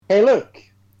Hey, look,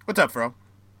 What's up, Fro?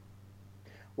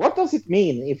 what does it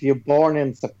mean if you're born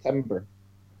in September?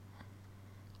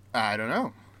 I don't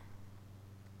know.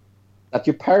 That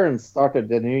your parents started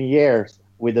the new year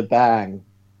with a bang.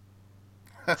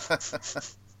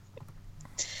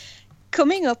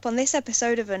 Coming up on this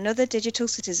episode of Another Digital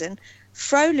Citizen,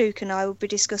 Fro, Luke and I will be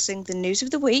discussing the news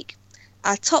of the week,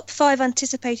 our top 5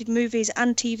 anticipated movies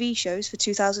and TV shows for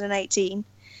 2018,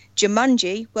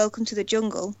 Jumanji, Welcome to the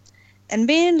Jungle, and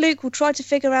me and Luke will try to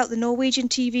figure out the Norwegian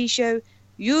TV show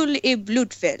Jul i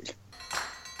Blodfjell.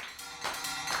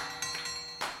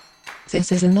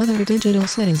 This is Another Digital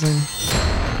Citizen.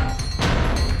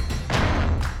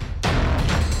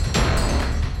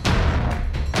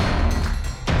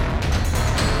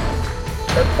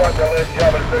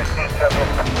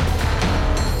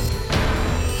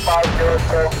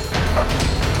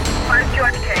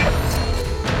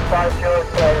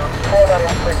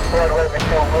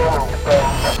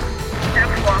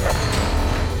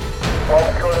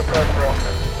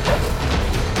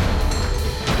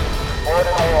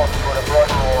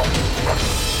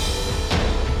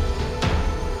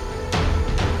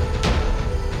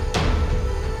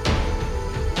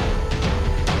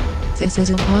 This is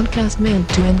a podcast meant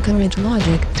to encourage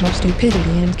logic through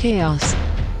stupidity and chaos.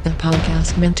 A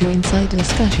podcast meant to incite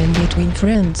discussion between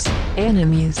friends,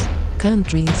 enemies,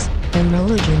 countries, and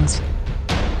religions.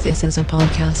 This is a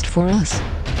podcast for us.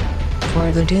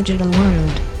 For the digital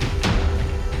world.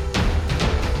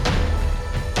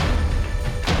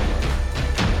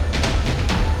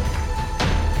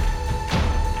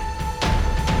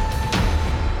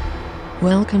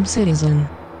 Welcome, citizen.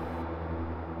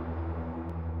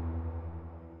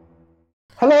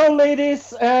 Hello,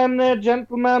 ladies and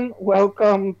gentlemen.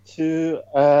 Welcome to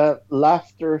a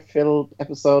laughter-filled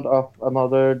episode of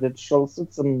Another Digital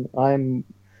Citizen. I'm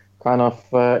kind of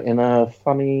in a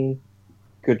funny,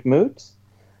 good mood.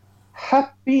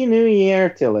 Happy New Year,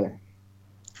 Tilly.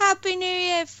 Happy New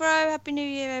Year, Fro. Happy New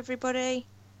Year, everybody.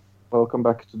 Welcome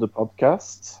back to the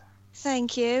podcast.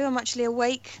 Thank you. I'm actually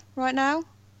awake right now.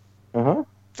 Uh-huh.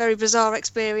 Very bizarre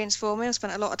experience for me. I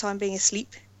spent a lot of time being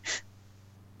asleep.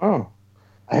 Oh.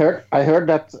 I heard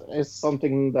that is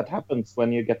something that happens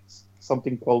when you get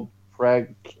something called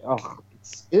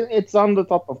it's on the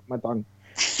top of my tongue.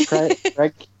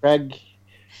 Pregnate.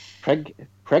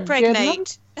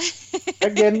 Pregnant.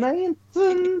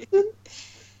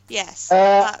 Yes,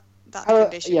 that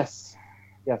condition. Yes.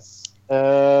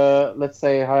 Let's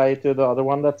say hi to the other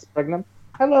one that's pregnant.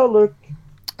 Hello, Luke.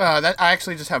 That I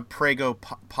actually just have Prego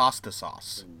pasta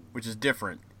sauce, which is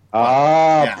different.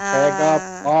 Prego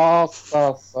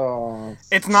pasta sauce.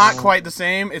 It's not quite the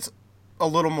same. It's a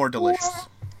little more delicious.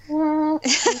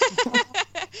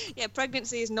 Yeah,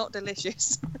 pregnancy is not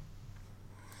delicious.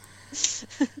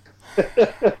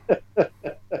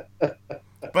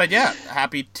 But yeah,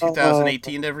 happy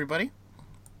 2018 to everybody.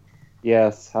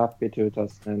 Yes, happy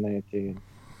 2018.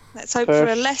 Let's hope for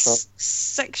a less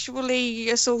sexually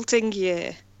assaulting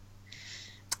year.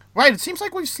 Right, it seems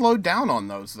like we've slowed down on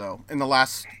those, though, in the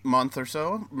last month or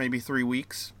so, maybe 3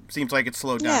 weeks. Seems like it's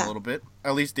slowed down a little bit.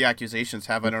 At least the accusations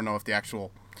have. I don't know if the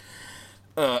actual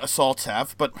assaults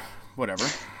have, but whatever.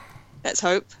 Let's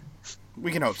hope.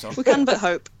 We can hope so. We can but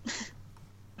hope.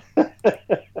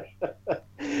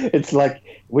 It's like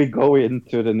we go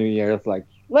into the new year, it's like,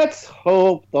 let's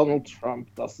hope Donald Trump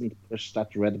doesn't push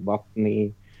that red button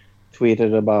he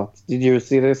tweeted about. Did you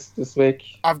see this week?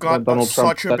 I've got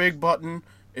such a big button.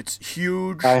 It's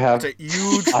huge. It's a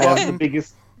huge button. I have the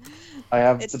biggest.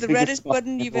 It's the reddest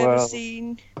button you've ever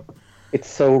seen. It's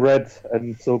so red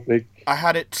and so big. I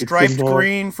had it striped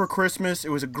green for Christmas. It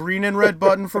was a green and red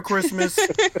button for Christmas.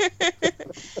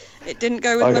 It didn't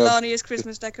go with Melania's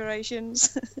Christmas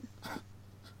decorations.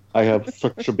 I have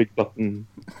such a big button.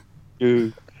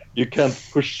 You can't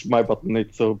push my button.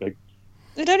 It's so big.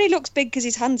 It only looks big because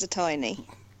his hands are tiny.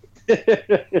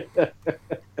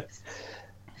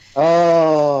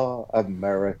 Oh,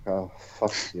 America.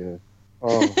 Fuck you.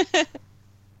 Oh.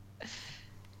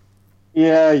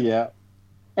 Yeah.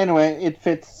 Anyway, it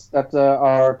fits that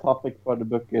our topic for the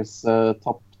book is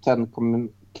top 10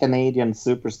 Canadian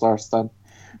superstars. Then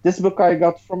this book I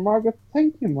got from Margaret.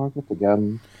 Thank you, Margaret,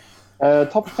 again.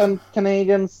 Top 10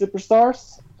 Canadian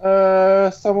superstars.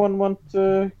 Someone want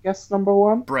to guess number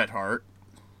one? Bret Hart.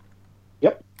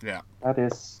 Yep. Yeah. That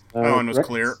is. That one was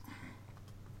clear.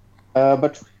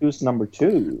 But who's number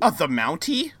two? The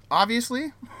Mountie,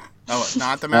 obviously. Oh,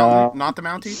 not the Mountie? Not the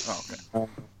Mountie? Oh,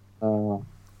 okay.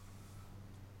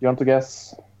 You want to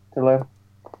guess, Tilla?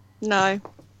 No.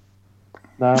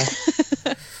 No?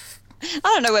 I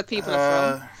don't know where people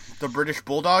are from. The British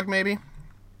Bulldog, maybe?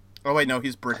 Oh, wait, no,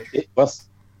 he's British. It was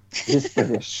He's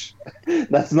British.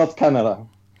 That's not Canada.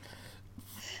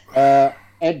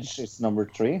 Edge is number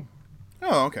 3.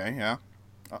 Oh, okay, yeah.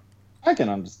 I can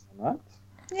understand that.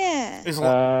 Yeah. Is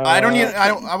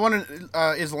I want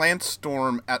to. Is Lance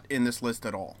Storm in this list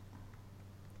at all?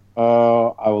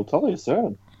 I will tell you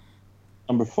soon.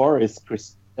 Number 4 is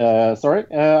Chris. Sorry,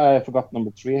 I forgot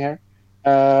number 3 here.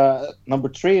 Number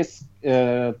 3 is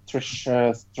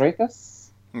Trish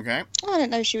Stratus. Okay. I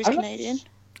didn't know she was Canadian.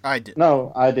 I did.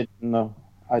 No, I didn't know.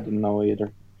 I didn't know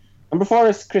either. Number 4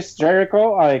 is Chris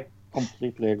Jericho. I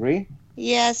completely agree.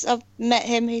 Yes, I've met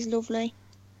him. He's lovely.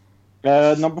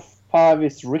 Number 5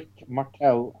 is Rick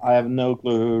Martel. I have no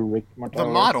clue who Rick Martel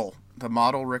is. The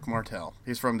model Rick Martel.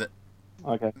 He's from the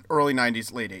early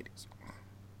 90s, late 80s.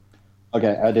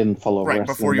 Okay, I didn't follow right,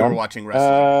 wrestling before you were watching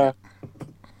wrestling.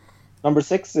 Number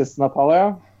 6 is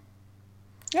Natalia.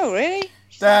 Oh, really?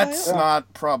 That's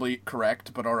not probably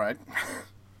correct, but all right.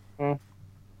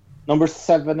 Number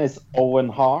 7 is Owen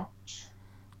Hart.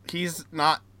 He's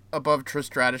not above Trish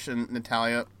Stratus and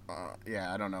Natalia.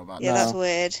 I don't know about that. Yeah, that's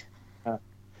weird.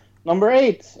 Number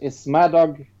 8 is Mad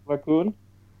Dog Vachon.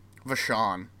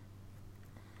 Vachon.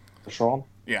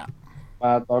 Yeah.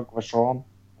 Mad Dog Vachon.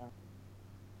 Yeah.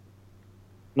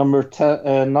 Number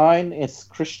 9 is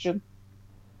Christian.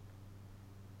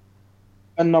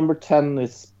 And number 10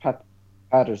 is Pat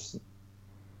Patterson.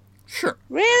 Sure.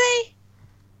 Really?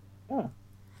 Yeah.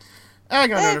 I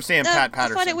can understand Pat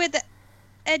Patterson. I find it weird that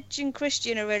Edge and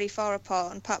Christian are really far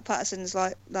apart and Pat Patterson's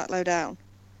like that low down.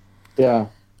 Yeah.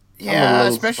 Yeah,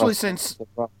 especially since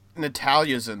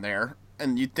Natalia's in there,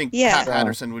 and you'd think Pat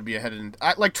Patterson would be ahead of...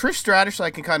 like, Trish Stratus I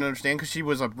can kind of understand, because she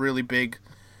was a really big...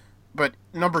 But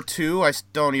number 2, I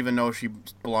don't even know if she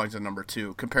belongs at number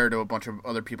 2, compared to a bunch of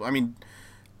other people. I mean,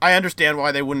 I understand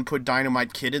why they wouldn't put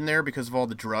Dynamite Kid in there because of all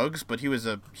the drugs, but he was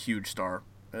a huge star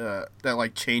that,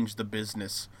 like, changed the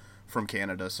business from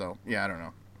Canada, so, yeah, I don't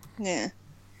know. Yeah.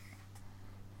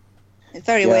 It's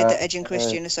very weird that Edge and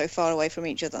Christian are so far away from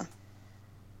each other.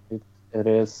 It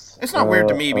is. It's not weird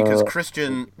to me because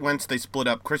Christian, once they split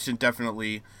up, Christian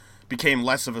definitely became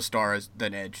less of a star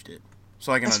than Edge did.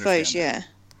 So I can understand. I suppose, yeah.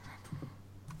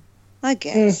 I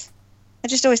guess. I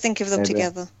just always think of them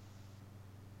together.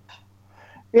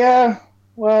 Yeah,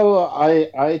 well,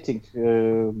 I think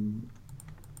of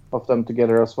them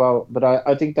together as well, but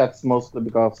I think that's mostly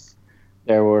because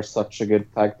they were such a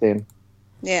good tag team.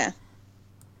 Yeah.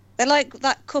 They're like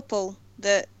that couple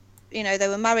that, you know, they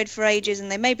were married for ages and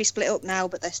they may be split up now,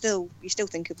 but you still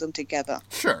think of them together.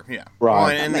 Sure, yeah. Right. Well,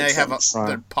 and they have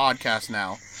their podcast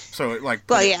now, so it, like,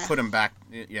 put them back.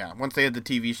 Yeah, once they had the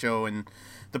TV show and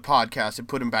the podcast, it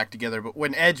put them back together. But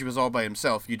when Edge was all by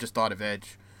himself, you just thought of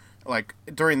Edge. Like,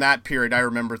 during that period, I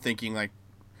remember thinking, like,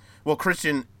 well,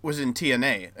 Christian was in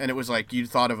TNA, and it was like you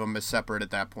thought of him as separate at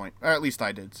that point. Or at least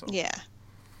I did. So. Yeah.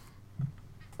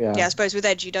 Yeah, I suppose with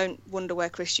Edge, you don't wonder where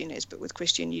Christian is, but with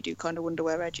Christian, you do kind of wonder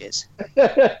where Edge is.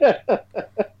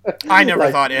 I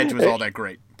never thought Edge was all that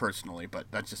great, personally, but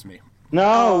that's just me.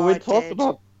 No, we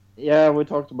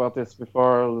talked about this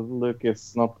before. Luke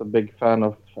is not a big fan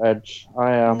of Edge.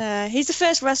 I am. No, he's the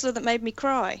first wrestler that made me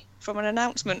cry from an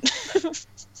announcement.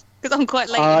 Because I'm quite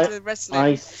late into wrestling.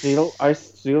 I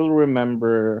still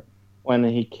remember when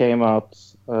he came out.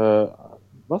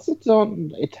 Was it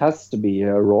on? It has to be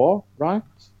Raw, right?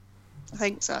 I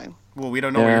think so. Well, we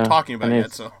don't know what you're talking about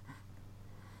yet, so.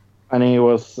 And he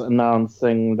was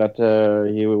announcing that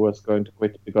he was going to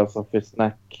quit because of his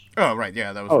neck. Oh, right,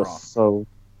 yeah, that was Raw. So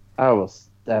I was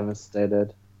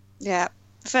devastated. Yeah,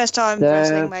 the first time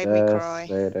wrestling made me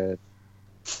cry.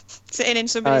 Sitting in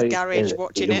somebody's garage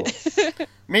watching it.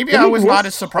 Maybe I was not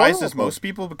as surprised as most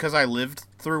people because I lived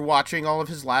through watching all of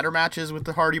his ladder matches with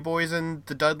the Hardy Boys and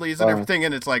the Dudleys and everything,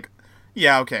 and it's like,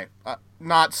 yeah, okay.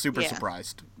 Not super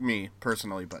surprised, me,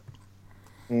 personally, but...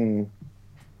 Mm.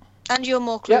 And you're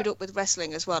more clued up with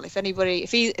wrestling as well. If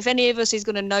any of us is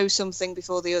going to know something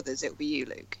before the others, it'll be you,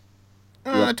 Luke.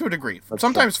 To a degree.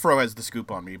 Sometimes Fro has the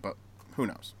scoop on me, but who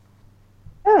knows?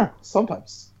 Yeah,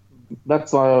 sometimes.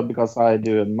 That's because I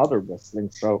do another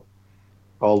wrestling show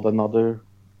called Another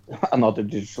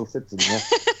Digital Citizen.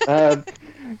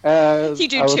 You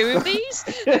do two of these?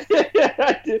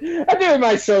 I do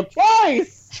my show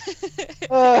twice!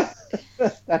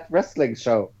 That wrestling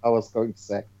show, I was going to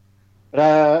say.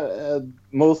 But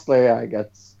mostly I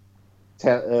get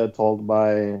told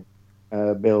by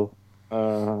Bill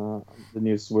the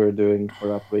news we're doing for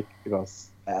that week because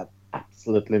I have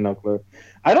absolutely no clue.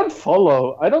 I don't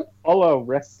follow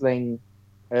wrestling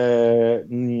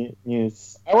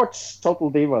news. I watch Total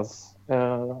Divas.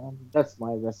 That's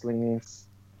my wrestling news.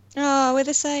 Oh, we're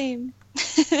the same.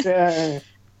 Yeah.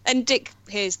 And Dick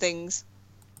hears things.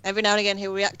 Every now and again,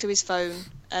 he'll react to his phone,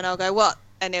 and I'll go, "What?"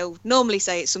 And he'll normally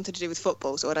say it's something to do with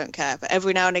football, so I don't care. But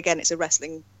every now and again, it's a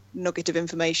wrestling nugget of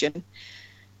information,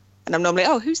 and I'm normally,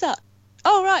 "Oh, who's that?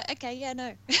 Oh, right, okay, yeah,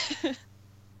 no."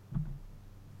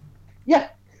 Yeah.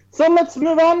 So let's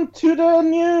move on to the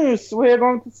news. We're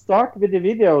going to start with the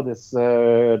video this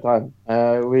time.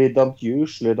 We don't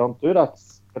usually do that,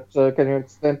 but can you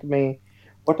explain to me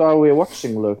what are we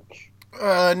watching, Luke?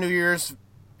 New Year's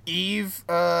Eve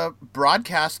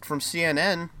broadcast from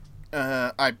CNN.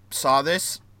 I saw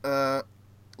this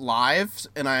live,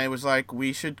 and I was like,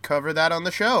 we should cover that on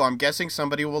the show. I'm guessing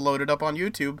somebody will load it up on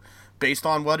YouTube based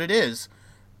on what it is.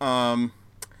 And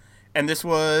this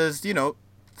was,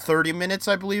 30 minutes,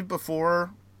 I believe,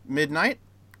 before midnight.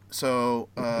 So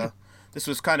this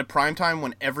was kind of prime time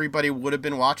when everybody would have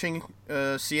been watching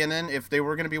CNN if they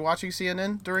were going to be watching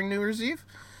CNN during New Year's Eve.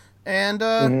 And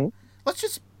let's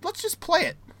just play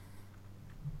it.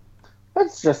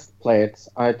 Let's just play it.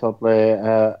 I totally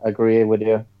agree with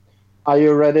you. Are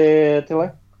you ready, Tilly?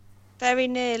 Very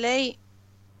nearly.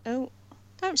 Oh,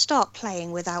 don't start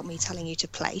playing without me telling you to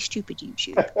play, stupid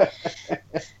YouTube.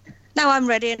 Now I'm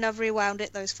ready, and I've rewound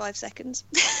it those 5 seconds.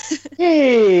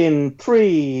 In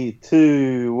 3,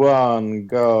 2, 1,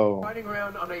 go. Riding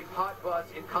around on a hot bus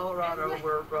in Colorado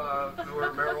where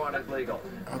marijuana is legal.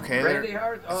 Okay, Randy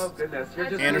Hart, oh goodness, you're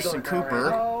just Anderson legal,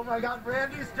 Cooper. Oh my God,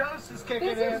 Randy's dose is kicking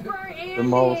This in. is for Andy. The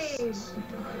most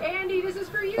Andy, this is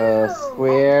for you.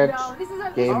 squared No, this is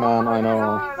a gay man I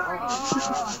know.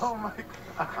 Oh my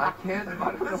God, I can't.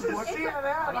 This is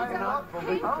CNN. I cannot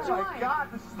believe. Oh my God,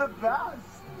 this is the best.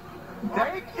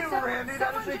 Thank you, Randy.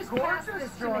 That is a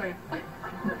gorgeous joint.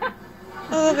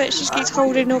 I love it. She just keeps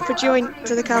holding up a joint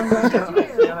to the camera.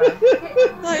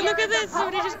 Like, look at this.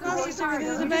 Somebody just passes to me. This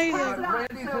is amazing.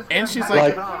 And she's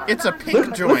like, it's a pink Look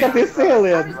at joint. this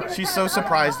alien. She's so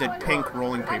surprised at pink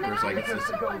rolling papers, like it's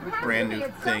this brand new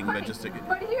thing that just But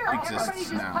here, everybody exists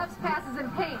just now. puffs, passes,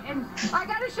 and paint. And I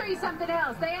got to show you something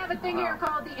else. They have a thing here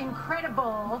called the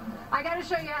Incredible. I got to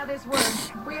show you how this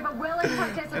works. We have a willing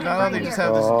participant And now right they here. just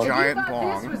have this Oh. If you giant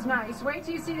thought this bong. was nice, wait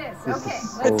till you see this. This Okay,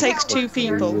 is so let's It takes see how 2 it works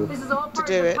here. people This is all part do of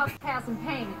the it. puff, pass, and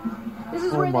paint. This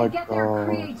is Oh where my they get their God.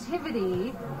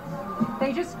 creativity.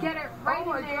 They just get it right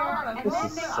in there, and This then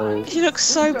is they so- He looks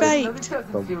so baked.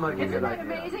 Doesn't seem like a Isn't good that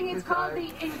idea. amazing? It's called the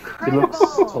He Incredible. looks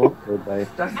totally bad.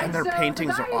 And their so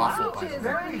paintings the are guy who awful, by the teaches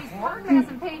way. Randy's puff, pass,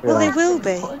 and paint- Well, they Yeah. will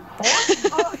be.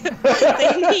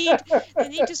 they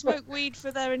need to smoke weed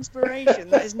for their inspiration.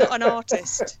 That is not an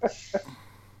artist.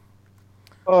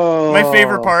 Oh. My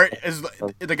favorite part is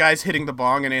the guy's hitting the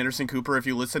bong, and Anderson Cooper, if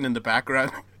you listen in the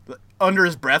background, under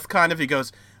his breath, kind of, he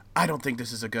goes, I don't think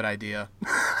this is a good idea.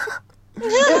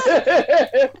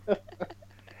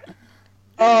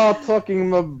 Oh,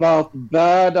 talking about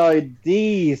bad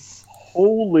ideas.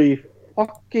 Holy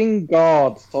fucking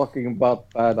God, talking about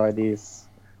bad ideas.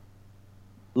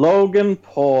 Logan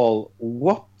Paul,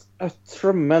 what a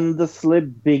tremendously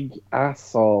big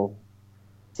asshole.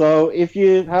 So if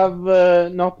you have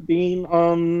not been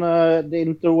on the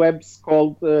interwebs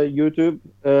called YouTube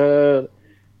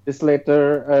this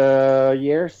later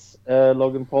years,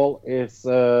 Logan Paul is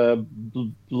a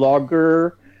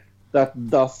blogger that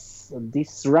does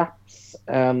diss raps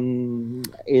and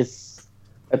is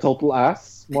a total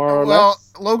ass, more or Well,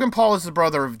 less. Logan Paul is the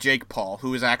brother of Jake Paul,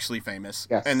 who is actually famous.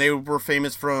 Yes. And they were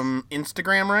famous from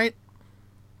Instagram, right?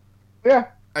 Yeah.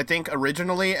 I think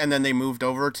originally, and then they moved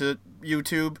over to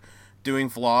YouTube doing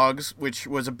vlogs, which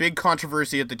was a big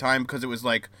controversy at the time because it was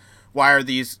like, why are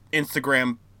these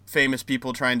Instagram famous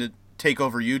people trying to take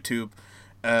over YouTube?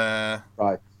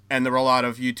 Right. And there were a lot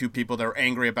of YouTube people that were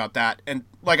angry about that. And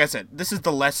like I said, this is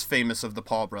the less famous of the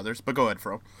Paul brothers, but go ahead,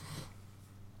 Fro.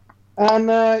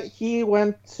 And he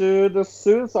went to the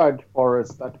suicide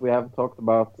forest that we have talked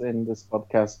about in this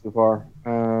podcast before.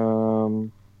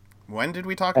 When did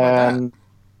we talk about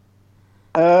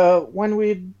And when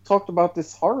we talked about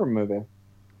this horror movie.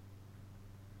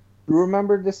 You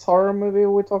remember this horror movie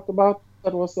we talked about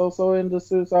that was also in the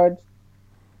suicide?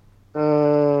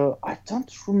 I don't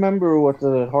remember what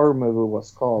the horror movie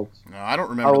was called. that? No, I don't I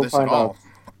remember will this at find all. out.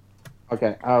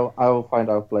 Okay, I will find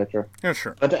out later. Yeah,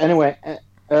 sure. But anyway,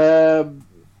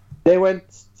 they went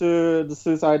to the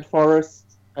suicide forest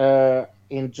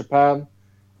in Japan,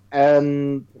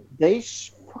 and they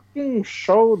fucking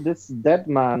showed this dead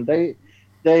man. They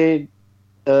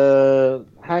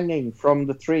hanging from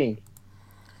the tree,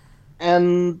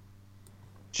 and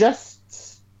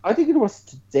just I think it was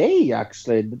today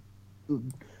actually.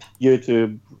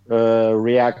 YouTube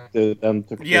reacted and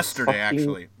took this Yesterday, fucking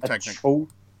actually, technically.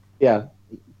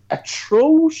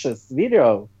 atrocious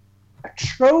video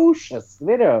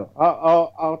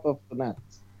out of the net.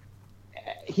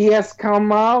 he has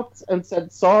come out and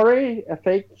said sorry, a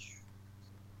fake,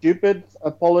 stupid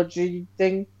apology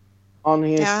thing on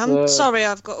his. Yeah, I'm sorry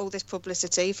I've got all this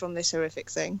publicity from this horrific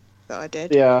thing that I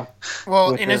did. Yeah.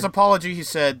 Well, in his apology, he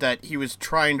said that he was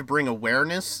trying to bring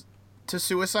awareness to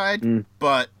suicide,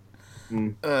 but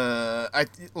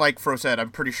like Fro said,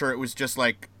 I'm pretty sure it was just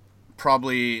like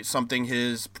probably something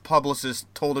his publicist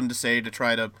told him to say to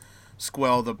try to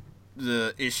squell the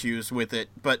issues with it.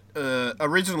 But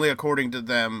originally, according to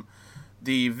them,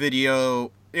 the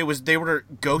video they were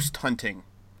ghost hunting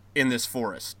in this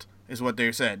forest, is what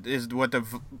they said, is what the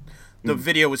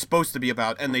video was supposed to be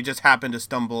about, and they just happened to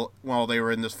stumble while they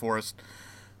were in this forest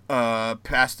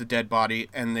past the dead body,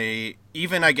 and they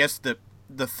even, I guess, the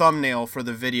thumbnail for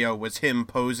the video was him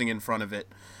posing in front of it.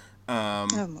 Oh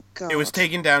my god! It was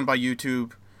taken down by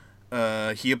YouTube.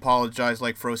 He apologized,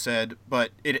 like Fro said,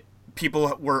 but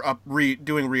people were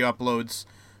doing re-uploads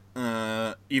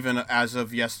even as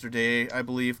of yesterday, I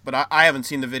believe. But I haven't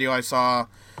seen the video. I saw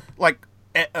like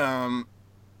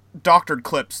doctored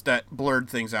clips that blurred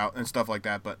things out and stuff like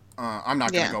that. But I'm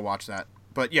not gonna go watch that.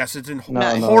 But yes, it's in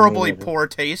horribly poor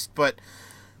taste. But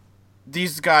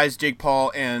these guys, Jake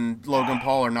Paul and Logan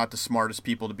Paul, are not the smartest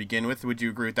people to begin with. Would you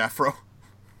agree with that, Fro?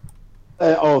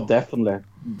 Definitely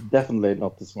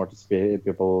not the smartest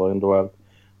people in the world.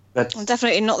 But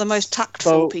definitely not the most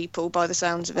tactful people, by the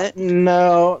sounds of it.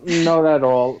 No, not at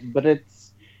all. But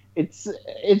it's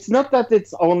not that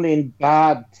it's only in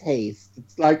bad taste.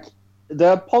 It's like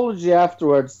the apology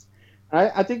afterwards.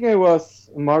 I think it was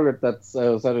Margaret that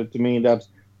said it to me that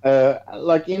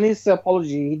like in his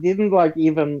apology he didn't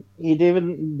even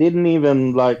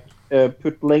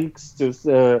put links to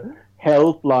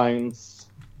helplines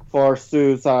for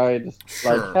suicide,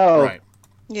 like help. Right.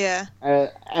 Yeah.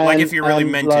 Like if he really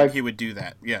meant it, he would do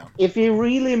that. Yeah. If he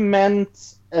really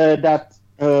meant that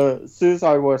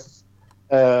suicide was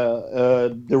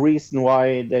the reason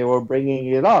why they were bringing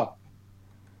it up,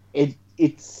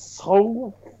 it's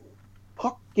so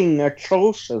fucking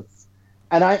atrocious,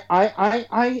 and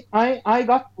I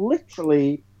got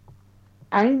literally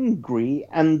angry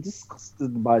and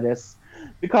disgusted by this.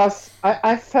 Because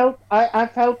I felt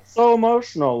so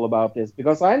emotional about this,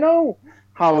 because I know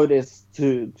how it is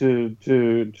to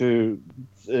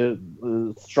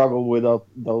struggle with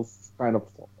those kind of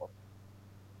thoughts.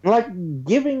 Like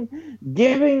giving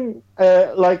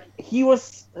like he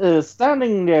was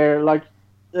standing there like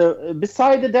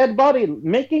beside the dead body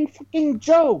making fucking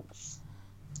jokes.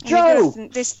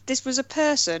 This was a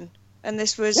person, and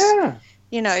this was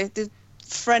the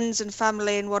friends and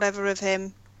family and whatever of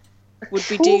him would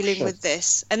be dealing with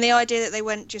this, and the idea that they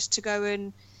went just to go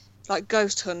and like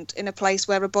ghost hunt in a place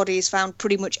where a body is found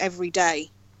pretty much every day,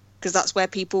 because that's where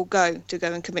people go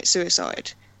and commit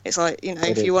suicide. It's like,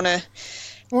 if you want to,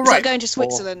 it's like going to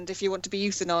Switzerland if you want to be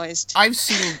euthanized. I've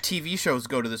seen TV shows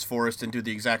go to this forest and do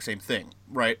the exact same thing,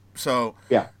 right? So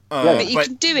but you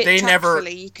can do it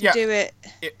tactfully. You can do it.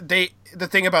 The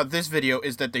thing about this video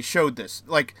is that they showed this.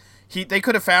 Like they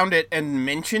could have found it and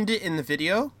mentioned it in the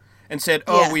video and said,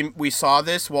 we saw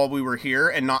this while we were here,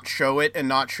 and not show it and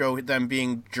not show them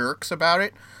being jerks about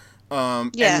it.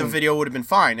 And the video would have been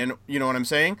fine. And you know what I'm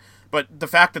saying? But the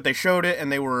fact that they showed it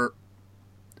and they were,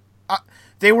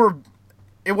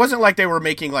 it wasn't like they were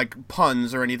making like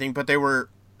puns or anything, but they were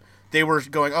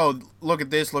going, oh, look at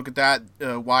this, look at that.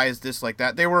 Why is this like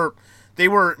that? They weren't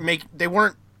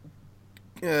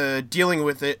dealing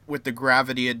with it with the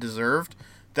gravity it deserved.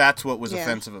 That's what was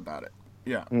offensive about it.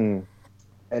 Yeah.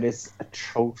 It is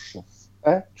atrocious.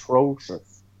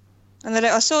 Atrocious. And then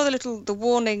I saw the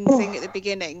warning thing at the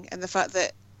beginning, and the fact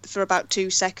that for about 2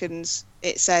 seconds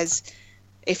it says,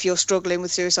 if you're struggling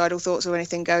with suicidal thoughts or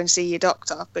anything, go and see your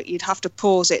doctor. But you'd have to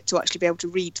pause it to actually be able to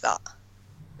read that.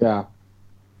 Yeah.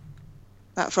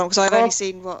 Because I've only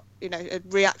seen a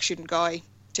reaction guy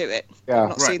to it. Yeah. I've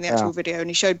not seen the actual video, and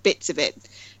he showed bits of it,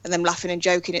 and them laughing and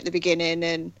joking at the beginning,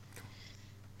 and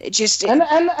it just and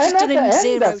at the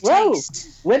end as well.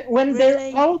 When really?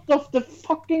 They're out of the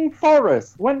fucking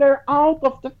forest, where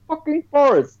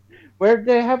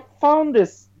they have found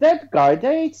this dead guy,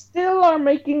 they still are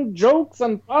making jokes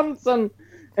and puns and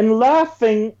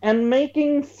laughing and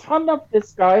making fun of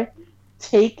this guy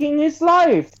taking his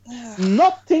life,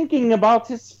 not thinking about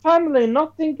his family,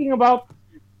 not thinking about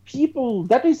people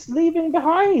that he's leaving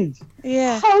behind.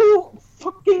 Yeah. How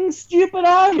fucking stupid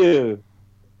are you?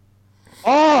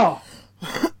 Oh.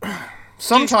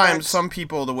 Sometimes some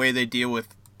people, the way they deal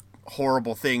with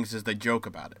horrible things is they joke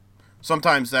about it.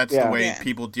 Sometimes that's the way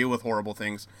people deal with horrible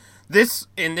things.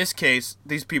 In this case,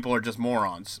 these people are just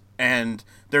morons, and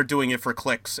they're doing it for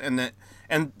clicks. And the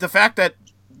fact that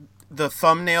the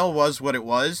thumbnail was what it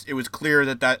was clear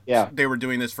that they were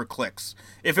doing this for clicks.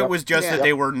 If it was just that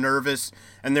they were nervous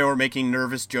and they were making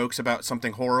nervous jokes about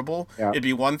something horrible, it'd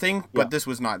be one thing, but this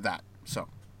was not that. So.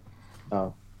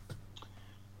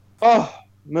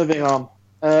 Moving on.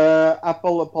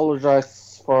 Apple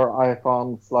apologized for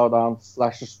iPhone slowdown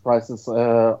slashes prices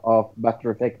of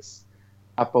battery fix.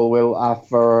 Apple will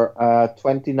offer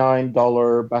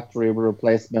 $29 battery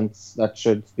replacements that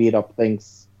should speed up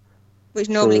things. Which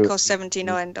normally costs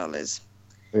 $79.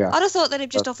 Yeah. I'd have thought they'd have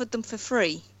just offered them for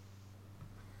free.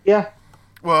 Yeah.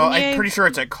 Well, I'm pretty sure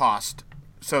it's at cost.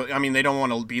 So, I mean, they don't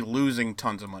want to be losing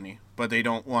tons of money, but they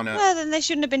don't want to... Well, then they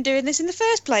shouldn't have been doing this in the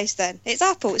first place, then. It's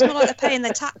Apple. It's not like they're paying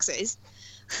their taxes.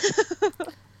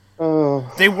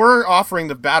 They were offering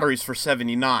the batteries for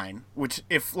 $79, which,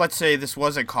 if, let's say, this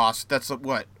was a cost, that's,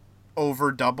 what,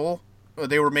 over double?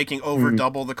 They were making over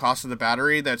double the cost of the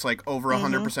battery. That's, like, over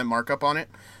 100% markup on it,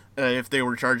 if they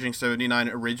were charging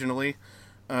 $79 originally.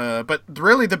 But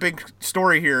really the big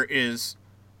story here is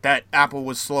that Apple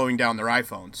was slowing down their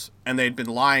iPhones, and they'd been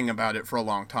lying about it for a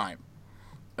long time.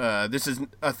 This is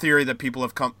a theory that people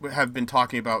have been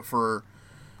talking about for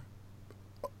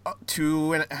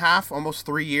 2.5, almost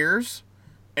 3 years,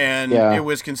 and it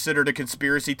was considered a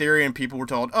conspiracy theory, and people were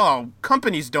told, "Oh,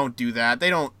 companies don't do that. They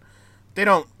don't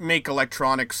make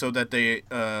electronics so that they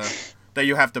that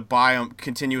you have to buy them,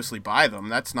 continuously buy them.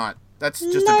 That's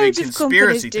just a big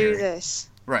conspiracy theory." Do this.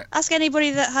 Right. Ask anybody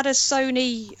that had a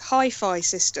Sony hi-fi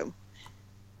system.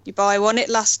 You buy one, it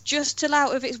lasts just till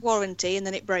out of its warranty, and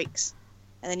then it breaks.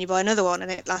 And then you buy another one,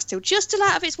 and it lasts just till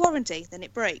out of its warranty, then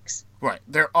it breaks. Right.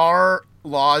 There are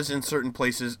laws in certain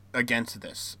places against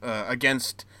this,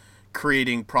 against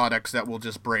creating products that will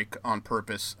just break on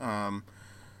purpose.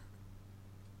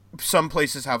 Some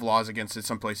places have laws against it,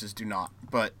 some places do not.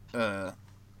 But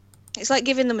it's like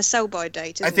giving them a sell-by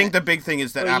date, isn't I think it? the big thing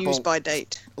is that or Apple use-by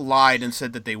date. lied and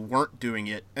said that they weren't doing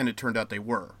it, and it turned out they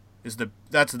were.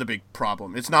 That's the big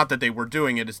problem. It's not that they were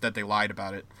doing it, it's that they lied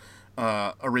about it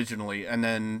originally, and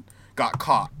then got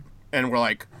caught. And we're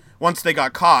like, once they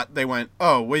got caught, they went,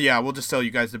 "Oh, well, yeah, we'll just sell you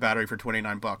guys the battery for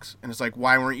 $29. And it's like,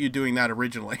 why weren't you doing that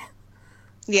originally?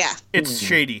 Yeah. It's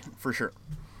shady, for sure.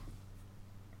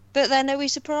 But then, are we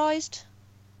surprised?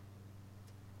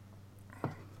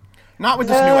 Not with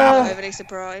this new Apple. Overly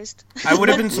surprised. I would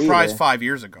have been surprised 5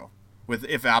 years ago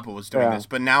if Apple was doing this,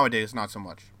 but nowadays not so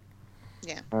much.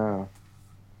 Yeah.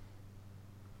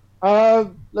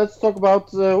 Let's talk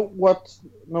about what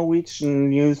Norwegian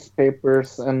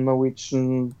newspapers and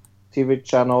Norwegian TV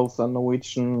channels and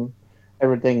Norwegian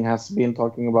everything has been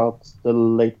talking about the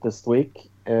latest week.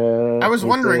 I was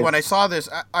wondering when I saw this.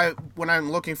 When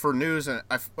I'm looking for news, and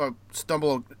I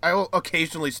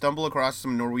occasionally stumble across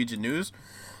some Norwegian news,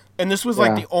 and this was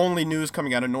like the only news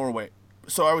coming out of Norway.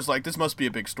 So I was like, this must be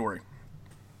a big story.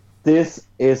 This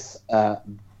is a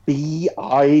big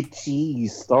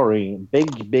story.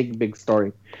 Big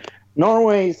story.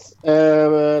 Norway's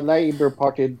Labour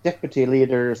Party deputy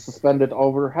leader suspended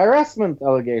over harassment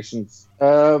allegations.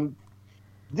 I'm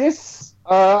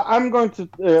going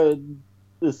to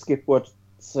skip what's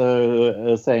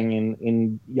saying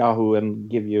in Yahoo and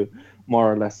give you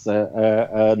more or less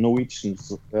a Norwegian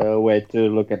way to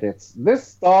look at it. This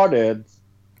started...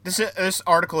 This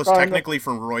article is technically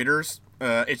from Reuters.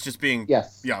 It's just being...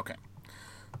 Yes. Yeah, okay.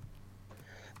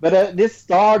 But this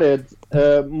started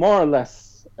more or less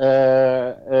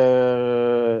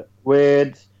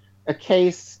with a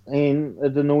case in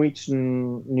the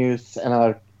Norwegian news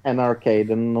NRK,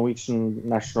 the Norwegian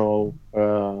national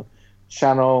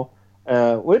channel,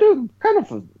 with a kind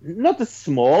of not a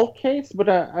small case, but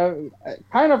a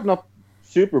kind of not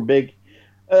super big.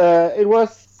 It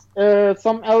was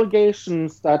some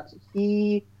allegations that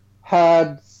he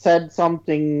had said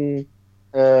something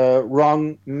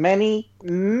wrong many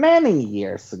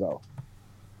years ago,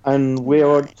 and we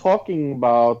were talking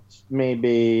about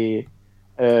maybe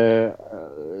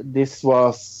this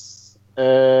was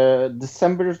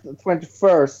December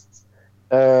 21st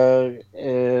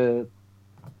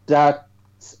that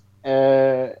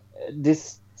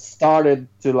this started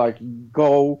to like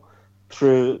go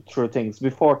through things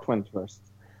before 21st.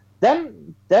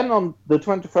 Then on the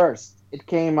 21st, it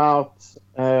came out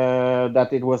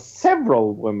that it was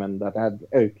several women that had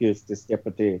accused this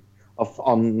deputy of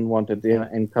unwanted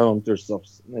encounters of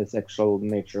sexual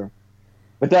nature.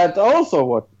 But that also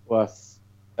what was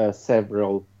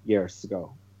several years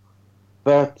ago.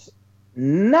 But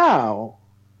now,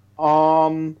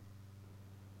 I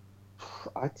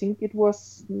think it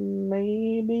was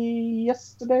maybe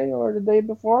yesterday or the day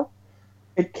before,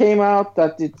 it came out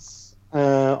that it's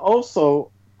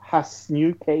also has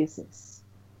new cases.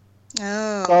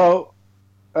 Oh.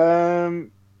 So,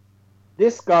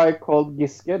 this guy called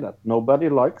Giske, that nobody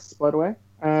likes, by the way,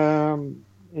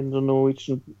 in the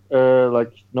Norwegian,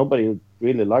 like nobody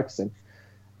really likes him.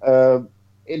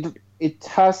 It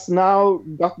has now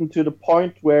gotten to the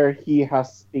point where he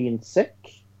has been sick.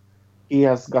 He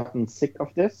has gotten sick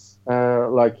of this,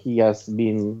 like he has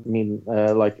been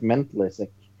like mentally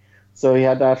sick. So he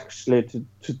had actually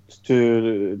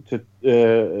to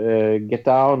get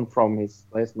down from his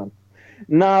placement.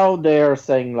 Now they are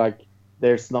saying like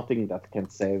there's nothing that can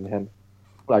save him.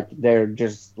 Like they're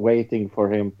just waiting for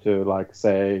him to like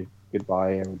say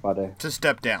goodbye, everybody. To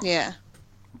step down. Yeah.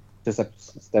 To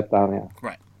step down, yeah.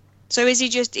 Right. So is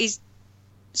he's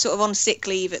sort of on sick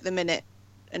leave at the minute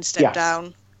and stepped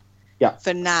down? Yeah.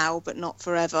 For now, but not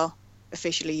forever,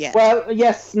 officially yet. Well,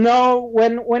 yes, no.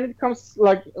 When it comes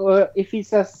like if he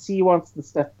says he wants to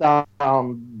step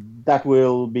down, that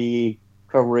will be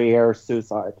career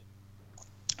suicide.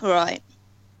 Right.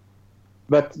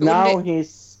 But now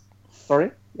he's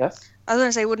sorry. Yes. I was going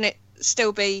to say, wouldn't it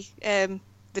still be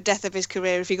the death of his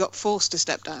career if he got forced to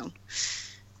step down?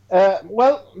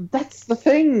 Well, that's the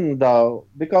thing, though,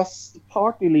 because the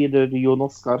party leader, Jon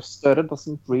Oskar Støre,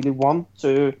 doesn't really want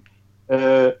to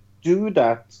do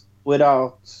that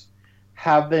without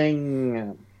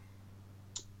having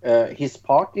his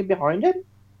party behind him.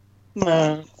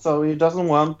 So he doesn't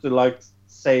want to like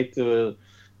say to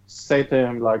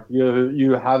him like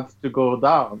you have to go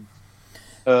down.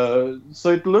 So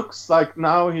it looks like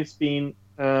now he's been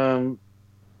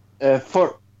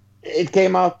it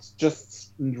came out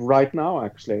just right now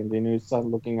actually in the news.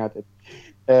 I'm looking at it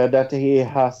that he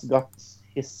has got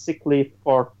his sick leave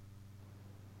for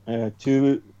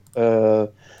 2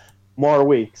 more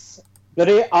weeks. But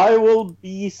I will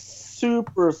be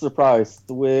super surprised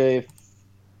if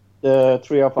the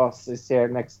three of us is here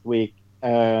next week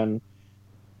and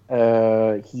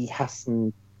he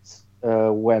hasn't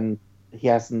gone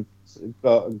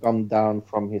down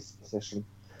from his position.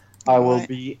 I will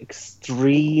be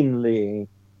extremely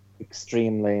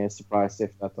surprised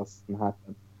if that doesn't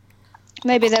happen.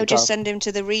 Maybe they'll just send him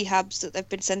to the rehabs that they've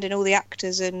been sending all the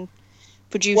actors and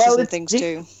producers and things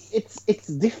to. It's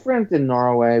different in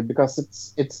Norway because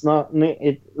he's not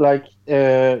a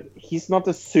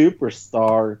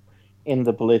superstar in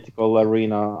the political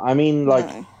arena. I mean, like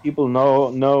people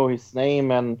know his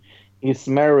name and he's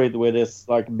married with this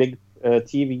like big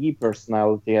TV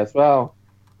personality as well.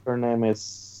 Her name is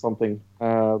something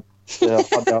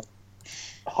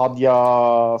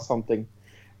Hadia something,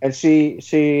 and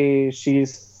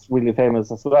she's really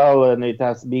famous as well. And it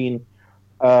has been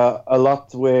a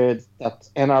lot with that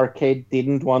NRK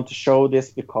didn't want to show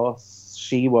this because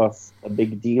she was a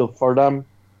big deal for them,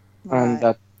 and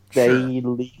that they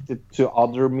leaked it to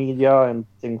other media and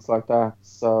things like that.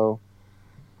 So,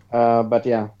 but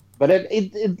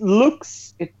it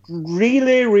looks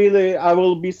really. I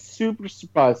will be super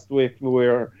surprised if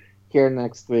we're here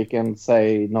next week and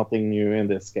say nothing new in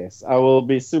this case. I will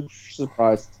be super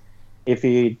surprised if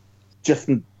he just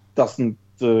doesn't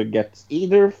get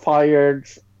either fired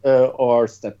or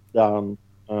stepped down.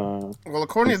 Well,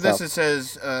 according to this, it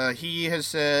says he has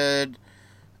said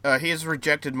he has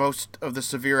rejected most of the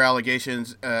severe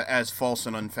allegations as false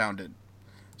and unfounded.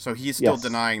 So he's still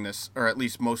denying this, or at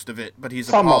least most of it. But he's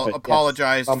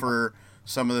apologized for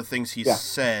some of the things he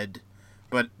said,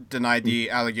 but denied the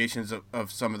allegations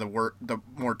of some of the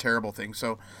more terrible things.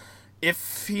 So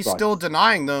if he's still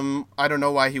denying them, I don't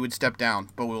know why he would step down.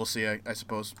 But we'll see, I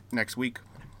suppose, next week.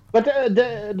 But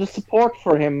the support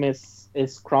for him is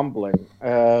crumbling.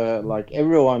 Like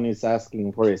everyone is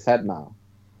asking for his head now.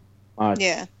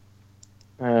 Yeah.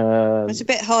 It's a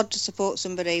bit hard to support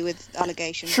somebody with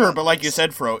allegations. Sure, but like you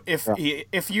said, Fro, if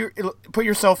you put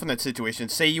yourself in that situation,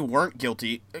 say you weren't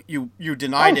guilty, you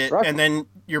denied it, and then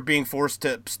you're being forced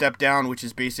to step down, which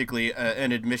is basically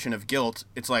an admission of guilt.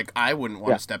 It's like I wouldn't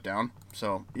want to step down.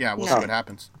 So yeah, we'll see what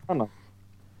happens. I don't know.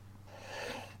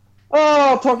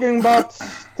 Oh, talking about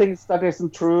things that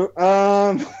isn't true.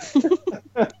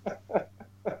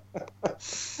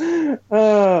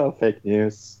 Fake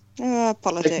news.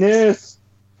 Politics.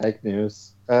 Fake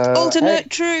news. Alternate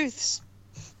truths.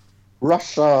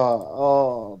 Russia.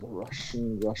 Oh, the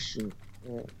Russian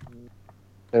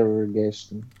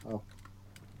interrogation. Oh.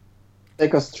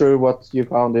 Take us through what you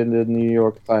found in the New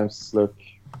York Times, Luke.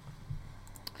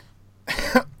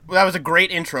 Well, that was a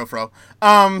great intro, Fro.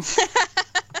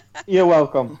 You're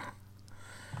welcome.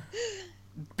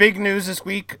 Big news this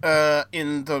week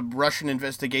in the Russian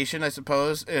investigation, I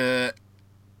suppose. It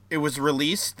was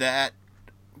released that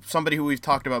somebody who we've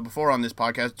talked about before on this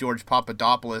podcast, George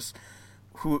Papadopoulos,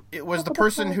 who it was the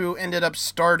person who ended up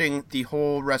starting the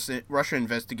whole Russia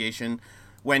investigation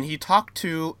when he talked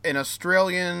to an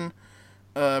Australian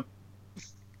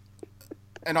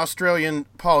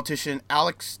politician,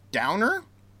 Alex Downer,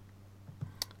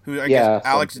 who I guess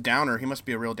Alex Downer. He must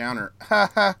be a real downer.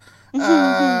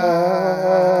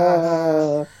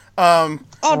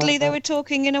 Oddly, they were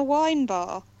talking in a wine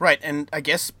bar. Right, and I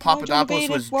guess Why would you wanna be Papadopoulos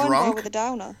in a was wine bar drunk. with a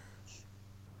downer.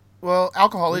 Well,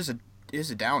 alcohol is a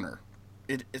downer.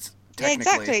 It's Yeah,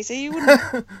 technically. exactly. So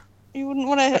you wouldn't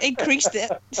want to increase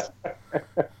that.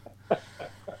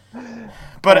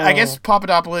 But I guess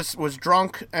Papadopoulos was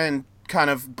drunk and kind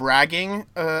of bragging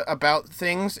about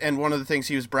things, and one of the things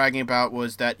he was bragging about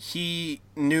was that he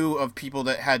knew of people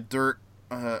that had dirt,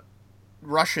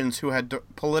 Russians who had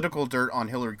political dirt on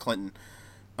Hillary Clinton.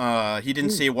 He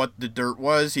didn't say what the dirt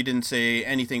was, he didn't say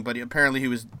anything, but apparently he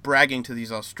was bragging to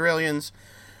these Australians.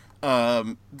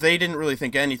 They didn't really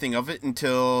think anything of it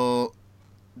until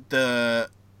the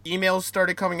emails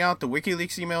started coming out, the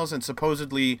WikiLeaks emails, and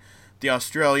supposedly the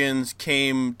Australians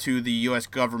came to the U.S.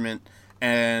 government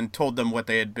and told them what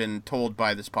they had been told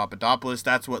by this Papadopoulos.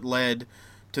 That's what led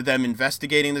to them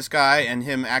investigating this guy and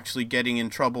him actually getting in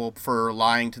trouble for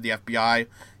lying to the FBI.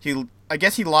 I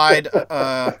guess he lied.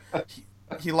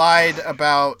 He lied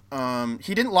about.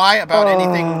 He didn't lie about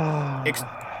anything.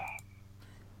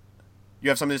 You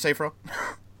have something to say, Fro?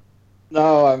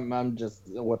 No, I'm just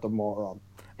what a moron.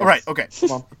 All right. Okay.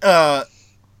 Come on.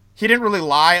 He didn't really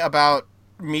lie about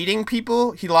meeting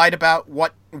people. He lied about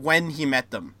when he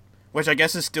met them, which I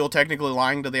guess is still technically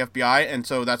lying to the FBI, and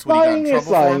so that's what Lying he got in is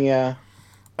trouble lying, for. yeah.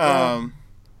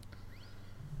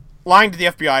 Lying to the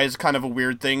FBI is kind of a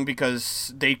weird thing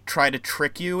because they try to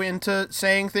trick you into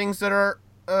saying things that are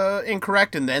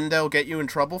incorrect, and then they'll get you in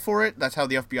trouble for it. That's how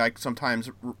the FBI sometimes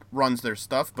runs their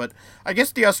stuff. But I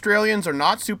guess the Australians are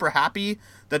not super happy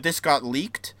that this got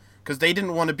leaked because they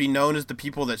didn't want to be known as the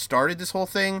people that started this whole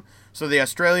thing. So the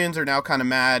Australians are now kind of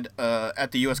mad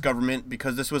at the U.S. government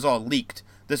because this was all leaked.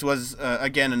 This was,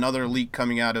 again, another leak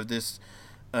coming out of this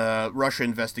Russia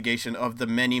investigation of the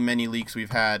many, many leaks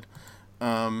we've had.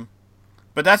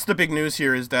 But that's the big news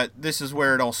here, is that this is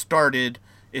where it all started,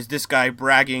 is this guy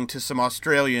bragging to some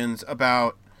Australians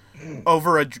about,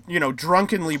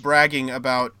 drunkenly bragging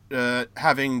about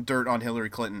having dirt on Hillary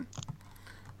Clinton.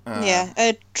 Yeah,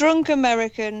 a drunk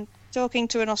American talking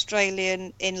to an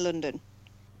Australian in London,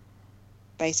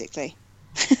 basically.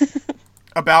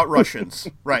 About Russians,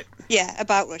 right. Yeah,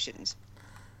 about Russians.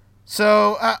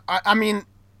 So, I mean,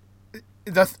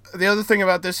 the other thing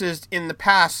about this is, in the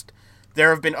past,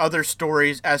 there have been other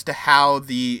stories as to how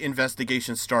the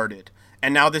investigation started.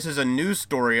 And now this is a new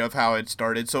story of how it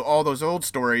started. So all those old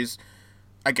stories,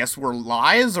 I guess, were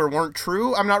lies or weren't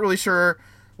true. I'm not really sure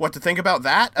what to think about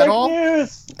that at all.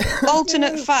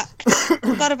 Alternate facts.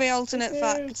 Gotta be alternate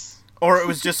facts. Or it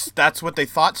was just, that's what they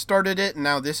thought started it, and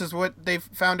now this is what they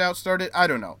found out started. I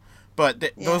don't know. But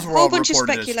those were all reported as true. Whole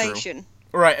bunch of speculation.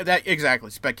 Right,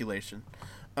 exactly, speculation.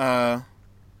 And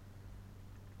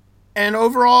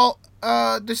overall,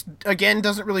 this, again,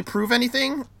 doesn't really prove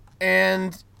anything.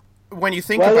 And when you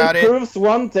think about it... Well, it proves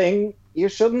one thing. You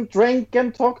shouldn't drink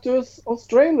and talk to us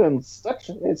Australians. That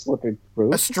is what it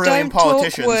proves. Australian Don't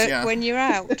politicians, talk work yeah. when you're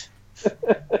out.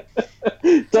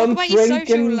 Don't about your drink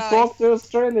social and life. talk to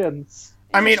Australians.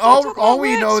 I mean, Don't talk all about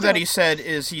we work know that stuff.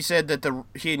 he said that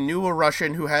he knew a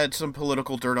Russian who had some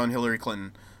political dirt on Hillary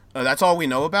Clinton. That's all we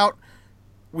know about.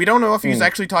 We don't know if he's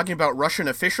actually talking about Russian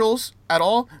officials at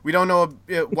all. We don't know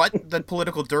what the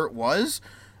political dirt was.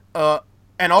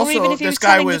 And also, or even if he this was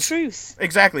guy telling was the truth.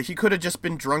 exactly. He could have just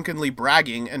been drunkenly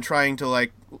bragging and trying to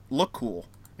look cool.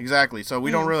 Exactly. So we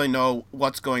don't really know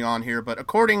what's going on here. But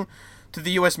according to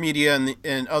the U.S. media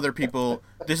and other people,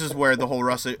 this is where the whole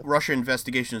Russia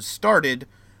investigation started.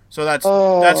 So that's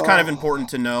kind of important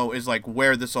to know, is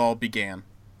where this all began.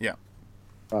 Yeah.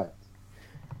 Right.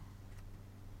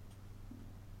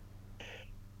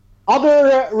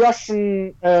 Other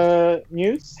Russian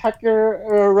news: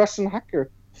 Russian hacker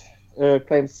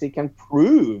claims he can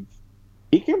prove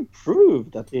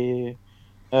that he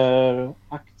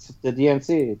hacked the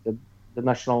DNC, the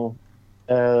National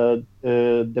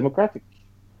Democratic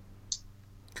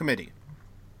Committee.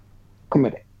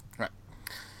 Right.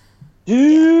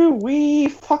 Do we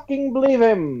fucking believe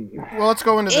him? Well, let's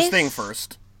go into this If- thing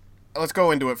first. Let's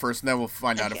go into it first, and then we'll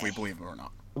find out if we believe him or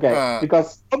not. Okay,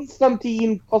 because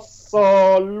Konstantin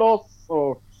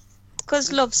Kozlovsky.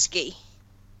 Kozlovsky.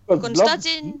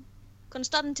 Konstantin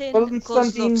Konstantin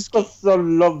Kozlovsky,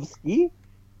 Kozlovsky.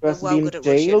 who has Well, been good at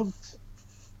jailed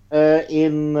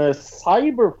in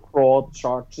cyber fraud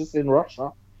charges in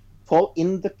Russia for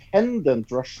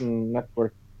independent Russian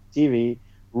network TV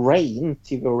Rain,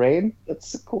 TV Rain.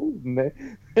 That's a cool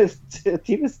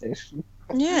TV station.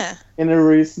 Yeah. In a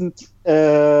recent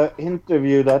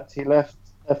interview, that he left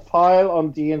a file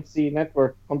on DNC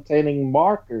network containing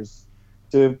markers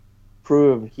to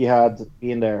prove he had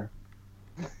been there.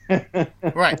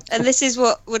 Right. And this is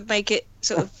what would make it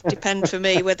sort of depend for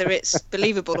me whether it's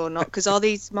believable or not. Because are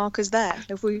these markers there?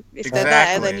 If they're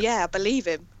there, then yeah, I believe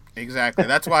him. Exactly.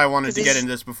 That's why I wanted to get into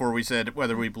this before we said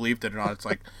whether we believed it or not. It's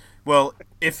like, well,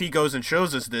 if he goes and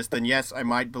shows us this, then yes, I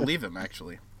might believe him,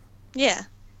 actually. Yeah.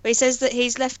 But he says that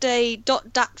he's left a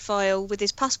 .dat file with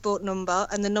his passport number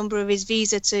and the number of his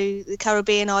visa to the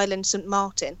Caribbean island St.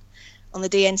 Martin on the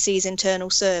DNC's internal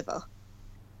server.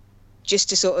 Just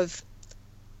to sort of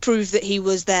prove that he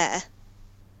was there.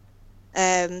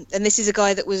 And this is a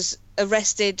guy that was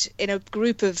arrested in a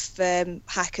group of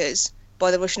hackers by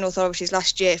the Russian authorities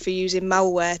last year for using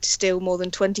malware to steal more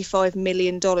than $25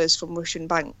 million from Russian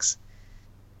banks.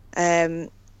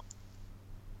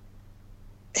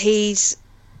 He's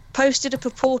posted a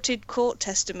purported court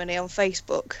testimony on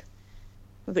Facebook,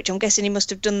 which I'm guessing he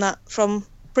must have done that from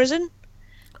prison.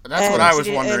 That's what I was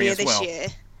He did it wondering earlier as this well. year.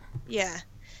 Yeah.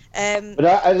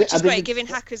 But Which is great, think giving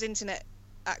hackers internet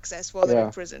access while they're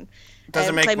in prison.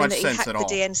 Doesn't make claiming much that he sense hacked at all.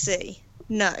 the DNC.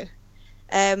 No.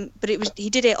 But he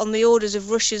did it on the orders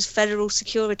of Russia's Federal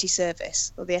Security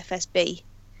Service, or the FSB.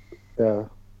 Yeah.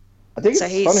 I think So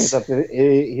it's funny that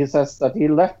he says that he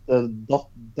left the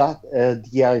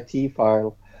 .dit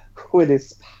file with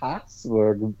his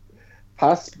passport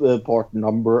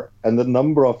number and the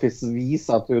number of his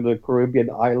visa to the Caribbean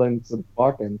islands St.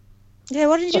 Martin. Yeah,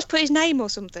 why didn't he just put his name or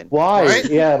something? Why? Right?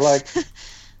 Yeah, like...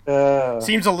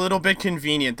 Seems a little bit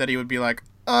convenient that he would be like,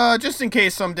 just in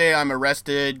case someday I'm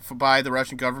arrested by the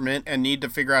Russian government and need to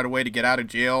figure out a way to get out of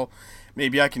jail,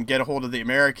 maybe I can get a hold of the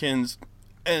Americans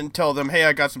and tell them, hey,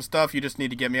 I got some stuff, you just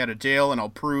need to get me out of jail and I'll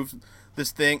prove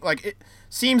this thing. Like, it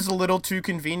seems a little too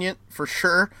convenient for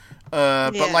sure.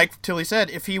 But like Tilly said,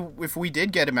 if we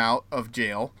did get him out of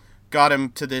jail, got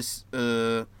him to this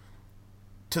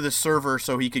to the server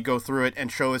so he could go through it and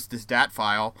show us this DAT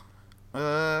file,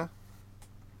 I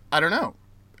don't know.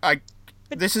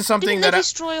 This is something Didn't they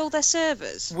destroy all their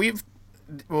servers?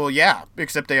 Well, yeah,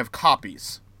 except they have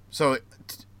copies. So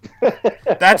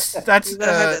that's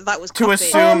that was to copied.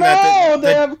 assume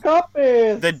they have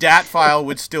copies! the DAT file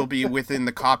would still be within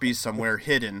the copies somewhere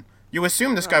hidden. You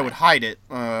assume this guy would hide it,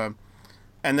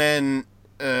 and then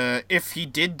if he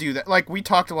did do that, like we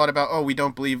talked a lot about, we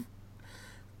don't believe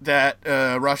that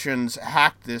Russians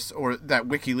hacked this, or that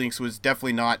WikiLeaks was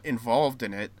definitely not involved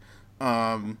in it.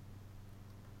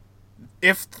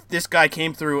 If this guy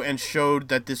came through and showed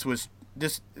that this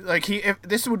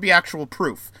would be actual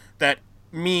proof that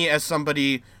me as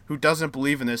somebody who doesn't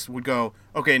believe in this would go,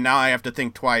 okay, now I have to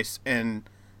think twice and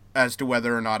as to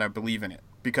whether or not I believe in it,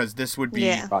 because this would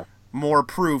be more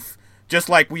proof. Just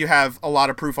like we have a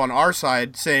lot of proof on our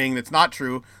side saying that's not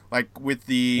true, like with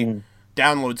the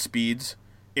download speeds.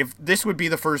 If this would be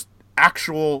the first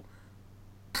actual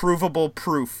provable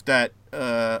proof that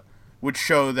would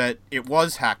show that it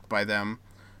was hacked by them,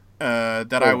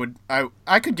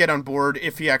 I could get on board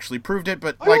if he actually proved it.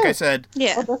 But I said,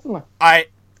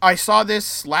 I saw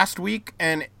this last week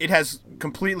and it has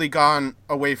completely gone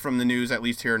away from the news, at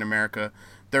least here in America.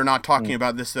 They're not talking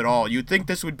about this at all. You'd think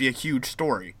this would be a huge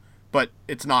story, but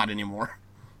it's not anymore.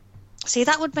 See,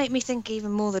 that would make me think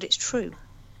even more that it's true.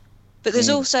 But he's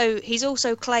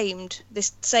also claimed,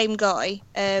 this same guy,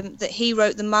 that he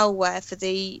wrote the malware for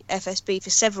the FSB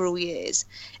for several years,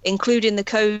 including the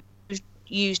code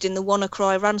used in the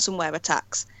WannaCry ransomware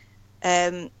attacks,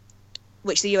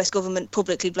 which the US government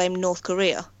publicly blamed North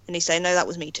Korea. And he's saying, no, that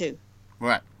was me too.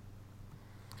 Right.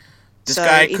 This So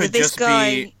guy either could this just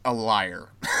guy- be a liar.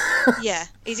 Yeah,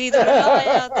 he's either a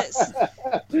liar that's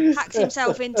hacked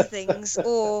himself into things,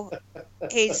 or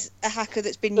he's a hacker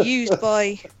that's been used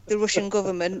by the Russian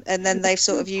government, and then they've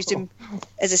sort of used him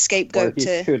as a scapegoat He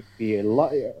to... could be a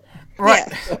liar.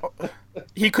 Right.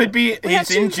 He could be, We have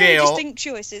he's two in very jail. distinct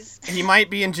choices. He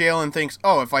might be in jail and thinks,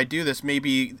 if I do this,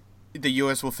 maybe the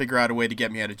U.S. will figure out a way to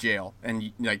get me out of jail and,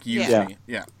 use me.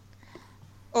 Yeah.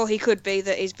 Or he could be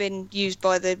that he's been used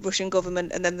by the Russian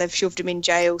government and then they've shoved him in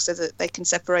jail so that they can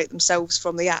separate themselves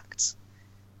from the acts.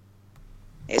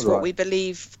 It's what we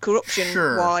believe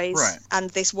corruption-wise and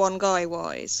this one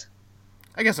guy-wise.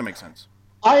 I guess that makes sense.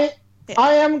 I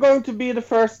am going to be the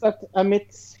first that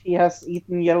admits he has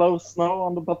eaten yellow snow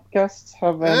on the podcast.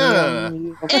 Have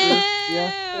any?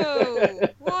 Ew!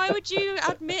 Why would you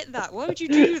admit that? Why would you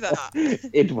do that?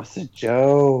 It was a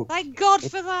joke. Thank God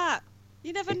for that.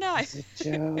 You never know. It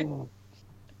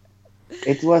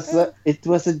was a joke. It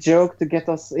was a joke to get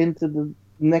us into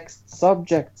Next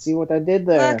subject. See what I did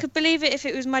there? Well, I could believe it if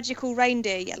it was magical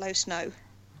reindeer yellow snow.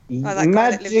 Like that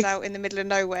guy that lives out in the middle of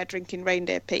nowhere drinking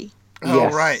reindeer pee. Oh,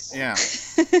 Yes. right, yeah.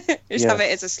 Just have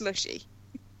it as a slushy.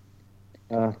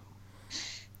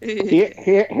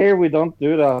 Here we don't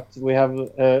do that. We have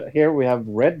here we have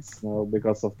red snow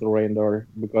because of the reindeer,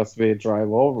 because we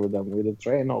drive over them with the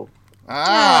train over.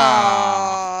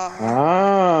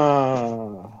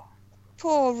 Ah.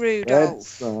 Poor Red Rudolph.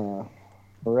 snow.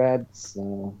 Red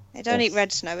snow. They don't eat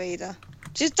red snow either.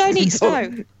 Just don't eat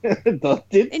snow. Don't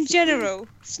it? In general.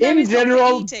 Snow In is not for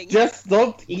general, eating. just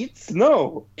don't eat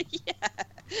snow. Yeah.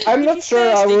 I'm If not you're sure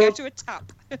I thirsty, go would. to a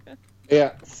tap.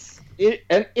 Yeah.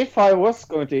 And if I was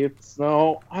going to eat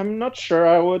snow, I'm not sure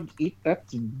I would eat that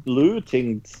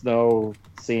blue-tinged snow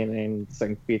seen in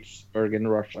St. Petersburg in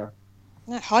Russia.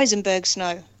 No, Heisenberg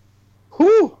snow.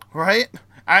 Whew! Right?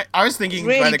 I was thinking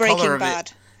by Really the Breaking color of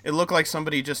Bad. it looked like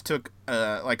somebody just took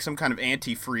like some kind of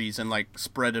antifreeze and like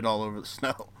spread it all over the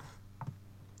snow.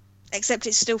 Except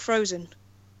it's still frozen.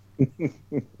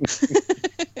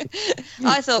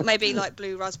 I thought maybe like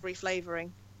blue raspberry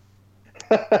flavouring.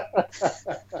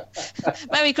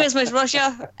 Merry Christmas,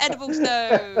 Russia! Edible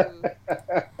snow!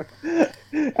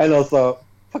 And also,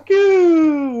 fuck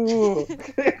you!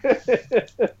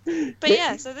 But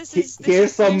yeah, so this is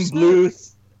Here's some snow.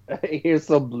 blues. Here's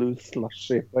some blue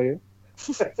slushy for you.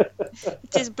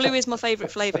 It is, blue is my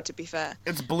favourite flavour, to be fair.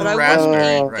 It's blue But I raspberry,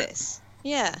 wouldn't eat right? this.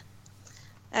 Yeah.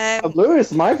 Blue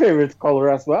is my favorite color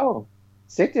as well.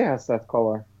 City has that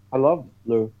color. I love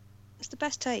blue. It's the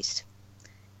best taste.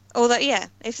 Although, yeah,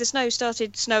 if the snow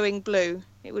started snowing blue,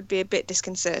 it would be a bit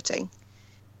disconcerting.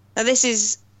 Now, this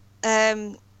is...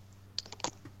 I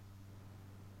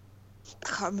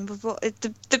can't remember what...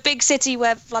 The big city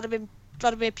where Vladimir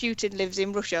Putin lives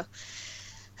in Russia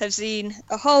have seen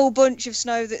a whole bunch of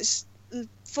snow that's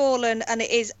fallen, and it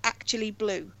is actually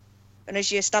blue. And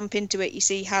as you stamp into it, you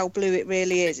see how blue it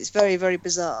really is. It's very, very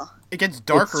bizarre. It gets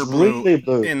darker It's blue, really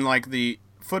blue. in like the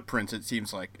footprints. It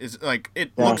seems like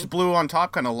it looks blue on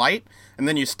top, kind of light, and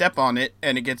then you step on it,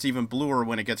 and it gets even bluer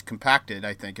when it gets compacted.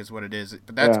 I think is what it is.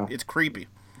 But it's creepy.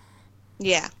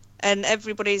 Yeah, and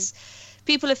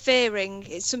people are fearing,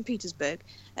 it's St. Petersburg,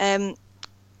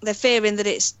 they're fearing that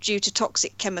it's due to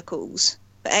toxic chemicals,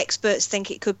 but experts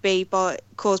think it could be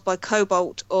caused by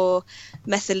cobalt or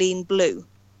methylene blue,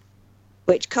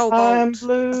 which cobalt,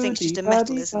 I think, is just a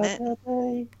metal, isn't it?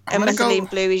 And methylene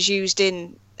blue is used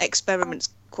in experiments,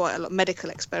 quite a lot, medical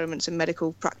experiments and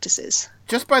medical practices.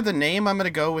 Just by the name, I'm gonna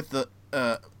go with the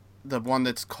one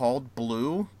that's called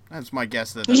blue. That's my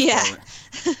guess. That's Yeah.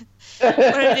 probably-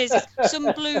 What it is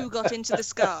some blue got into the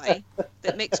sky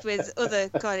that mixed with other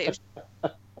kind of, it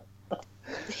was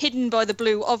hidden by the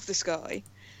blue of the sky,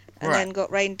 and then got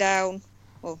rained down,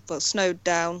 well, snowed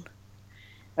down.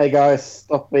 Hey guys,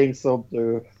 stop being so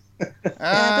blue.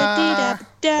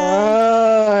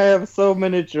 Da-ba-dee-da-ba-da. I have so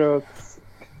many jokes.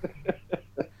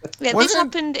 Yeah, this Wasn't-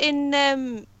 happened in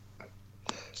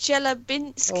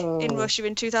Chelyabinsk in Russia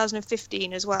in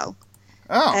 2015 as well.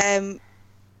 Oh,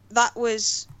 That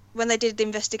was when they did the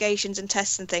investigations and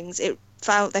tests and things.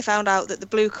 They found out that the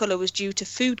blue colour was due to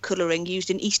food colouring used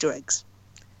in Easter eggs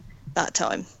that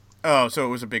time. oh, so it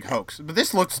was a big hoax. But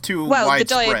this looks too Well,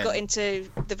 widespread. the dye got into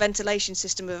the ventilation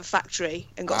system of a factory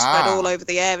and got spread all over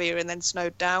the area and then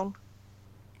snowed down.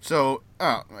 So,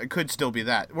 it could still be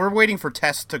that. We're waiting for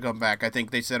tests to come back. I think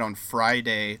they said on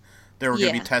Friday there were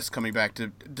going to be tests coming back to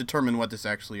determine what this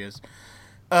actually is.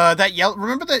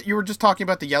 Remember that you were just talking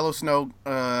about the yellow snow,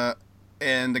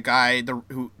 and the guy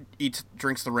who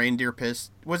drinks the reindeer piss?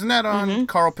 Wasn't that on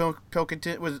Carl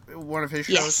Pilkington? Was one of his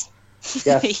shows?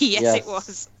 Yes. yes, it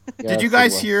was. Did you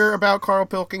guys hear about Carl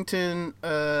Pilkington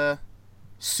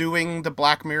suing the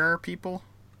Black Mirror people?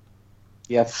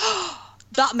 Yes.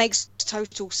 That makes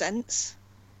total sense.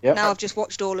 Yep. Now I've just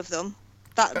watched all of them.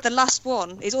 The last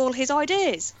one is all his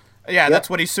ideas. Yeah, that's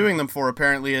what he's suing them for,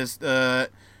 apparently, is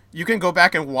you can go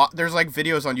back and watch. There's like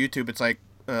videos on YouTube. It's like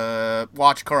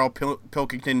watch Carl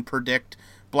Pilkington predict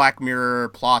Black Mirror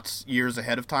plots years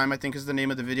ahead of time, I think is the name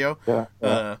of the video. Yeah.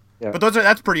 But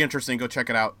that's pretty interesting. Go check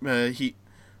it out. He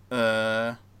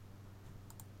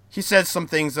says some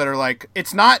things that are like,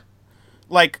 it's not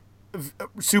like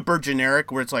super generic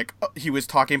where it's like he was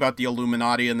talking about the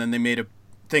Illuminati and then they made a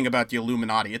thing about the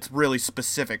Illuminati. It's really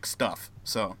specific stuff.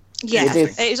 So yeah,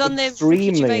 it was on the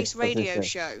Ricky Gervais radio specific.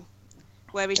 show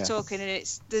where he's talking,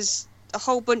 and there's a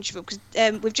whole bunch of them because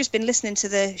we've just been listening to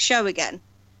the show again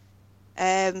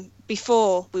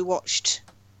before we watched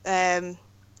the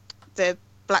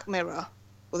Black Mirror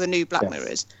or the new Black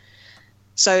Mirrors.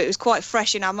 So it was quite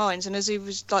fresh in our minds, and as it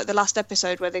was like the last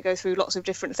episode where they go through lots of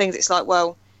different things, it's like,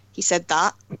 well, he said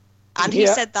that. And he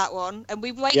said that one. And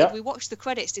we waited, we watched the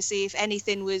credits to see if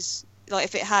anything was, like,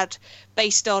 if it had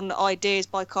based on ideas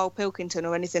by Carl Pilkington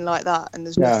or anything like that. And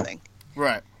there's nothing.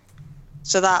 Right.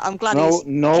 So that, I'm glad he's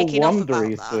kicking off about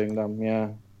he's that. doing them, yeah.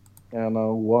 Yeah,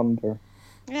 no wonder.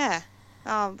 Yeah.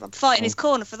 I'm fighting his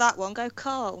corner for that one. Go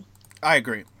Carl. I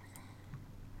agree.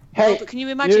 Hey, but can you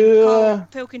imagine Carl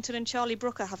Pilkington and Charlie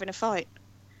Brooker having a fight?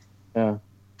 Yeah.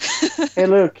 Hey,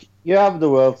 look, you have the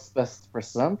world's best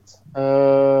president.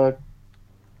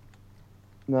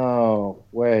 No,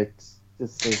 wait.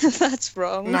 This is... That's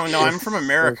wrong. No, I'm from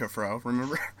America, Fro.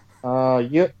 Remember?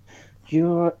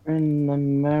 You're in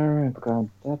America.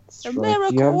 That's America.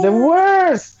 Right. You have the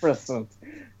worst president.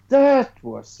 That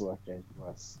was what it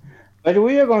was. But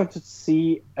we are going to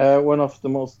see one of the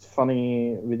most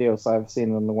funny videos I've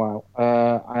seen in a while.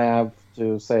 I have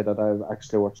to say that I've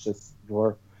actually watched this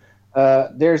before.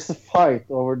 There's a fight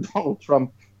over Donald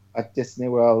Trump at Disney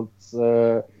World's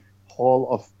Hall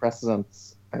of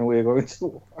Presidents, and we're going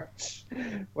to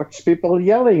watch people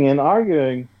yelling and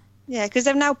arguing. Yeah, because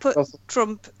they've now put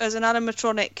Trump as an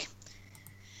animatronic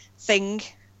thing.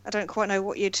 I don't quite know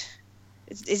what you'd...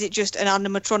 Is it just an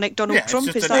animatronic Donald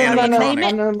Trump? Is that how you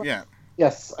name it? Yeah.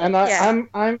 Yes, and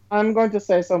I'm going to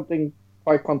say something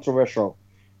quite controversial.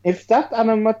 If that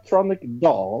animatronic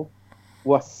doll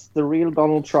was the real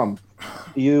Donald Trump,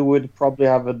 you would probably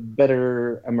have a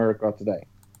better America today.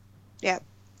 Yeah.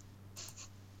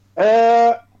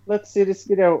 Let's see this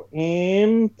video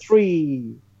in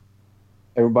 3.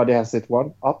 Everybody has it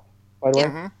one up, by the way.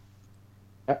 Mm-hmm.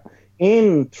 Yeah.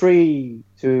 In 3,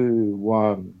 2,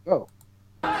 1, go.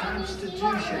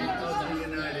 Constitution of the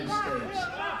United States.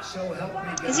 So help me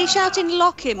God. Is he shouting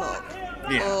 "lock him up"?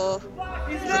 Yeah. Or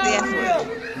is it the F word?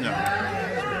 No.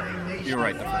 You're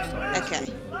right the first time.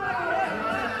 Okay.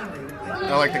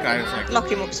 I like the guy who's like... Lock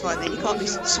him up's fine then. You can't be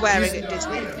swearing at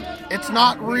Disney. It's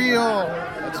not real!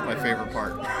 That's my favorite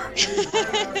part.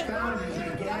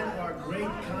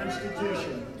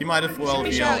 He might as well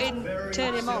have yelled... shouting,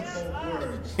 turn him off.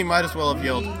 He might as well have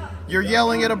yelled, "You're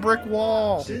yelling at a brick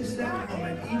wall!"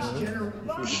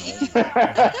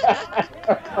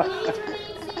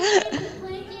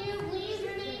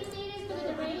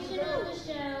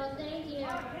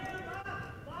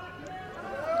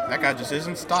 That guy just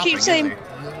isn't stopping. Keep saying,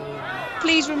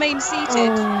 "Please remain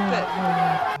seated,"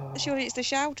 but surely it's the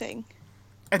shouting.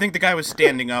 I think the guy was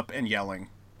standing up and yelling.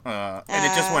 And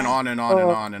it just went on and on and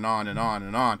on and on and on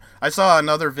and on. I saw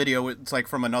another video, it's like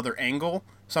from another angle,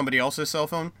 somebody else's cell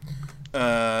phone,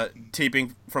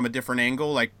 taping from a different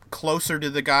angle, like closer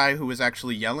to the guy who was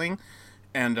actually yelling,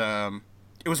 and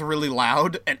it was really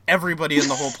loud, and everybody in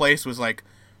the whole place was like,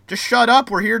 "Just shut up,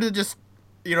 we're here to just,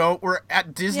 we're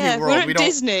at Disney World. We're at we don't..."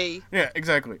 Disney. Yeah,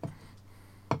 exactly.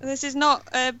 This is not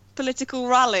a political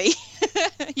rally.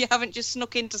 You haven't just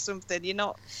snuck into something. You're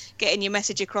not getting your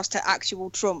message across to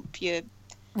actual Trump. You're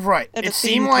right. at a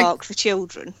theme park for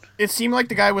children. It seemed like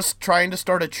the guy was trying to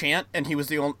start a chant, and he was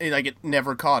the only, like, it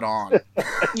never caught on.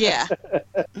 Yeah.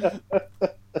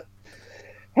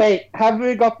 Hey, have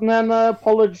we gotten an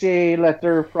apology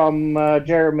letter from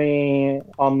Jeremy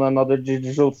on another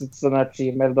digital citizen at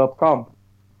gmail.com?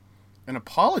 An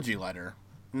apology letter?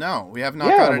 No, we have not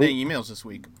gotten any emails this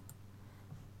week.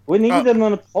 We need an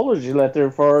apology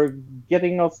letter for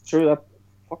getting us through that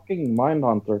fucking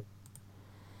Mindhunter.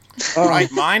 Right,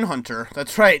 Mindhunter.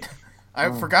 That's right.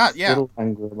 I forgot, yeah.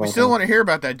 We still want to hear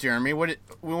about that, Jeremy. We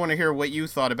want to hear what you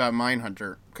thought about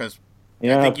Mindhunter, because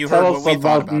I think you heard what we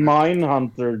thought about it.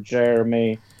 Mindhunter,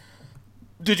 Jeremy.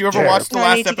 Did you ever watch the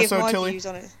last episode, Tilly?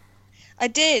 I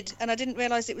did, and I didn't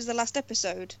realise it was the last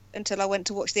episode until I went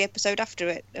to watch the episode after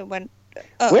it and went,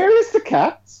 oh. Where is the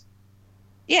cat?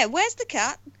 Yeah, where's the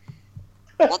cat?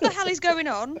 What the hell is going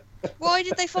on? Why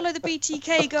did they follow the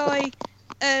BTK guy?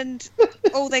 And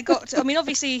all they got... I mean,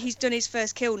 obviously he's done his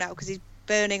first kill now because he's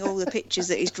burning all the pictures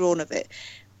that he's drawn of it.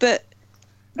 But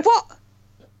what?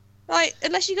 Like,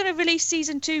 unless you're going to release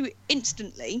season 2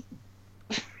 instantly,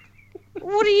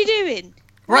 what are you doing?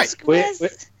 Right. We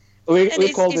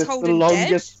called this the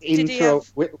longest intro.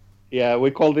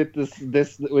 We called it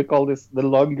this. We call this the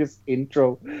longest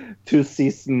intro to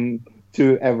season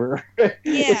 2 ever. Yeah.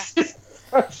 It's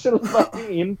such a long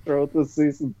intro to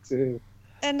season 2.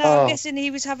 And I'm guessing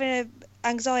he was having an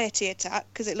anxiety attack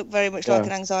because it looked very much like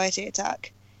an anxiety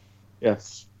attack.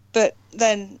 Yes. But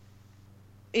then,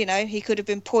 he could have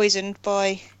been poisoned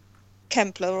by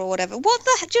Kempler or whatever. What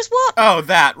the? Just what? Oh,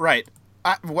 that, right.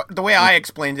 The way I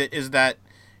explained it is that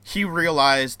he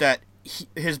realized that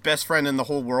his best friend in the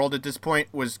whole world at this point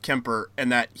was Kemper,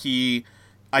 and that he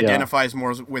identifies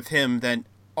more with him than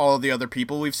all of the other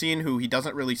people we've seen who he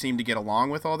doesn't really seem to get along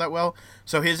with all that well.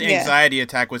 So his anxiety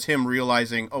attack was him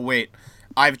realizing, oh wait,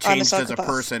 I've changed as a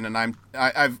person, and I'm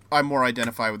more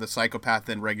identified with a psychopath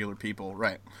than regular people,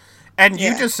 right? And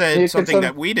you just said something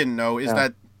that we didn't know, is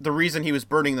that the reason he was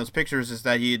burning those pictures is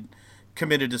that he had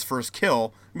committed his first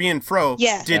kill. Me and Fro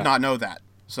did not know that.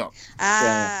 So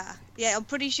yeah, I'm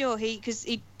pretty sure because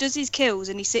he does his kills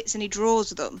and he sits and he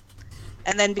draws them,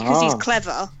 and then because he's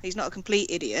clever, he's not a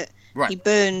complete idiot. Right. He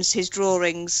burns his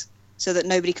drawings so that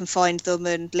nobody can find them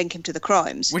and link him to the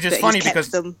crimes. Which is funny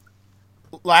because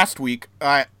last week,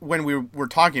 when we were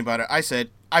talking about it, I said,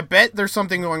 I bet there's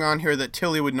something going on here that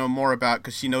Tilly would know more about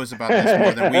because she knows about this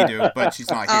more than we do, but she's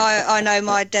not here. I know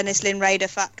my Dennis Lynn Raider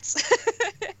facts.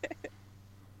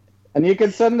 And you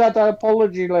can send that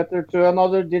apology letter to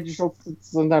another digital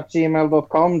citizen at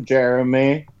gmail.com,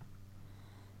 Jeremy.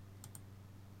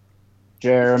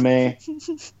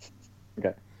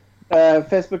 Okay.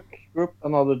 Facebook group,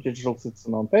 another digital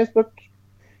citizen on Facebook.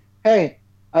 Hey,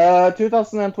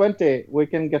 2020, we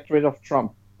can get rid of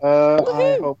Trump.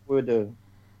 I hope we do.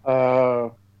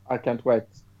 I can't wait.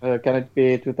 Can it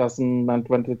be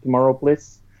 2020 tomorrow,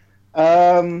 please?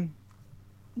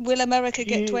 Will America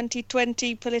get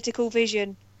 2020 political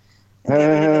vision?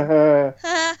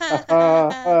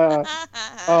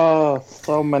 Oh,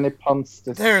 so many puns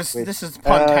this week. This is a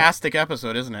puntastic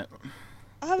episode, isn't it?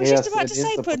 I was just about to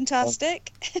say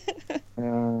puntastic.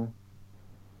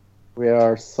 We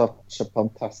are such a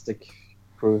fantastic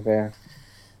crew here.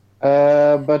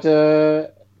 But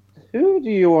who do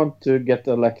you want to get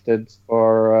elected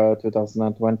for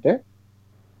 2020?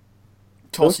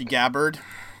 Tulsi Gabbard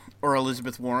or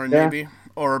Elizabeth Warren, maybe.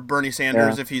 Or Bernie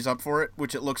Sanders if he's up for it,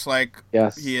 which it looks like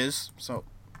he is. So,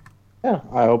 yeah,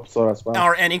 I hope so as well.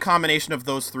 Or any combination of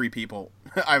those three people,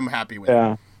 I'm happy with.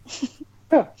 Yeah,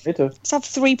 yeah, me too. Let's have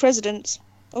 3 presidents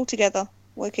all together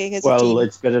working as a team. Well,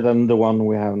 it's better than the one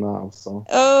we have now. So.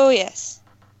 Oh yes,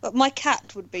 but my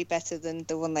cat would be better than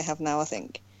the one they have now. I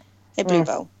think. Hey,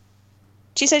 Bluebell.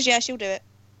 She says she'll do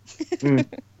it.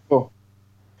 Cool.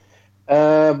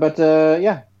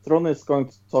 Tron is going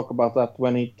to talk about that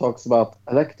when he talks about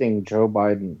electing Joe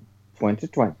Biden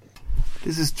 2020.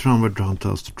 This is Tron where Tron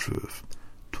tells the truth.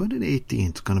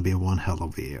 2018 is going to be one hell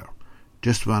of a year.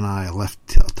 Just when I left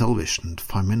television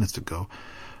 5 minutes ago,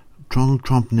 Donald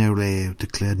Trump nearly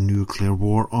declared nuclear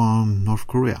war on North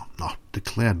Korea. Not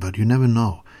declared, but you never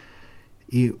know.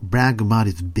 He bragged about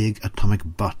his big atomic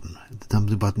button. The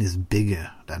atomic button is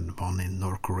bigger than the one in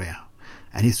North Korea.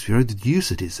 And he's ready to use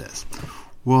it, he says.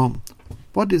 Well,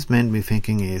 what this made me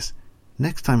thinking is,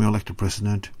 next time you elect a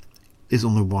president, there's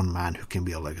only one man who can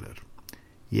be elected.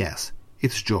 Yes,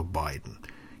 it's Joe Biden.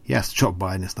 Yes, Joe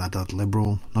Biden is not that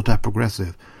liberal, not that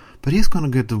progressive, but he's going to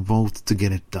get the votes to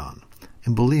get it done.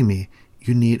 And believe me,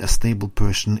 you need a stable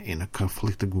person in a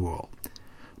conflicted world.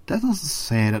 That doesn't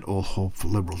say that all hope for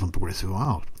liberals and progressives are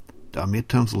out. There are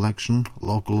midterms elections,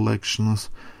 local elections,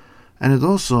 and it's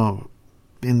also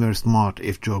been very smart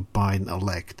if Joe Biden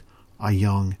elect a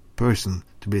young person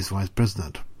to be his vice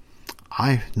president.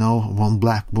 I know one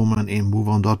black woman in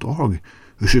MoveOn.org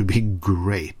who should be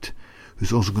great,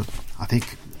 who's also going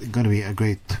to be a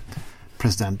great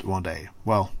president one day.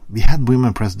 Well, we had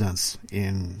women presidents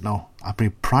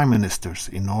prime ministers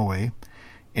in Norway,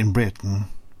 in Britain,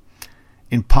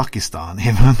 in Pakistan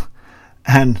even,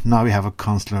 and now we have a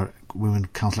women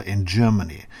counselor in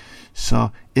Germany.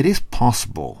 So it is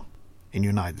possible in the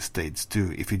United States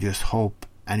too, if you just hope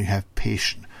and you have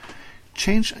patience.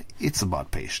 Change, it's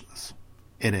about patience.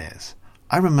 It is.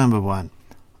 I remember when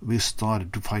we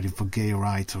started fighting for gay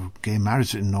rights or gay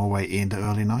marriage in Norway in the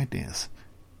early 90s.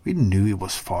 We knew it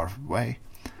was far away.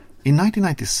 In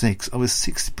 1996, over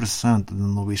 60% of the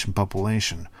Norwegian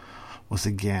population was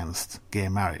against gay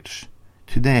marriage.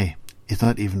 Today, it's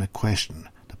not even a question.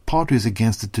 The party who is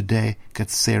against it today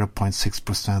gets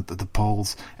 0.6% at the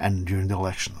polls and during the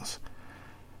elections.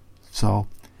 So,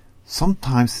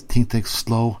 sometimes things take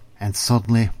slow and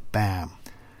suddenly, bam.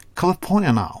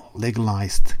 California now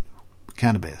legalized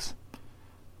cannabis.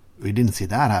 We didn't see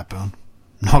that happen.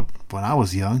 Not when I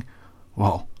was young.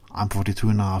 Well, I'm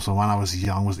 42 now, so when I was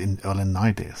young was in the early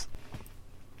 90s.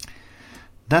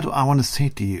 That what I want to say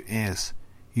to you is,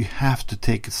 you have to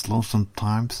take it slow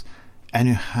sometimes, and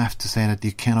you have to say that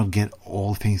you cannot get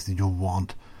all things that you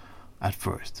want at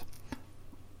first.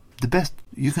 The best,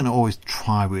 you can always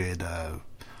try with a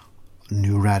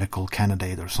new radical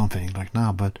candidate or something like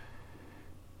that, but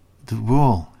the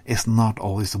world is not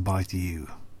always about you.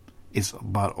 It's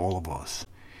about all of us.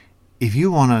 If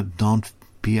you want to don't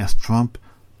be as Trump,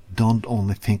 don't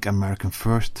only think American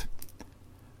first.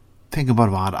 Think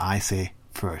about what I say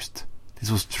first.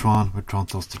 This was Tron, where Tron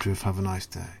tells the truth. Have a nice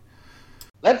day.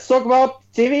 Let's talk about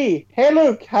TV. Hey,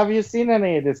 Luke, have you seen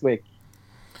any this week?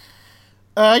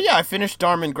 Yeah, I finished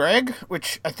Dharma and Greg,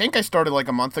 which I think I started like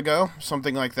a month ago,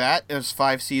 something like that. It was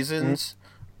 5 seasons.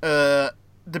 The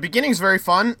beginning's very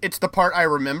fun. It's the part I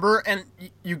remember, and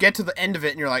you get to the end of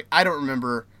it, and you're like, I don't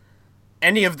remember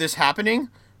any of this happening.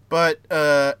 But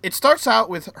it starts out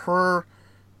with her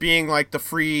being like the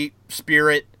free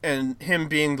spirit, and him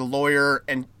being the lawyer,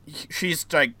 and she's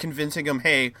like convincing him,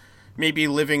 hey, maybe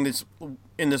living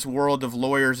in this world of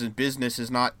lawyers and business is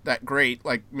not that great.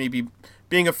 Like, maybe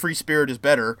being a free spirit is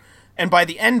better. And by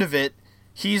the end of it,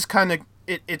 he's kind of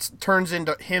it turns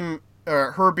into him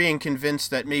her being convinced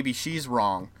that maybe she's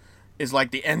wrong is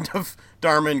like the end of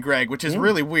Dharma and Greg, which is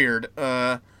really weird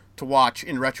to watch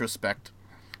in retrospect.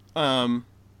 And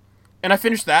I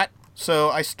finished that, so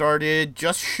I started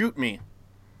Just Shoot Me,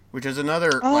 which is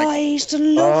another I used to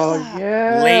love that.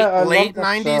 Yeah, late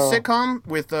 90s sitcom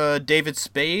with David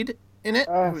Spade in it,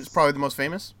 who was probably the most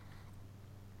famous.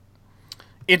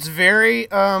 It's very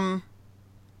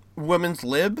women's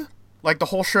lib. Like, the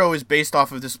whole show is based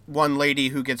off of this one lady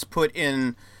who gets put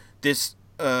in this.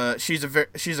 She's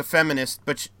a feminist,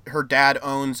 but her dad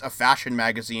owns a fashion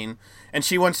magazine, and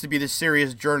she wants to be this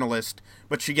serious journalist,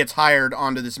 but she gets hired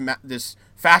onto this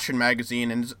fashion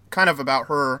magazine, and it's kind of about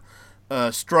her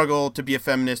struggle to be a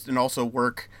feminist and also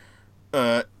work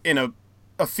in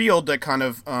a field that kind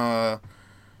of I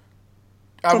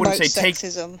wouldn't say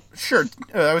sexism. Sure,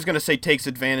 I was going to say takes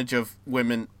advantage of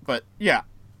women, but yeah,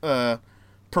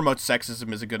 promotes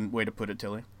sexism is a good way to put it,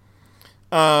 Tilly.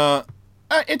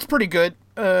 It's pretty good.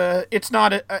 It's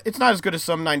not as good as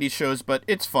some 90s shows, but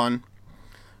it's fun.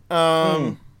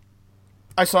 I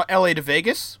saw LA to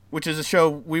Vegas, which is a show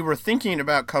we were thinking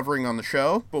about covering on the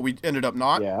show, but we ended up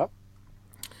not. Yeah.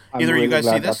 Either of you guys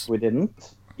see this? We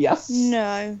didn't. Yes.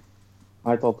 No.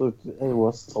 I thought it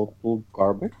was total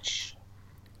garbage.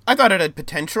 I thought it had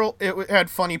potential. It had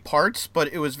funny parts,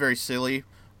 but it was very silly.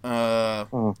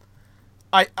 I'll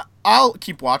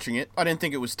keep watching it. I didn't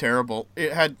think it was terrible.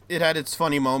 It had its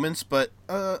funny moments, but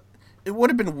it would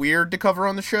have been weird to cover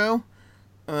on the show.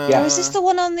 Yeah. Is this the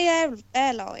one on the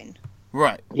airline?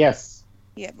 Right. Yes.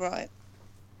 Yeah, right.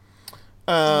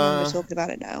 I remember talking about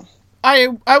it now.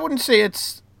 I wouldn't say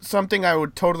it's something I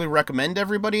would totally recommend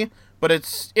everybody, but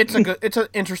it's an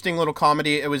interesting little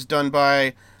comedy. It was done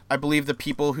by, I believe, the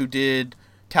people who did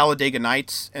Talladega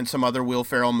Nights and some other Will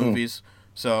Ferrell movies.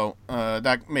 So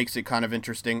that makes it kind of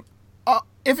interesting.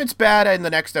 If it's bad in the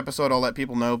next episode, I'll let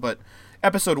people know. But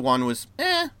episode 1 was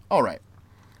all right.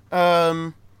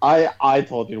 I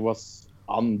thought it was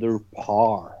under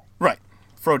par. Right,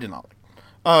 Fro did not like.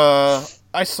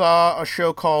 I saw a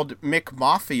show called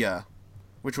McMafia,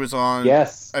 which was on,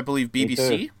 I believe,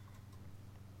 BBC.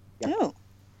 Yep. Oh.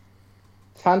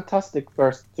 Fantastic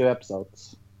first 2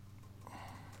 episodes.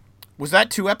 Was that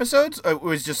 2 episodes? It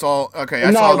was just all okay.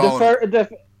 I saw it all.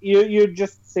 You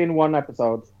just seen 1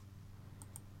 episode.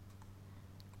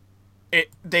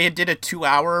 They did a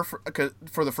 2-hour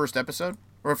for the first episode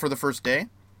or for the first day.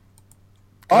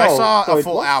 I saw a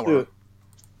full hour.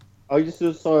 You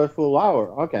just saw a full hour.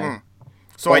 Okay.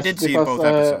 So I did see both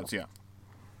episodes. Yeah.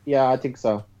 Yeah, I think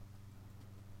so.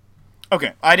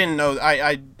 Okay, I didn't know.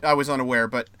 I was unaware,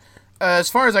 but as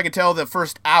far as I could tell, the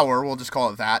first hour, we'll just call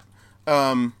it that.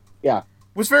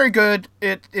 Was very good.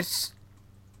 It's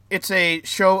a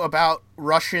show about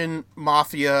Russian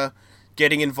mafia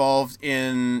getting involved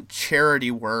in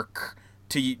charity work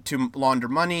to launder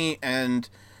money, and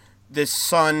this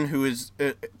son who is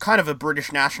kind of a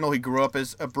British national. He grew up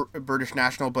as a British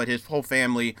national, but his whole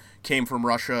family came from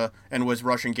Russia and was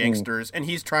Russian gangsters, and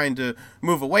he's trying to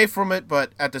move away from it,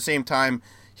 but at the same time,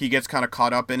 he gets kind of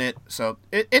caught up in it. So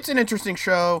it's an interesting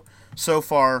show so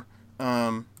far.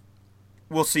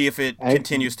 We'll see if it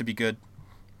continues to be good.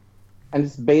 And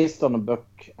it's based on a book,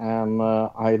 and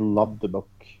I love the book.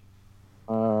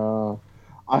 I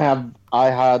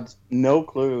had no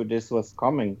clue this was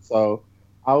coming, so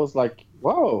I was like,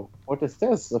 whoa, what is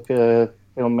this? A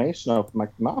filmation of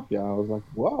McMafia. I was like,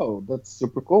 whoa, that's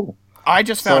super cool. I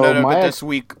just found out about it this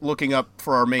week looking up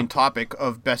for our main topic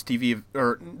of best TV,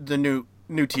 or the new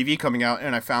TV coming out,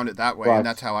 and I found it that way, and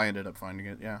that's how I ended up finding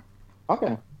it, yeah.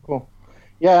 Okay, cool.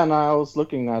 Yeah, and I was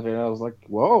looking at it, and I was like,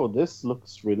 whoa, this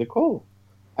looks really cool.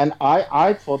 And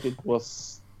I thought it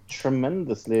was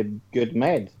tremendously good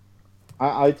made.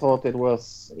 I thought it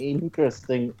was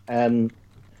interesting, and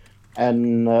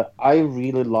I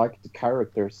really liked the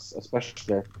characters,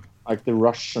 especially like the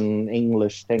Russian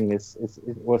English thing. It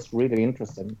was really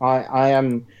interesting.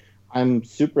 I'm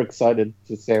super excited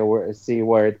to see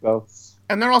where it goes.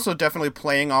 And they're also definitely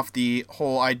playing off the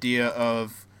whole idea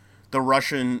of the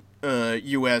Russian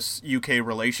US-UK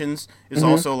relations is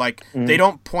also like, they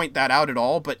don't point that out at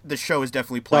all, but the show is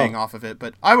definitely playing off of it.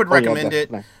 But I would recommend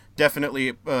it,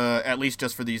 definitely, at least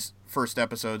just for these first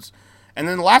episodes. And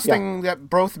then the last thing that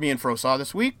both me and Fro saw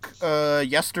this week,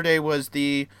 yesterday was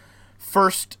the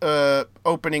first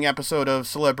opening episode of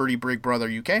Celebrity Big Brother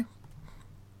UK.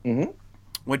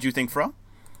 What'd you think, Fro?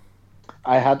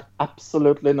 I had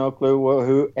absolutely no clue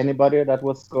who anybody that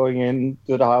was going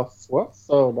into the house was,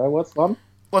 so that was fun.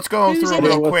 Let's go Who's through in it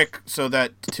real it? quick so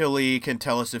that Tilly can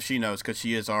tell us if she knows, because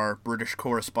she is our British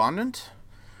correspondent.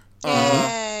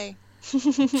 Yay.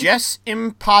 Jess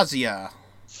Impazia.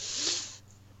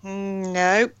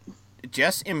 No.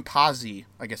 Jess Impazzi,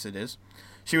 I guess it is.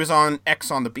 She was on X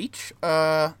on the Beach.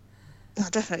 I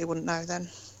definitely wouldn't know then.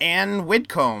 Anne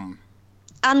Widcombe.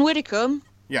 Anne Widdecombe.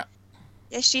 Yeah.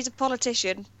 Yes, she's a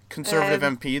politician. Conservative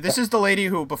MP. This is the lady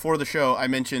who, before the show, I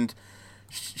mentioned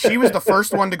she was the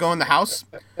first one to go in the house.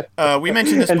 We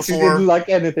mentioned this And she before. didn't like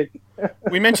anything.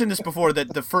 We mentioned this before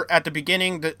that at the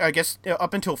beginning, I guess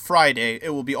up until Friday, it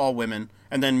will be all women,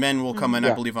 and then men will come in,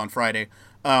 I believe, on Friday.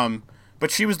 But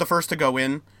she was the first to go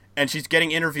in, and she's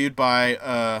getting interviewed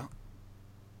by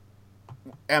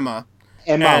Emma.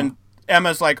 And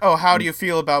Emma's like, "Oh, how do you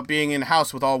feel about being in a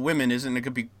house with all women? Isn't it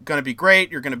going to be great?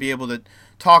 You're going to be able to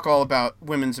talk all about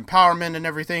women's empowerment and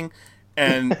everything."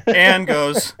 And Anne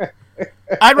goes,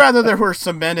 "I'd rather there were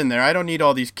some men in there. I don't need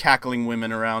all these cackling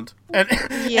women around." And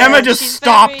Yeah, Emma just she's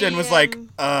stopped very, and was like,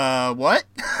 what?"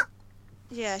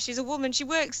 Yeah, she's a woman. She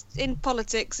works in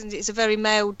politics, and it's a very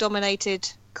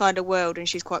male-dominated kind of world, and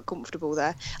she's quite comfortable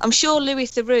there. I'm sure Louis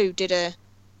Theroux did a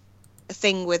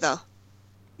thing with her.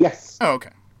 Yes. Oh, okay.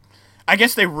 I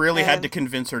guess they really had to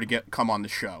convince her to come on the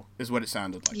show, is what it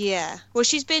sounded like. Yeah. Well,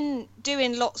 she's been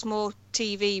doing lots more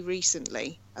TV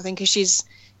recently. I think 'cause she's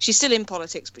still in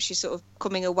politics, but she's sort of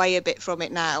coming away a bit from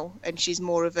it now, and she's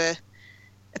more of a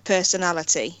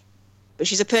personality. But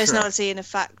she's a personality in a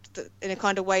fact that, in a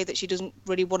kind of way that she doesn't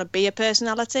really want to be a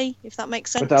personality, if that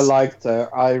makes sense. But I liked her.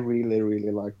 I really,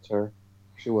 really liked her.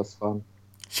 She was fun.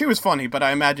 She was funny, but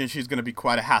I imagine she's going to be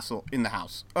quite a hassle in the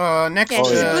house. Next, Yeah,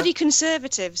 she's a bloody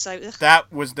conservative, so... Ugh. That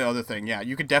was the other thing, yeah.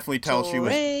 You could definitely tell she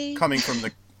was coming from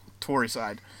the Tory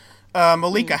side.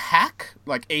 Malika Hack,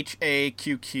 like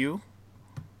H-A-Q-Q.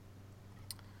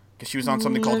 Because she was on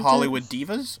something called Hollywood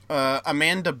Divas.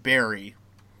 Amanda Berry,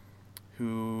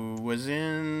 who was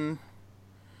in...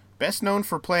 Best known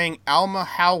for playing Alma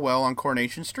Howell on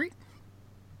Coronation Street.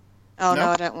 Oh, no,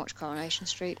 I don't watch Coronation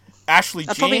Street. Ashley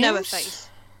James. I probably know her face.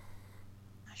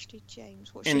 Ashley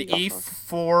James. What's An she got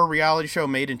E4 reality show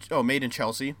Made in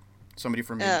Chelsea. Somebody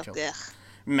from Made in Chelsea. Ugh.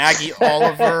 Maggie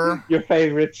Oliver. Your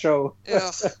favorite show.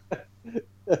 Ugh.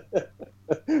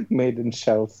 Made in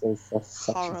Chelsea.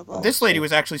 Horrible. This lady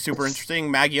was actually super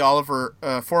interesting. Maggie Oliver,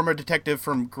 former detective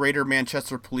from Greater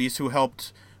Manchester Police who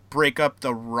helped break up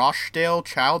the Rochdale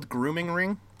child grooming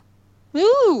ring.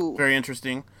 Ooh. Very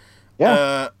interesting.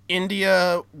 Yeah.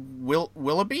 India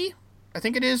Willoughby, I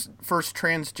think it is, first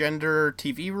transgender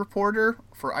TV reporter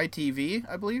for ITV,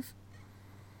 I believe.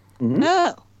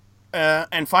 No.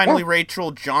 And finally,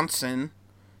 Rachel Johnson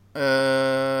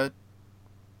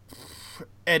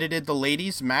edited The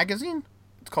Ladies magazine.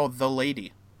 It's called The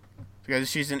Lady. Because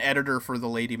she's an editor for The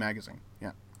Lady magazine.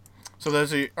 Yeah. So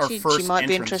those are our first She might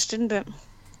be entrants. interested, but...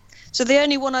 So the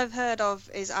only one I've heard of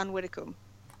is Anne Widdecombe.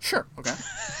 Sure, okay.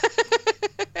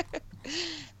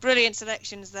 Brilliant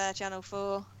selections there, Channel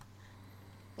 4.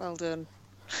 Well done.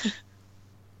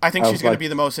 I think she's going to be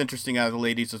the most interesting out of the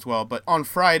ladies as well. But on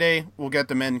Friday, we'll get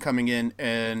the men coming in,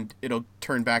 and it'll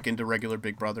turn back into regular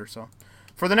Big Brother. So,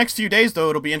 for the next few days, though,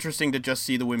 it'll be interesting to just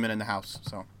see the women in the house.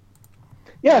 So,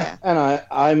 yeah, and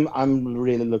I'm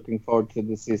really looking forward to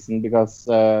this season because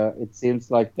it seems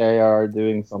like they are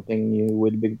doing something new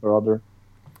with Big Brother.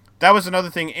 That was another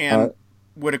thing Anne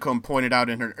Widdecombe pointed out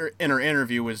in her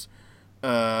interview was,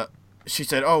 she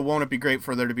said, "Oh, won't it be great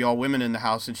for there to be all women in the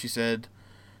house?" And she said,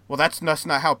 "Well, that's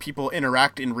not how people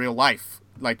interact in real life.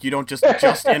 Like, you don't just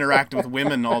interact with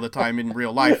women all the time in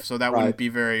real life, so that wouldn't be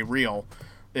very real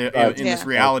in this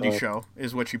reality show,"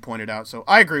 is what she pointed out. So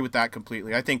I agree with that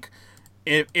completely. I think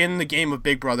in the game of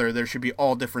Big Brother, there should be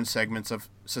all different segments of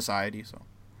society. So.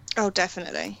 Oh,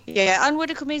 definitely. Yeah, Anne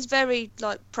Widdecombe is very,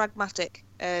 pragmatic,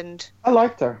 and... I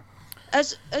liked her.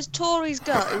 As Tories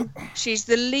go, she's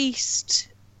the least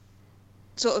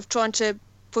sort of trying to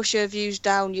push her views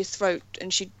down your throat,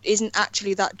 and she isn't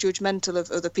actually that judgmental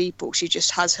of other people. She just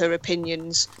has her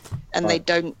opinions, and they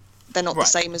don't they're not Right. the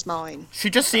same as mine. She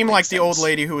just That seemed makes like the old sense.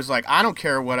 lady who was like, I don't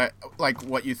care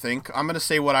what you think. I'm gonna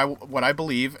say what I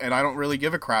believe, and I don't really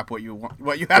give a crap what you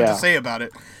have Yeah. to say about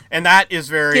it. And that is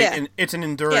very, Yeah. it's an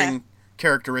enduring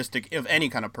characteristic of any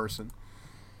kind of person.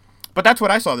 But that's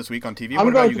what I saw this week on TV. I'm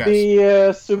What about going you to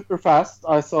guys? be super fast.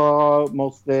 I saw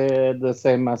mostly the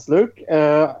same as Luke.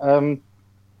 And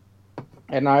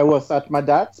I was at my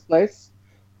dad's place,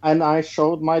 and I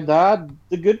showed my dad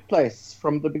The Good Place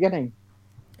from the beginning.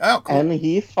 Oh, cool. And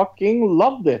he fucking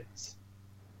loved it.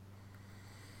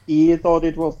 He thought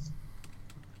it was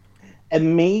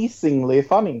amazingly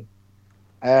funny.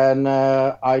 And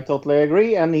I totally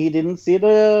agree, and he didn't see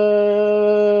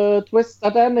the twist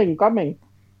at the ending coming.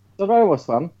 So that was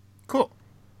fun. Cool.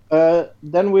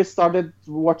 Then we started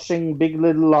watching Big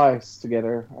Little Lies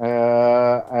together,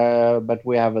 but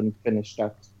we haven't finished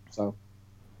that. So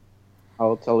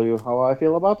I'll tell you how I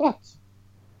feel about that.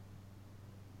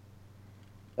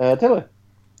 Tilly.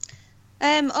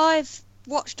 I've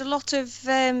watched a lot of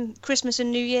Christmas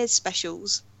and New Year's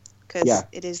specials because Yeah.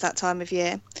 it is that time of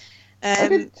year. I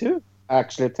did too.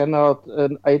 Actually,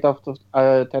 8 out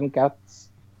of 10 Cats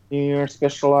New Year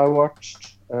special I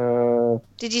watched.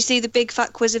 Did you see the Big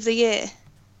Fat Quiz of the Year?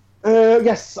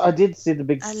 Yes, I did see the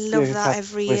big. I love that Fat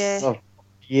every Quiz year. of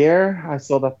the year. I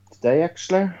saw that today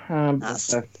actually. But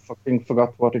That's- I fucking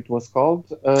forgot what it was called.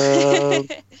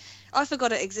 I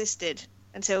forgot it existed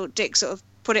until Dick sort of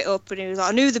put it up and he was like,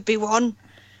 I knew there'd be one.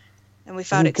 And we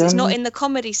found it because it's not in the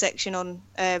comedy section on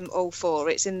All 4,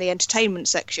 it's in the entertainment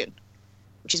section,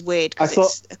 which is weird because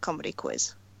it's a comedy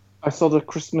quiz. I saw the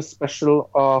Christmas special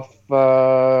of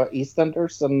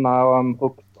EastEnders, and now I'm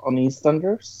hooked on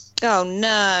EastEnders. Oh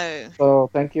no. So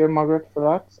thank you, Margaret, for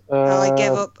that. I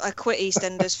gave up. I quit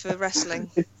EastEnders for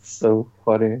wrestling. It's so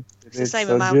funny. It's the It's same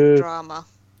so amount good. of drama.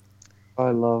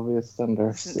 I love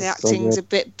EastEnders. The It's so acting's a good.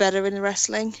 bit better in the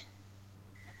wrestling.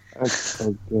 It's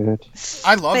so good.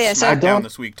 I love But yeah, so- SmackDown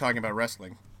this week talking about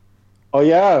wrestling. Oh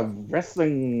yeah,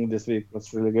 wrestling this week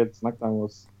was really good. SmackDown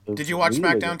was. Did you watch really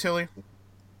SmackDown, good. Tilly?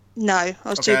 No, I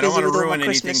was Okay, too I don't busy want to with all my ruin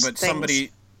anything, Christmas but things.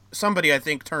 somebody I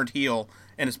think turned heel,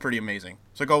 and it's pretty amazing.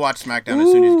 So go watch SmackDown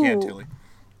as soon as you can, Ooh. Tilly.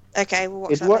 Okay, we'll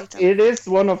watch It that was. later. It is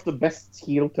one of the best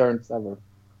heel turns ever.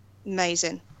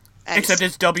 Amazing. Except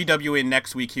it's WWE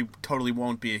next week. He totally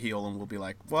won't be a heel, and we'll be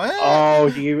like, what? Oh,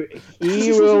 he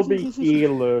will be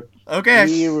heel, Luke. Okay.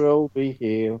 He will be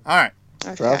heel. All right.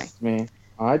 Okay. Trust me.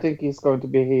 I think he's going to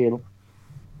be heel.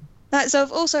 So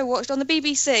I've also watched on the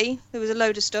BBC. There was a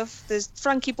load of stuff. There's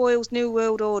Frankie Boyle's New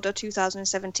World Order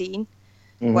 2017,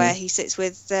 Mhm. where he sits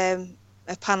with a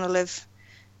panel of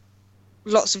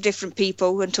lots of different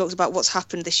people and talks about what's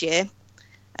happened this year.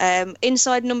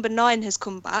 Inside Number 9 has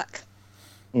come back.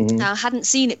 Mhm. Now, I hadn't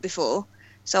seen it before,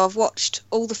 so I've watched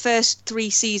all the first 3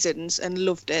 seasons and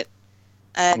loved it.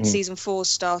 And season 4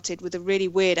 started with a really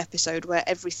weird episode where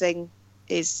everything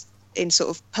is in sort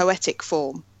of poetic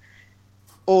form.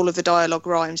 All of the dialogue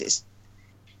rhymes.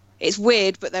 It's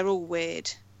weird, but they're all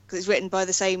weird because it's written by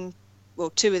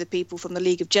two of the people from the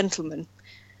League of Gentlemen,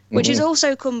 which has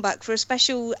also come back for a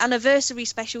special anniversary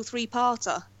special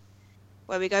 3-parter,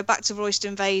 where we go back to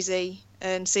Royston Vasey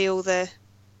and see all the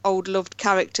old loved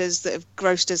characters that have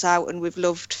grossed us out and we've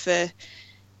loved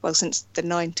since the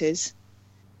 90s.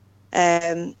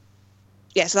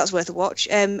 So that's worth a watch.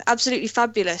 Absolutely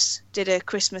Fabulous did a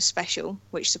Christmas special,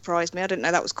 which surprised me. I didn't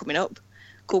know that was coming up,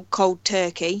 called Cold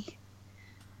Turkey.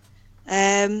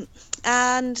 And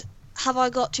Have I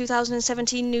Got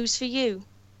 2017 News for You,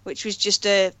 which was just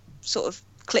a sort of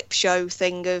clip show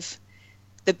thing of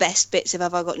the best bits of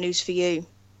Have I Got News for You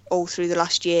all through the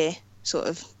last year, sort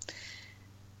of.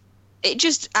 It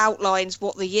just outlines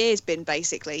what the year's been,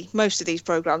 basically. Most of these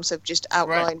programmes have just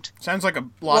outlined. Right. Sounds like a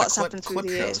lot What's of happened through clip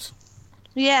the years. shows.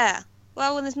 Yeah.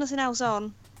 Well, when there's nothing else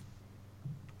on,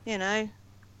 you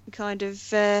kind of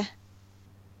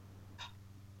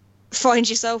find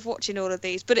yourself watching all of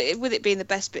these. But with it being the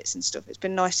best bits and stuff, it's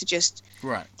been nice to just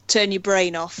Right. turn your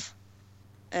brain off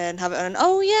and have it on.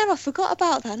 Oh, yeah, I forgot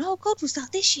about that. And, oh, God, was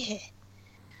that this year?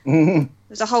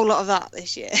 There's a whole lot of that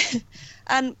this year.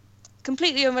 And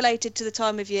completely unrelated to the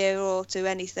time of year or to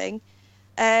anything,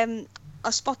 I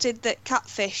spotted that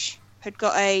Catfish had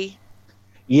got a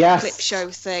Yes. clip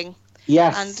show thing.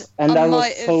 Yes. And And I that was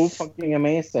might so have- fucking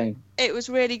amazing. It was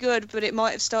really good, but it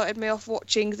might have started me off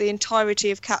watching the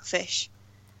entirety of Catfish.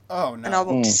 Oh, no. And I'm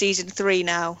up to season 3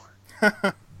 now.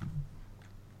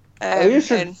 You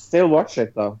should and- still watch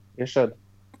it, though. You should.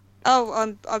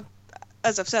 I'm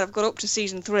as I've said, I've got up to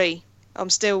season 3. I'm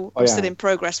still Oh, yeah. in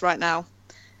progress right now.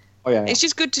 Oh, yeah. It's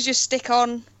just good to just stick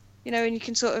on, and you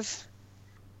can sort of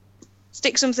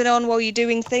stick something on while you're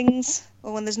doing things.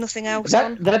 or when there's nothing else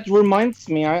on. That reminds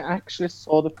me, I actually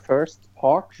saw the first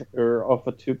part of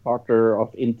a two-parter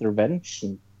of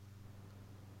Intervention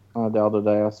the other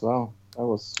day as well. That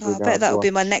was. I bet that'll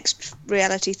be my next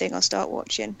reality thing I'll start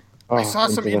watching. I saw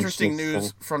some interesting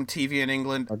news from TV in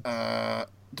England.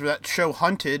 That show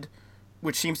Hunted,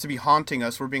 which seems to be haunting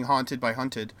us. We're being haunted by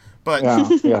Hunted. But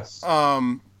yes.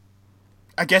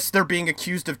 I guess they're being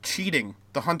accused of cheating.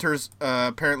 The hunters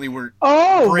apparently were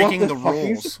breaking the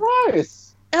rules.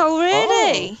 Surprise! Oh,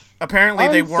 really? Apparently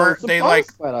they weren't. So they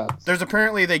like. by that. There's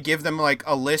apparently they give them like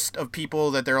a list of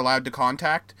people that they're allowed to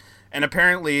contact, and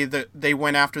apparently they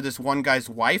went after this one guy's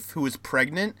wife who was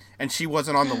pregnant, and she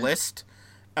wasn't on the list.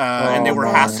 And they were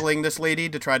hassling this lady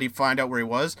to try to find out where he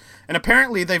was. And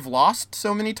apparently they've lost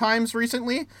so many times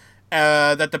recently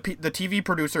that the TV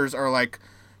producers are like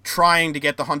trying to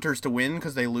get the hunters to win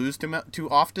because they lose too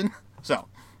often. So.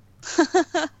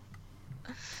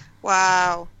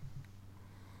 Wow.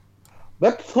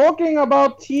 But talking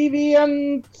about TV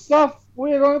and stuff,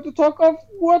 we're going to talk of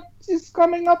what is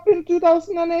coming up in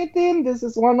 2018. This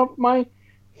is one of my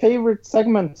favorite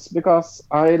segments because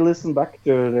I listen back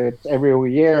to it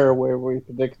every year where we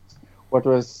predict what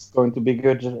was going to be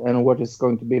good and what is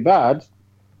going to be bad.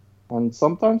 And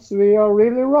sometimes we are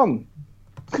really wrong.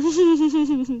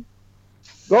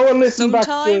 Go and listen back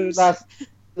to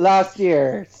last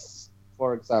year's,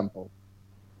 for example.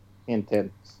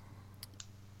 Hint.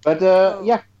 But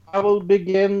I will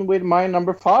begin with my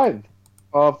number 5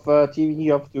 of TV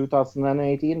of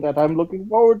 2018 that I'm looking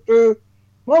forward to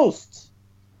most.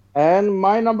 And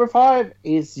my number 5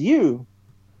 is you.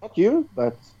 Not you,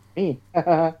 but me.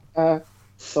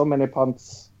 So many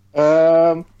puns.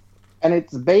 And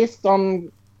it's based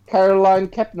on Caroline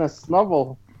Kepnes'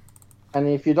 novel. And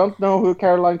if you don't know who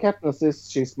Caroline Kepnes is,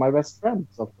 she's my best friend,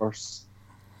 of course.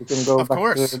 You can go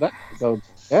back to that episode.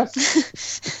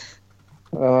 Yes.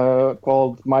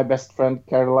 Called My Best Friend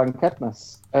Caroline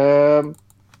Kepnes.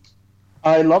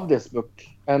 I love this book.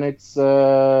 And it's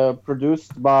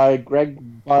produced by Greg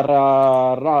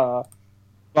Berlanti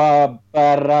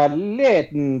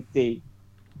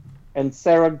and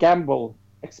Sarah Gamble.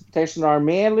 Expectations are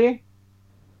merely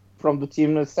from the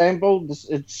team Ensemble.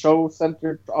 It's show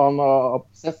centered on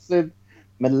obsessive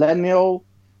millennial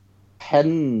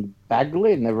Penn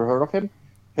Bagley, never heard of him,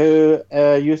 who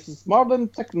uses modern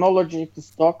technology to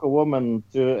stalk a woman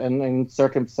and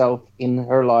insert himself in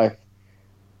her life.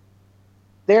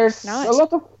 There's a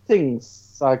lot of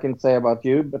things I can say about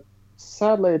you, but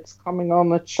sadly it's coming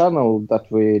on a channel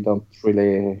that we don't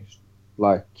really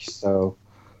like, so...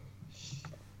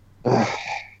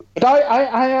 But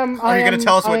I am... Are you going to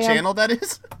tell us what channel that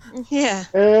is? Yeah.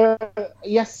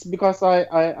 Yes, because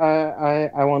I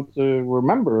want to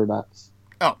remember that.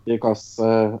 Oh. Because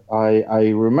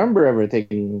I remember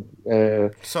everything.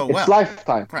 So well. It's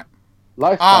Lifetime. Right.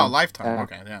 Lifetime. Oh, Lifetime.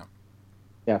 Okay, yeah.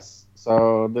 Yes.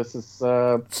 So this is...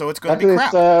 so it's going to be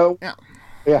crap. Yeah.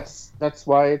 Yes, that's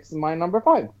why it's my number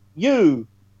 5. You!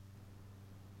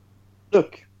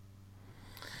 Look.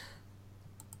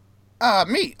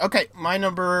 Me. Okay, my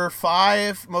number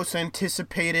 5 most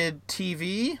anticipated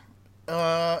TV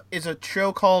is a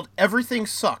show called Everything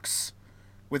Sucks,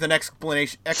 with an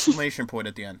exclamation point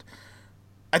at the end.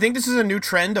 I think this is a new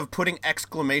trend of putting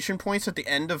exclamation points at the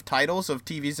end of titles of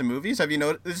TVs and movies. Have you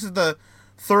noticed? This is the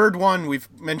 3rd one we've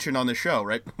mentioned on the show,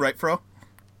 right? Right, Fro?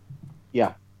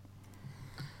 Yeah.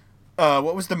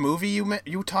 What was the movie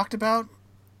you talked about?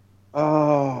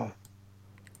 Oh.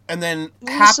 And then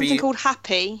Happy. Something called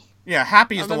Happy. Yeah,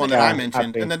 Happy is the one that I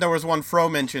mentioned. Happy. And then there was one Fro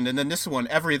mentioned. And then this one,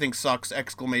 Everything Sucks,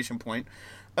 exclamation point.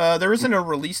 There isn't a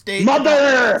release date.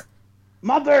 Mother,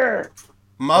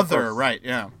 right,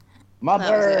 yeah.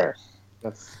 Mother!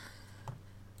 That's...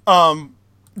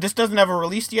 This doesn't have a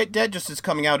release date yet, just it's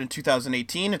coming out in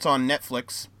 2018. It's on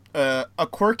Netflix. A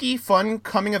quirky, fun,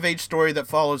 coming-of-age story that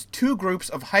follows 2 groups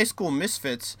of high school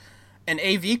misfits, an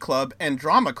AV club and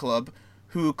drama club,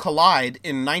 who collide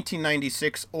in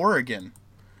 1996 Oregon.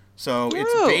 So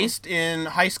it's based in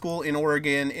high school in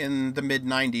Oregon in the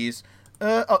mid-90s,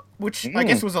 which I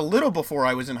guess was a little before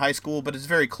I was in high school, but it's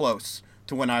very close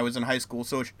to when I was in high school.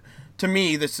 So to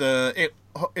me, this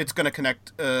it's going to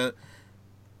connect to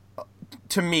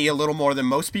me a little more than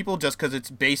most people, just because it's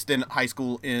based in high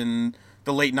school in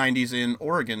the late 90s in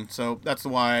Oregon. So that's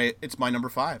why it's my number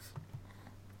 5.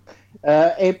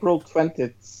 April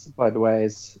 20th, by the way,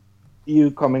 is you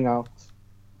coming out.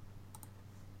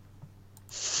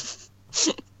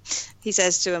 He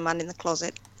says to a man in the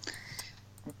closet.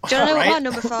 Do you know what my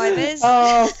number 5 is?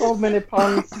 Oh, so many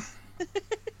puns.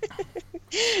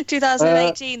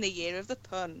 2018, the year of the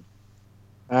pun.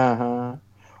 Uh-huh.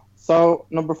 So,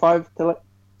 number 5, tell it.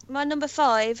 My number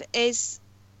 5 is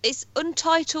it's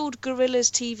Untitled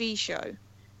Gorillas TV show.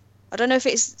 I don't know if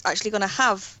it's actually going to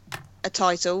have a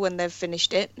title when they've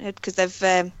finished it, because they've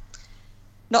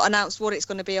not announced what it's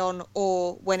going to be on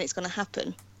or when it's going to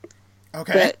happen.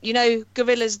 Okay. But you know,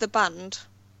 Gorillaz the band.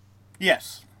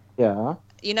 Yes. Yeah.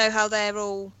 You know how they're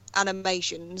all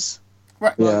animations,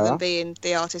 Right. rather Yeah. than being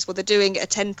the artist. Well, they're doing a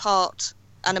 10-part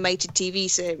animated TV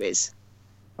series.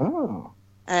 Oh.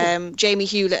 Jamie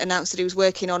Hewlett announced that he was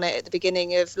working on it at the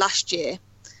beginning of last year,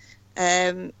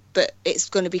 but it's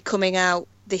going to be coming out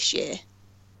this year.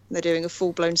 They're doing a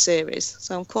full-blown series,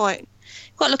 so I'm quite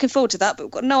looking forward to that. But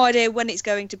we've got no idea when it's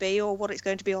going to be or what it's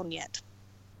going to be on yet.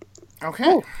 Okay.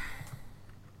 Cool.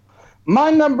 My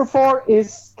number 4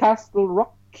 is Castle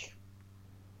Rock.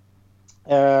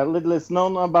 Little is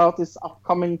known about this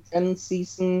upcoming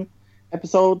 10-season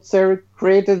episode series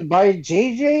created by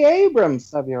J.J.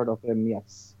 Abrams. Have you heard of him?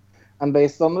 Yes. And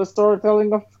based on the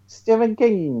storytelling of Stephen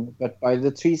King. But by the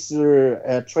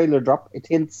teaser trailer drop, it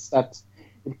hints that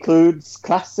it includes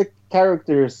classic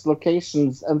characters,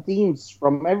 locations, and themes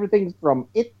from everything from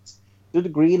It to The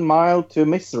Green Mile to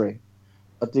Misery.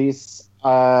 But these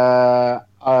combined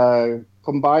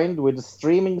with the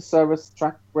streaming service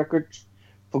track record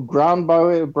for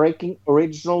groundbreaking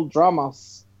original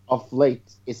dramas of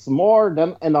late is more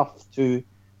than enough to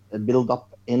build up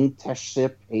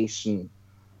anticipation.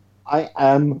 I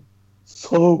am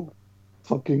so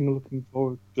fucking looking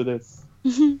forward to this.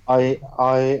 I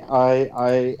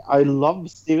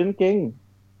love Stephen King.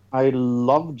 I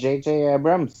love J.J.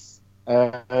 Abrams.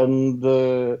 And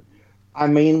I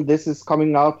mean, this is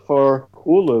coming out for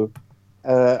Hulu.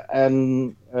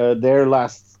 And their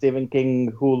last Stephen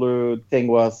King Hulu thing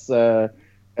was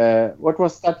what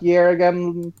was that year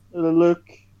again, Luke?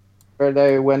 Where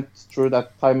they went through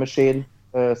that time machine,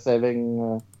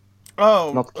 saving,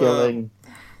 not killing.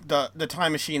 The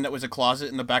time machine that was a closet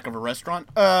in the back of a restaurant.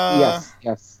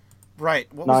 Yes.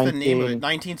 Right. What was the name of it?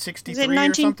 1963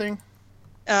 or something?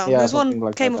 Oh, Yeah, there's one something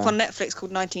like came that, up on Netflix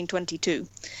called 1922.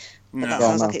 But that No.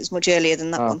 sounds like it was much earlier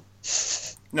than that Oh. one.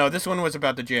 No, this one was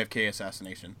about the JFK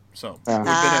assassination. So Yeah. it would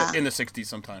have been in the 60s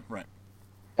sometime, right?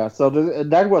 Yeah, so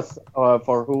that was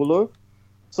for Hulu.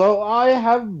 So I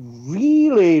have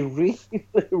really, really,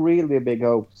 really big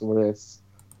hopes for this.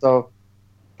 So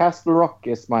Castle Rock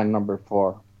is my number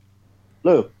 4.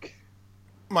 Luke.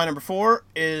 My number 4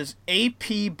 is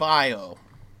AP Bio.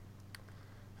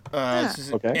 This is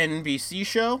an Okay. NBC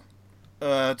show.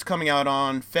 It's coming out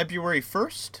on February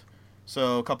 1st,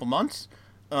 so a couple months.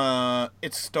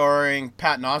 It's starring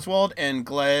Patton Oswalt and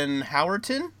Glenn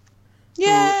Howerton.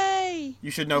 Yay!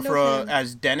 You should know Love him.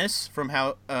 as Dennis from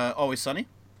Always Sunny.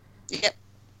 Yep.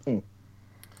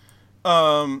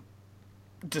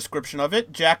 Description of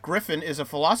it: Jack Griffin is a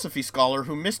philosophy scholar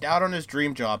who missed out on his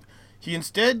dream job. He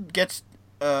instead gets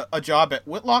a job at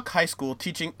Whitlock High School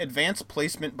teaching advanced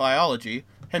placement biology,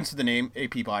 hence the name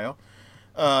AP Bio,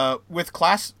 with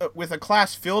a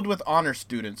class filled with honor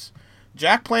students.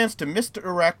 Jack plans to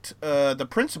misdirect the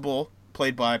principal,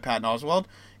 played by Patton Oswalt,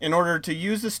 in order to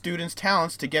use the students'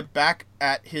 talents to get back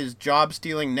at his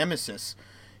job-stealing nemesis.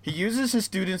 He uses his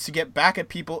students to get back at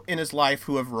people in his life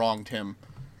who have wronged him.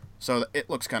 So it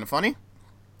looks kind of funny.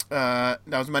 That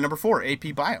was my number 4,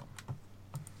 AP Bio.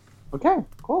 Okay,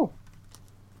 cool.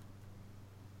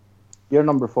 Your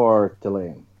number 4,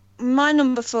 Delane. My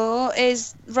number 4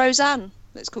 is Roseanne,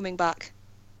 that's coming back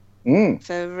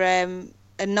for a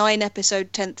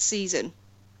 9-episode 10th season.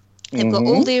 They've got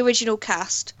all the original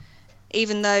cast,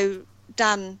 even though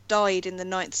Dan died in the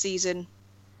 9th season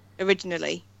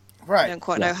originally. Right. I don't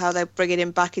quite know how they're bringing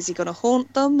him back. Is he going to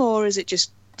haunt them, or is it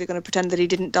just they're going to pretend that he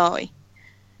didn't die?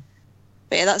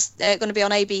 But yeah, that's going to be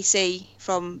on ABC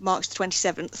from March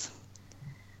 27th.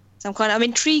 So I'm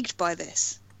intrigued by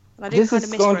this. And I do This kind is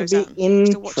of miss going Roseanne. to be I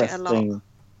used to watch it a lot.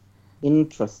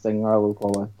 Interesting, I will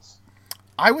call it.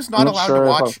 I was not I'm not allowed sure to if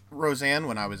watch Roseanne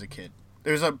when I was a kid.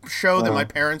 There's a show that my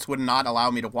parents would not allow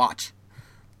me to watch.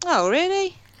 Oh,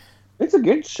 really? It's a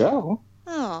good show.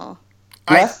 Oh.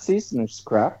 Last season is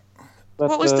crap. But,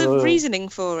 What was the reasoning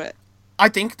for it? I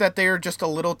think that they're just a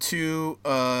little too,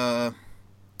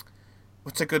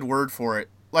 what's a good word for it?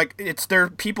 Like, they're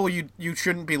people you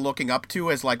shouldn't be looking up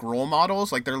to as, like, role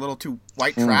models. Like, they're a little too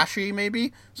white trashy,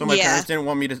 maybe. So my parents didn't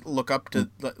want me to look up to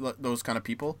those kind of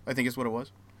people, I think is what it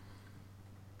was.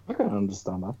 I can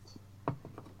understand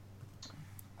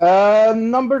that.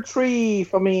 Number 3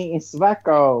 for me is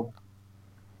Waco.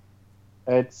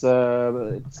 It's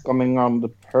coming on the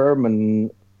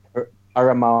Paramount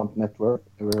Network.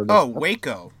 Oh,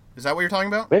 Waco. Is that what you're talking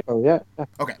about? Waco, yeah.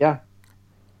 Okay. Yeah.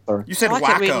 Sorry. You said I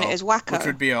kept reading Wacko, it as Wacko. which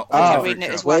would be a I kept different reading it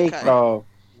show. as Wacko.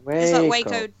 It's like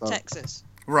Waco, so- Texas.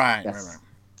 Right, Yes. right, right.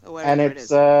 Or wherever And it it's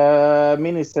is. a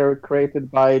miniseries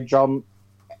created by John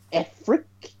Efrick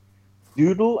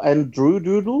Doodle and Drew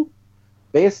Doodle,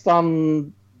 based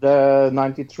on the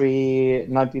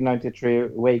 1993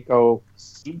 Waco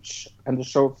siege, and the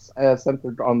show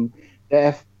centered on the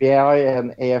FBI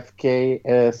and AFK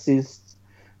seized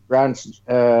branch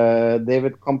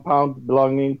David compound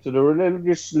belonging to the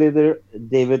religious leader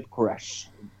David Koresh,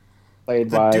 played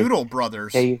The by Doodle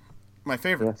Brothers. Kay. My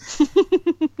favorite.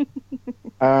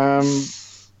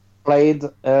 Yes. Played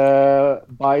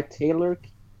by Taylor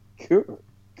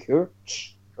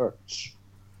Kirch.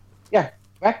 Yeah,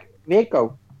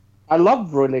 Waco. I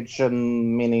love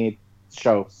religion mini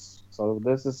shows, so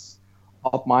this is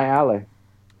up my alley.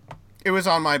 It was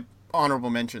on my honorable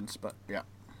mentions, but yeah.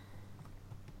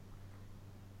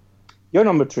 Your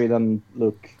number 3 then,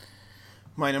 Luke.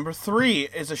 My number 3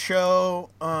 is a show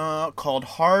called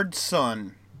Hard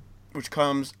Sun, which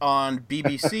comes on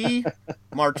BBC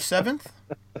March 7th.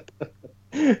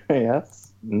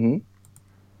 Yes. Mm-hmm.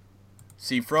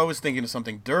 See, Fro was thinking of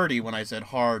something dirty when I said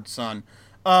Hard Sun.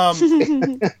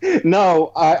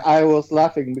 No, I was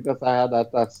laughing because I had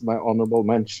that. That's my honorable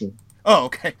mention. Oh,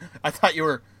 okay. I thought you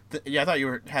were. I thought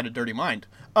you had a dirty mind.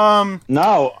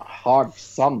 No, Hard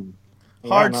Sun.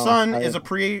 Hard Sun is a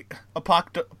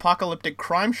pre-apocalyptic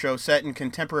crime show set in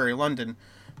contemporary London.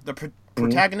 The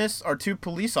protagonists are two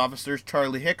police officers,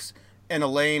 Charlie Hicks and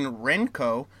Elaine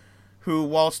Renko, who,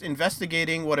 whilst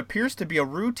investigating what appears to be a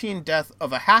routine death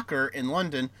of a hacker in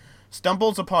London,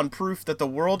 stumbles upon proof that the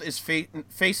world is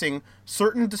facing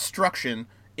certain destruction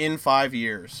in 5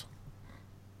 years.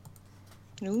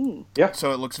 Ooh. Yeah.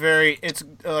 So it looks it's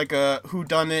like a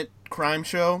whodunit crime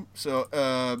show, so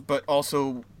but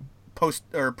also post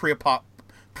or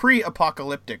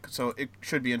pre-apocalyptic, so it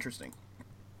should be interesting.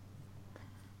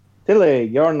 Tilly,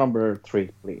 your number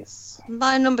 3, please.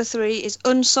 My number 3 is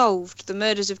Unsolved: The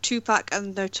Murders of Tupac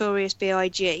and Notorious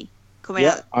B.I.G. coming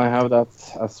out I have that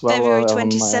as well. February on my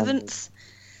 27th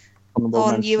honorable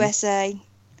on mention. USA.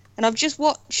 And I've just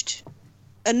watched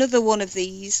another one of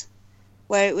these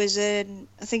where it was I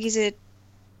think he's a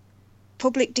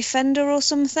public defender or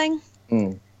something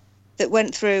Mm. that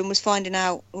went through and was finding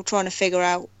out or trying to figure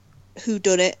out who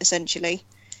done it, essentially.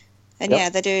 And Yep. yeah,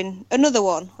 they're doing another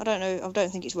one. I don't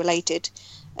think it's related.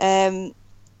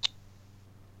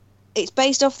 It's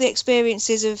based off the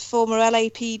experiences of former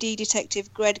LAPD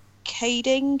detective Greg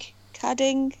Cading. I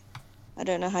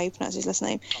don't know how you pronounce his last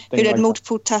name. Who Something did like that.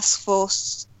 multiple task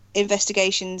force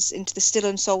investigations into the still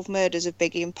unsolved murders of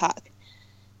Biggie and Pac.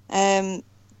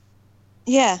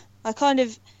 Yeah,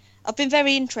 I've been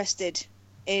very interested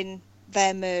in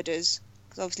their murders.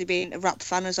 Because obviously being a rap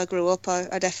fan as I grew up,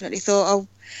 I definitely thought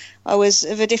I was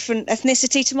of a different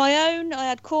ethnicity to my own. I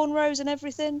had cornrows and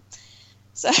everything.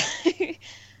 So,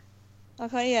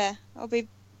 okay, yeah, I'll be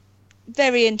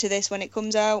very into this when it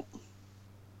comes out.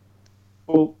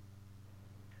 Cool.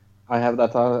 I have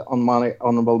that on my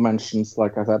honorable mentions,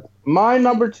 like I said. My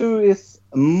number 2 is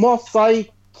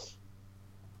Mosaic.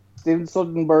 Steven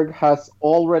Soderbergh has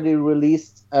already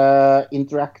released an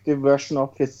interactive version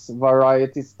of his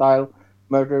variety-style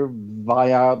murder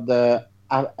via the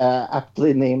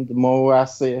aptly named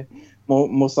Mosaic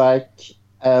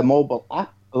mobile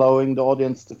app, allowing the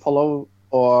audience to follow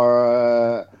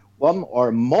one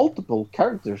or multiple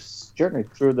characters' journey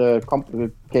through the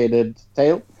complicated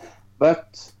tale.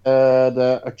 But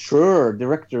the auteur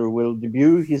director will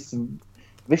debut his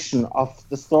vision of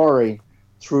the story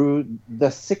through the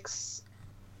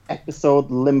 6-episode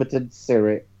limited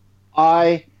series.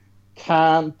 I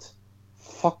can't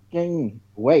fucking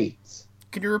wait.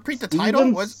 Can you repeat the Steven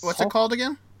title? What's it called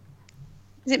again?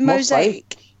 Is it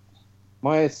Mosaic?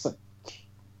 Mosaic.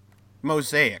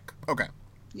 Okay.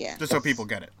 Yeah. Just so people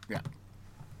get it. Yeah.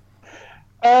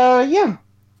 Yeah.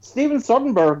 Steven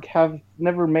Soderbergh have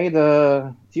never made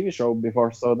a TV show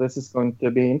before, so this is going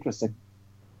to be interesting.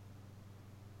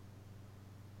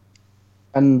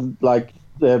 And like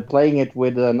playing it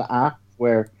with an app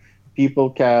where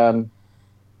people can.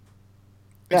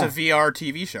 It's Yeah. a VR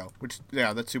TV show, which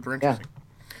that's super interesting.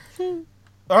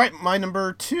 All right, my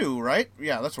number 2, right?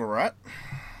 Yeah, that's where we're at.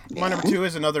 My number 2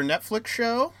 is another Netflix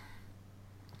show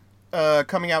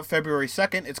coming out February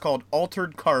 2nd. It's called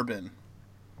Altered Carbon.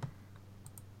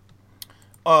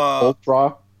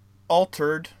 Ultra.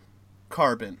 Altered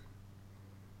Carbon.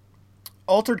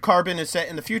 Altered Carbon is set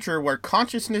in the future where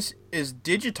consciousness is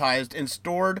digitized and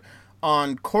stored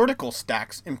on cortical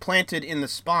stacks implanted in the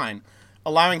spine,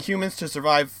 allowing humans to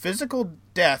survive physical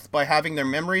death by having their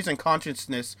memories and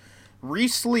consciousness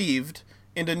re-sleeved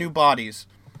into new bodies.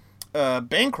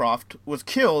 Bancroft was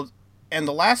killed, and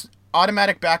the last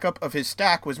automatic backup of his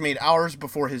stack was made hours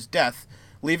before his death,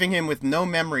 leaving him with no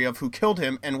memory of who killed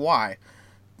him and why.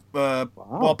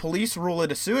 While police rule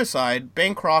it a suicide,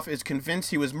 Bancroft is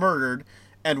convinced he was murdered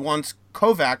and wants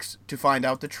Kovacs to find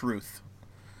out the truth.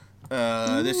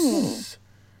 This,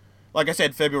 like I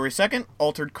said, February 2nd,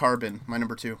 Altered Carbon, my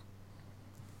number 2.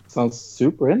 Sounds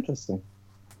super interesting.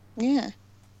 Yeah.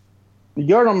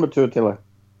 Your number 2, Tilly.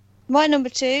 My number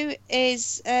 2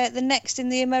 is the next in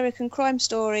the American Crime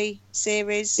Story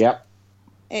series. Yep.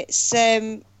 It's,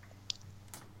 American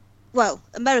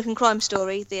Crime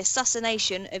Story, The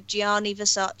Assassination of Gianni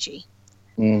Versace.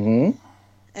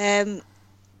 Mm-hmm.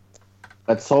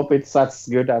 Let's hope it's as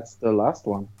good as the last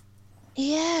one.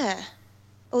 Yeah.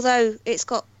 Although it's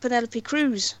got Penelope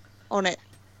Cruz on it.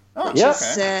 Oh, which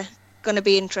okay. is going to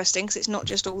be interesting, because it's not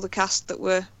just all the cast that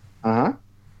were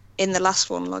in the last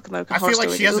one, like American Horror Story. I feel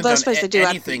like she hasn't done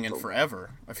anything in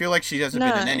forever. I feel like she hasn't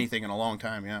been in anything in a long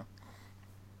time, yeah.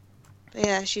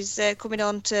 Yeah, she's coming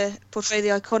on to portray the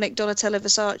iconic Donatella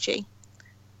Versace.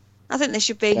 I think this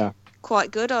should be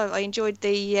quite good. I enjoyed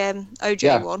the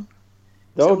OJ one.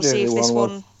 The so OJ we'll see if this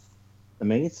one...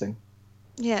 amazing.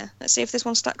 Yeah, let's see if this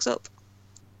one stacks up.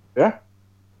 Yeah,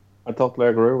 I totally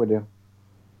agree with you.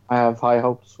 I have high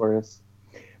hopes for this.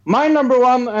 My number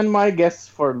 1 and my guess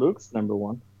for Luke's number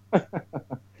 1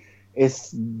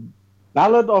 is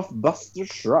Ballad of Buster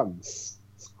Scruggs.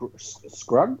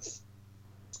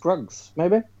 Scruggs,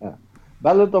 maybe? Yeah.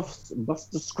 Ballad of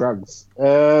Buster Scruggs.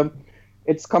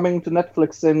 It's coming to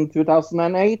Netflix in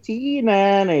 2018,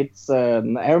 and it's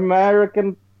an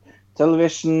American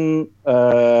television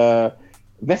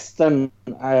Western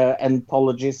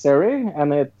anthology series,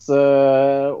 and it's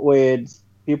with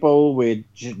people with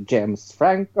James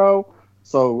Franco,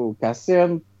 so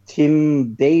Cassian,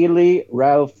 Tim Daly,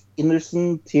 Ralph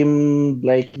Ineson, Tim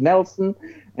Blake Nelson,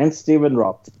 and Stephen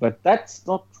Roth. But that's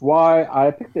not why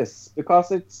I picked this,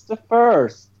 because it's the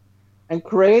first and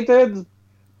created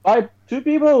by 2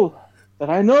 people that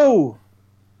I know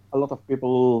a lot of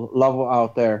people love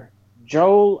out there.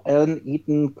 Joel and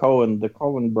Ethan Coen, the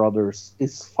Coen brothers,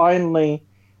 is finally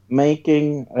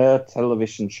making a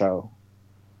television show.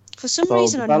 For some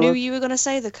reason, I knew you were going to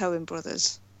say the Coen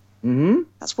brothers. Mm-hmm.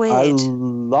 That's weird. I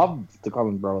love the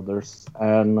Coen brothers,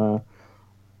 and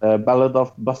Ballad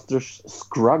of Buster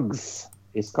Scruggs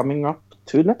is coming up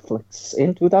to Netflix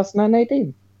in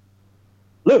 2018.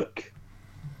 Look.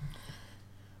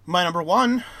 My number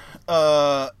 1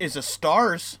 is a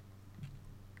Starz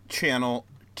channel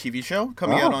TV show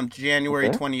coming out on January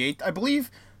 28th. I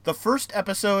believe the first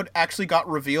episode actually got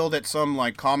revealed at some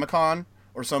like Comic-Con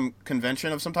or some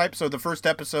convention of some type. So the first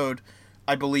episode,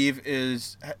 I believe,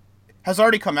 has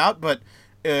already come out, but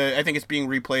I think it's being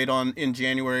replayed in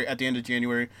January, at the end of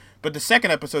January. But the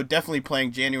second episode definitely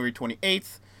playing January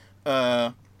 28th.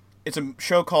 It's a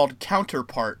show called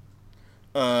Counterpart,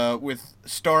 with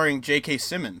starring J.K.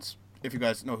 Simmons, if you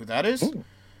guys know who that is.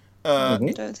 I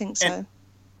don't think so.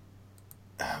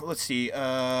 Let's see.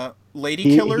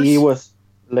 Lady Killers. He was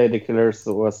Lady Killers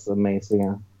was amazing.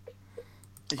 Yeah.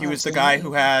 He was the guy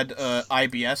who had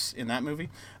IBS in that movie.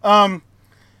 A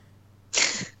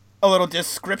little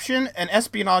description: an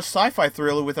espionage sci-fi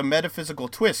thriller with a metaphysical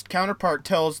twist. Counterpart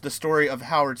tells the story of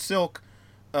Howard Silk,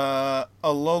 a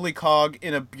lowly cog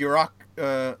in a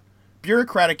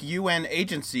bureaucratic UN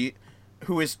agency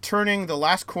who is turning the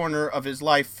last corner of his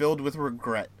life filled with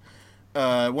regret.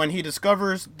 When he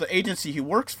discovers the agency he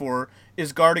works for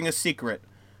is guarding a secret,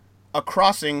 a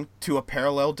crossing to a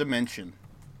parallel dimension.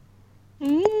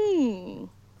 So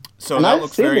And that I've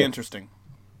looks seen very it. interesting.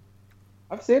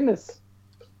 I've seen this.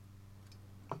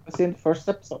 I've seen the first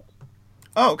episode.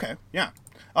 Oh, okay. Yeah.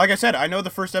 Like I said, I know the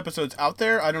first episode's out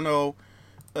there. I don't know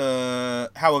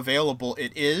how available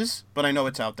it is, but I know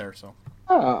it's out there, so.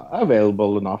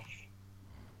 Available enough.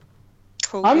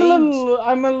 Cool I'm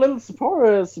beans. a little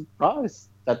surprised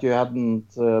that you hadn't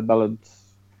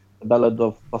Ballad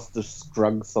of Buster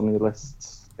Scruggs on your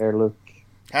list there, Luke.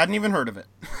 Hadn't even heard of it.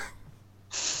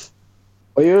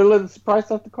 Are you a little surprised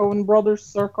that the Coen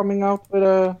brothers are coming out with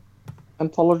a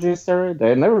anthology series?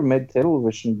 They never made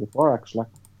television before, actually.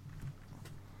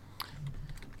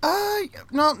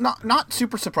 No, not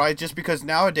super surprised, just because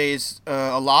nowadays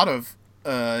a lot of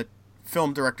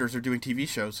film directors are doing TV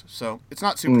shows, so it's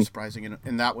not super surprising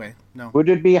in that way. No. Would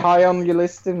it be high on your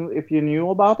list if you knew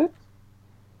about it?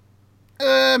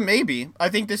 Maybe. I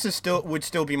think this would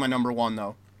still be my number 1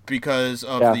 though, because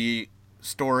of the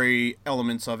story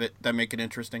elements of it that make it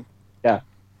interesting. Yeah.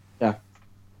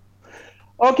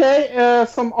 Okay,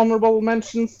 some honorable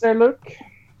mentions there, Luke.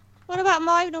 What about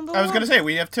my number 1? I was gonna say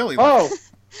we have Tilly. Oh,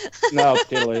 no,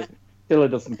 Tilly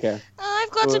doesn't care.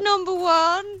 I've got got a number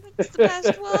one. It's the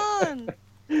best one.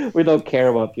 We don't care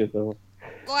about you, though.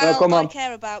 Well, come on. I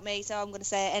care about me, so I'm going to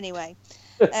say it anyway.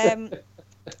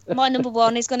 My number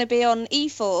one is going to be on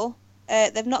E4.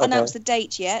 They've not announced the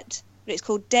date yet, but it's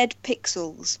called Dead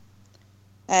Pixels.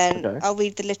 And I'll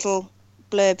read the little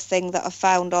blurb thing that I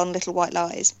found on Little White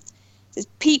Lies. It says,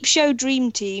 Peep Show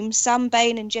Dream Team, Sam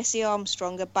Bain and Jesse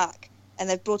Armstrong are back, and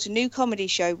they've brought a new comedy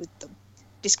show with them.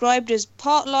 Described as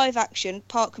part live action,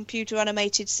 part computer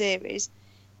animated series,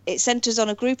 it centres on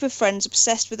a group of friends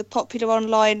obsessed with a popular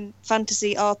online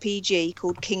fantasy RPG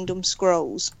called Kingdom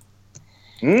Scrolls.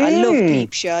 I love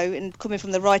Peep Show, and coming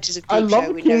from the writers of Peep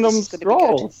Show, we know this is going to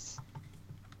be good.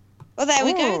 Well, there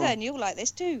we go then. You'll like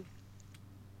this too.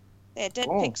 Yeah, Dead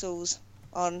Pixels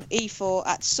on E4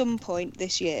 at some point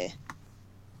this year.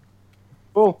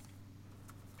 Cool.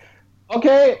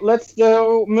 Okay, let's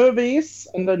do movies,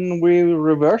 and then we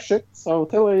reverse it. So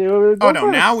tell you. Oh no!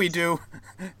 First. Now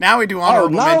we do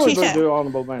honorable mentions. We do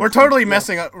honorable mentions. We're totally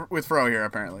messing up with Fro here,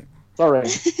 apparently. Sorry.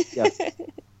 Yes.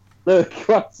 Look,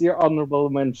 what's your honorable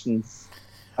mentions?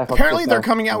 Apparently, they're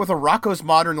coming out with a Rocko's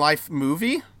Modern Life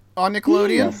movie on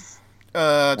Nickelodeon. Yes.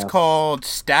 It's called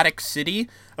Static City.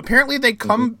 Apparently, they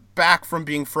come back from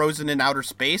being frozen in outer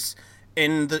space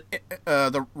in the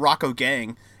Rocko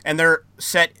gang, and they're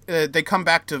set. They come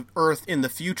back to Earth in the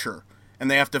future,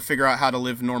 and they have to figure out how to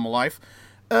live normal life.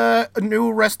 A new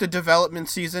Arrested Development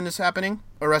season is happening.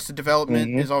 Arrested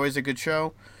Development is always a good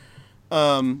show.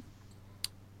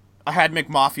 I had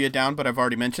McMafia down, but I've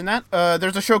already mentioned that.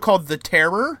 There's a show called The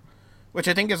Terror, which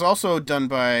I think is also done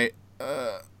by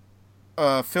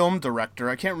a film director.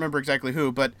 I can't remember exactly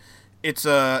who, but it's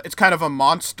kind of a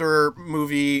monster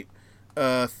movie,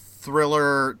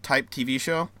 thriller type TV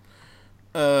show.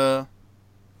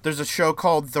 There's a show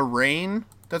called The Rain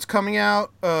that's coming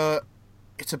out.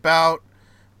 It's about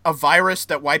a virus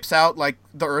that wipes out like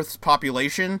the Earth's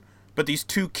population, but these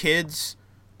two kids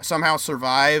somehow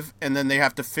survive, and then they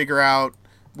have to figure out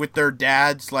with their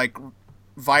dads like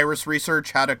virus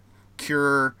research how to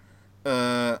cure,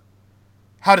 how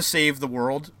to save the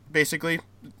world. Basically,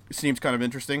 it seems kind of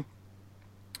interesting.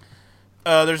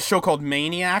 There's a show called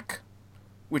Maniac,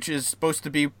 which is supposed to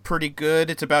be pretty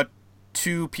good. It's about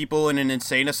two people in an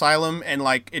insane asylum, and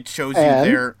like it shows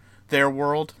you their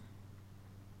world.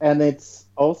 And it's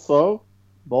also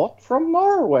bought from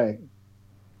Norway.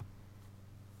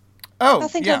 Oh, I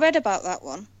think I read about that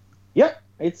one. Yeah,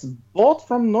 it's bought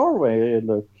from Norway.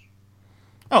 Look.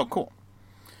 Oh, cool.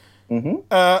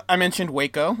 I mentioned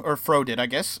Waco, or Fro did, I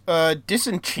guess.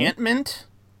 Disenchantment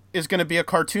is going to be a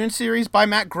cartoon series by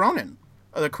Matt Groening,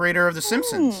 the creator of The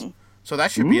Simpsons. So that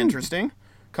should be interesting.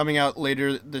 Coming out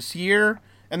later this year.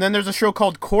 And then there's a show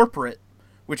called Corporate,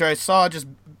 which I saw just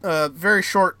a very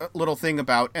short little thing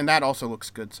about, and that also looks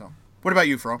good. So, what about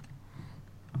you, Fro?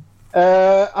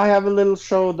 I have a little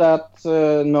show that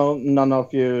none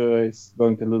of you is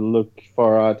going to look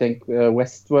for. I think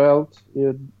Westworld.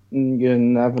 You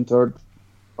haven't heard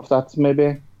of that, maybe?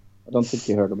 I don't think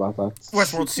you heard about that.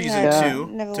 Westworld Season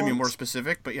 2, to be more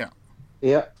specific, but yeah.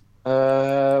 Yeah.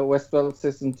 Westworld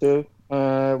Season 2.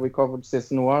 We covered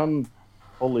Season 1.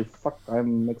 Holy fuck,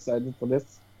 I'm excited for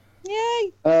this.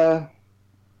 Yay!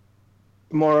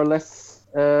 More or less,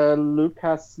 Luke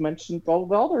has mentioned all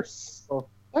the others, so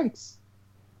thanks.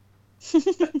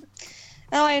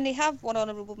 I only have one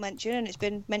honourable mention, and it's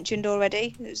been mentioned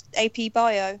already. It's AP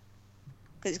Bio,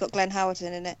 because it's got Glenn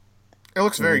Howerton in it. It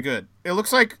looks very good. It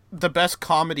looks like the best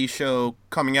comedy show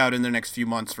coming out in the next few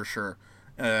months for sure,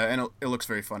 and it looks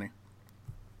very funny.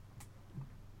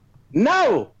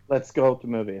 Now, let's go to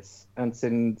movies. And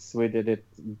since we did it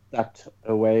that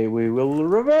way, we will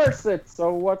reverse it.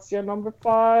 So what's your number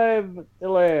 5,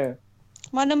 Tilly?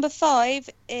 My number 5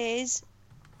 is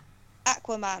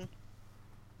Aquaman,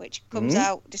 which comes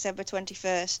out December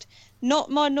 21st.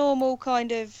 Not my normal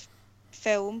kind of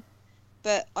film,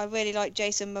 but I really like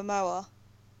Jason Momoa.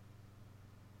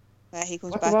 Where he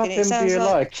comes back, and it sounds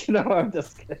like... No, I'm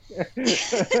just kidding.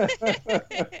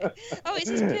 Oh, it's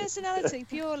his personality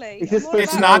purely.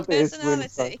 It's not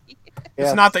personality.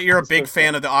 It's not that you're a big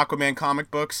fan of the Aquaman comic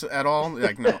books at all.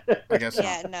 Like, no, I guess.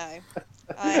 Yeah, no,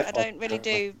 I don't really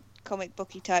do comic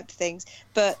booky type things,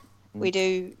 but we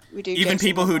do. Even Jason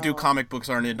people who do comic books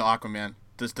aren't into Aquaman.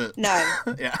 No.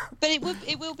 Yeah. But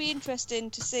it will be interesting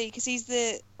to see, because he's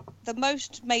the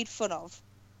most made fun of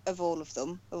all of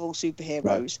them, of all superheroes.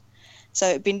 Right. So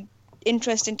it'd been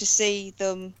interesting to see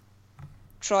them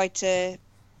try to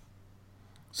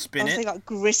spin it. Like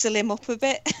gristle him up a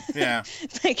bit. Yeah.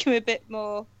 Make him a bit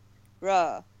more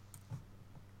raw.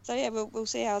 So yeah, we'll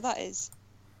see how that is.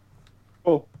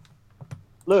 Oh,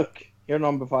 look, you're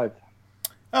number 5.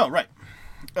 Oh, right.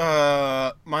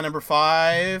 My number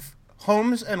 5,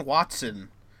 Holmes and Watson.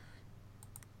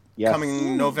 Yes.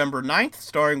 Coming November 9th,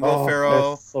 starring Will I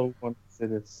Ferrell. so want to see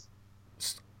this.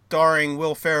 Starring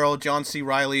Will Ferrell, John C.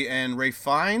 Reilly, and Ralph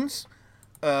Fiennes.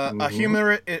 A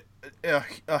humorous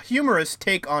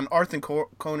take on Arthur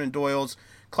Conan Doyle's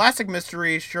classic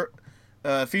mystery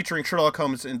featuring Sherlock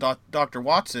Holmes and Dr.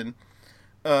 Watson.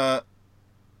 Here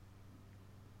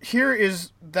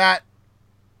is that...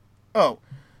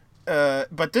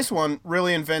 but this one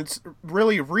really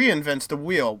reinvents the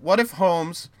wheel. What if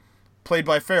Holmes, played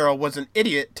by Ferrell, was an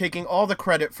idiot, taking all the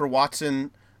credit for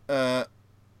Watson,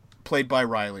 played by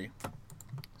Reilly?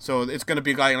 So it's going to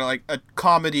be like a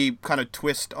comedy kind of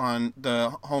twist on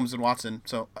the Holmes and Watson.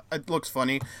 So it looks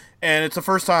funny. And it's the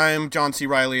first time John C.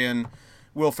 Reilly and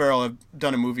Will Ferrell have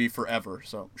done a movie forever.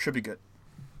 So should be good.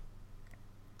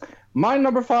 My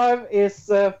number 5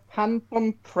 is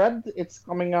Phantom Thread. It's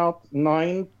coming out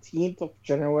 19th of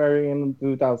January in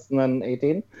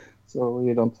 2018. So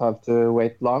you don't have to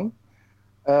wait long.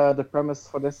 The premise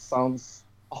for this sounds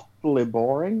utterly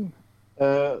boring.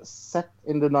 Set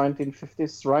in the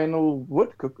 1950s, Reinhold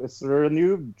Woodcock is a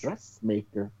renewed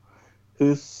dressmaker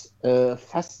whose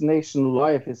fascination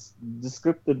life is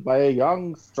described by a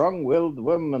young, strong-willed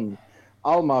woman,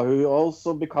 Alma, who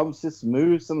also becomes his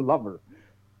muse and lover.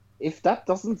 If that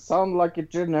doesn't sound like a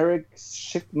generic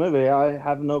shit movie, I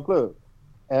have no clue.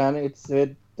 And it's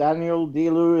with Daniel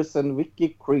D-Lewis and Vicky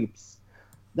Creeps.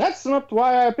 That's not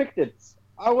why I picked it.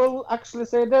 I will actually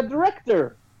say the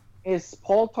director is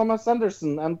Paul Thomas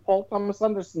Anderson, and Paul Thomas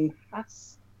Anderson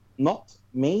has not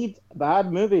made a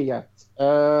bad movie yet.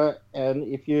 And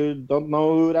if you don't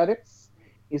know who that is,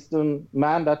 he's the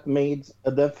man that made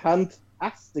the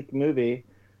fantastic movie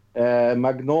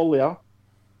Magnolia,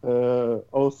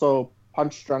 also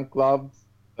Punch Drunk Love,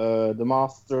 The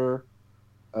Master,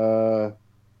 There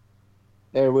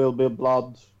Will Be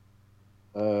Blood.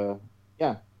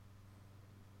 Yeah.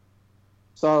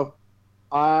 So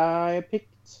I picked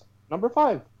number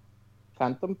 5,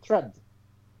 Phantom Thread.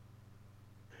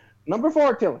 Number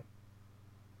 4, Tilly.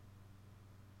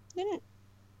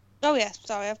 Oh yeah,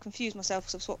 sorry, I've confused myself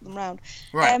because I've swapped them round.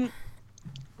 Right.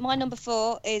 My number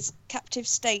 4 is Captive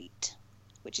State,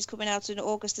 which is coming out on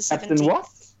August the 17th. Captain what?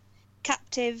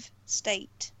 Captive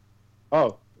State.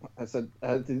 Oh, I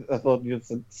thought you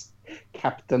said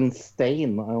Captain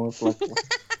Stain. I was like, what?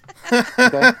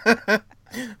 Okay.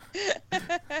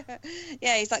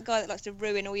 Yeah, he's that guy that likes to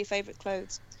ruin all your favourite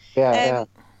clothes. Yeah.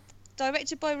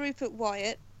 Directed by Rupert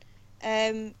Wyatt.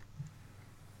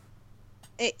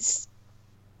 It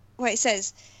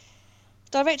says,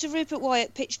 director Rupert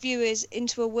Wyatt pitched viewers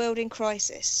into a world in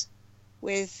crisis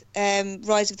with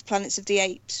Rise of the Planets of the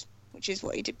Apes, which is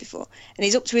what he did before. And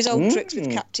he's up to his old tricks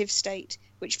with Captive State,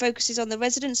 which focuses on the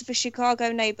residents of a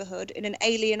Chicago neighborhood in an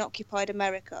alien-occupied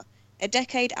America, a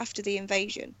decade after the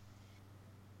invasion.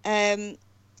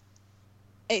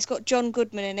 It's got John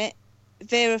Goodman in it,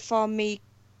 Vera Farmiga,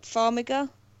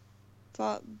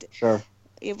 Sure.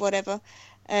 Whatever,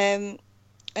 and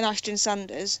Ashton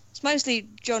Sanders. It's mostly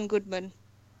John Goodman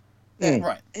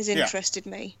that has interested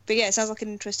me. But yeah, it sounds like an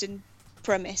interesting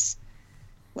premise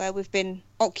where we've been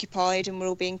occupied and we're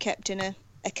all being kept in a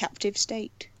captive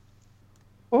state.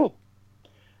 Oh,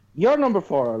 your number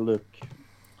 4, Luke.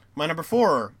 My number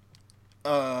 4,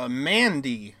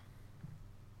 Mandy.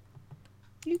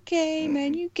 You came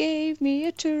and you gave me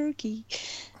a turkey.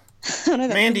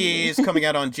 Mandy is coming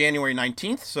out on January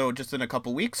 19th, so just in a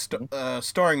couple weeks,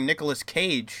 starring Nicolas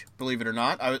Cage, believe it or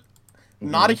not. I'm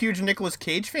not a huge Nicolas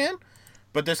Cage fan,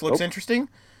 but this looks interesting.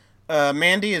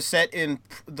 Mandy is set in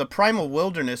the primal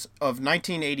wilderness of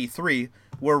 1983,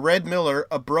 where Red Miller,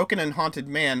 a broken and haunted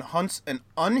man, hunts an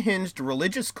unhinged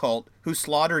religious cult who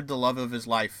slaughtered the love of his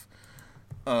life.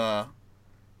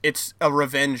 It's a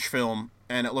revenge film,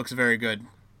 and it looks very good.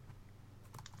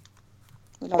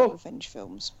 We like revenge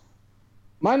films.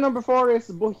 My number 4 is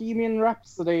Bohemian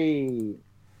Rhapsody.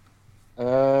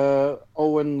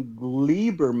 Owen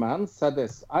Gleiberman said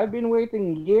this: I've been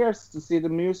waiting years to see the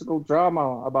musical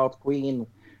drama about Queen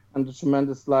and the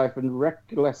tremendous life and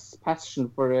reckless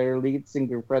passion for their lead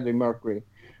singer Freddie Mercury.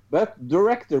 But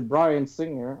director Bryan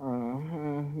Singer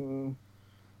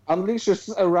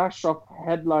unleashes a rash of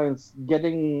headlines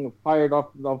getting fired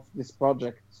up of this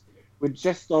project. With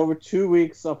just over 2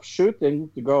 weeks of shooting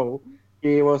to go,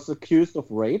 he was accused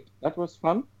of rape. That was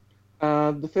fun.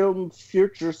 The film's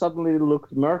future suddenly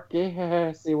looked murky.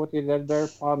 See what he did there,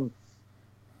 fun.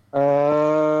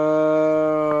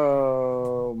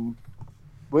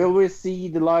 Will we see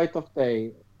the light of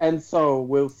day? And so,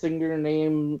 will singer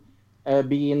named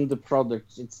be in the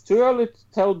product. It's too early to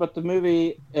tell, but the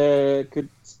movie could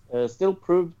still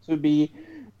prove to be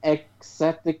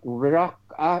ecstatic rock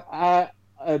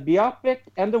biopic.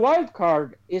 And the wild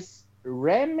card is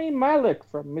Rami Malek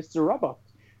from Mr. Robot,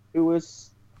 who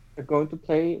is going to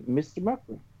play Mr.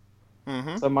 Mercury.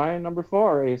 Mm-hmm. So my number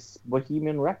 4 is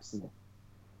Bohemian Rhapsody.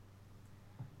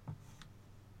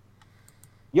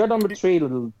 Your number 3,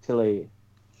 little Tilly.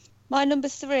 My number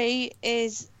 3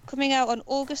 is coming out on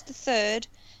August the 3rd.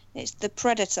 It's The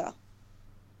Predator.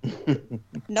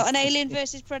 Not an Alien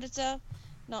versus Predator.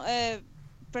 Not a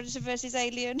Predator versus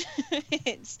Alien.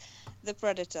 It's The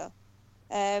Predator.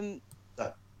 I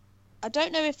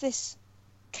don't know if this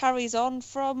carries on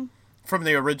from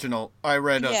the original. I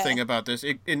read a thing about this.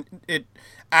 It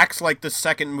acts like the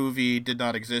second movie did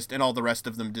not exist and all the rest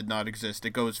of them did not exist.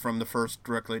 It goes from the first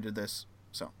directly to this.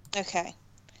 So okay,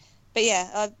 but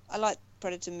yeah, I like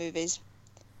Predator movies.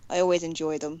 I always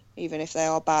enjoy them, even if they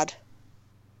are bad.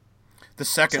 The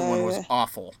second one was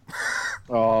awful.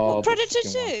 Oh, Predator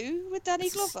 2 with Danny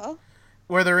Glover,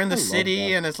 where they're in the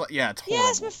city and it's like, it's horrible.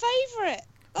 Yeah, it's my favourite.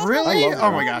 That's really? my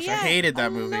Oh my gosh, I hated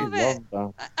that movie. Love it.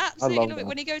 I absolutely love it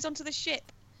when he goes onto the ship.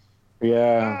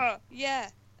 Yeah. Yeah,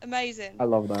 amazing. I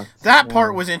love that. That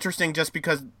part was interesting just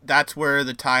because that's where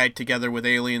the tie together with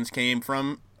Aliens came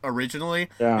from originally,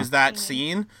 is that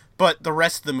scene. But the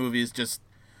rest of the movie is just,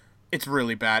 it's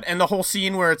really bad. And the whole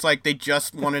scene where it's like they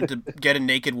just wanted to get a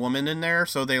naked woman in there,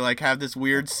 so they like have this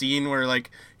weird scene where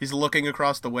like he's looking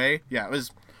across the way. Yeah, it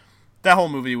was, that whole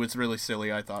movie was really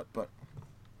silly, I thought, but...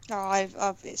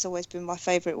 it's always been my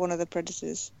favourite one of the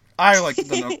Predators. I like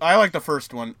the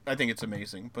first one. I think it's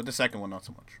amazing, but the second one not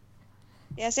so much.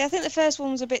 Yeah, see, I think the first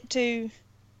one was a bit too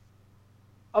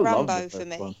Rambo for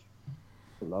me. One.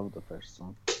 I love the first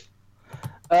one.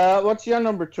 What's your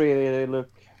number 3, Luke?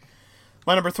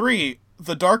 My number 3,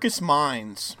 The Darkest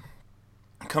Minds,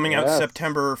 coming out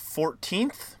September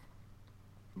 14th.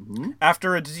 Mm-hmm.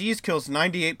 After a disease kills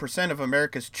 98% of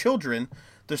America's children,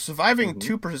 the surviving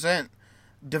 2%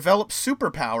 develop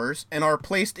superpowers and are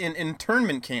placed in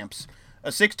internment camps. A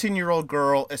 16-year-old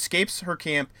girl escapes her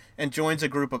camp and joins a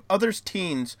group of other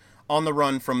teens on the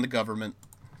run from the government.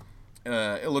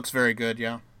 It looks very good,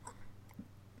 yeah.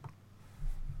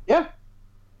 Yeah.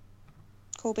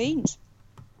 Cool beans.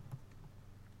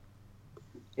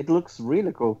 It looks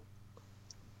really cool.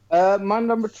 My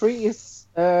number 3 is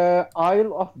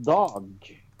Isle of Dogs.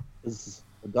 As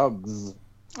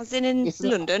in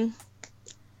London?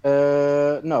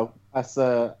 No, as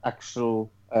a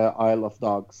actual Isle of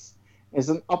Dogs. It's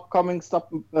an upcoming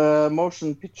stop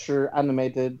motion picture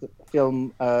animated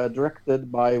film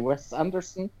directed by Wes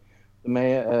Anderson,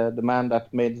 the man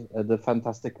that made the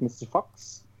fantastic Mr.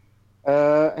 Fox.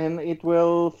 And it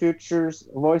will feature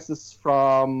voices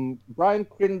from Bryan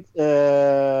Cranston,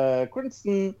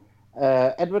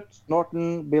 Edward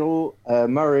Norton, Bill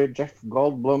Murray, Jeff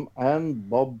Goldblum, and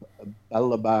Bob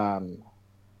Balaban.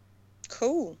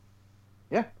 Cool.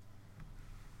 Yeah.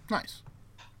 Nice.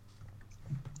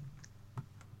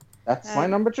 That's my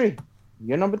number 3.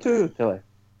 Your number 2, Tilly.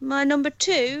 My number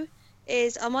 2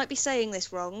 is, I might be saying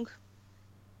this wrong.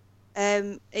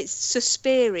 It's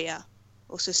Suspiria.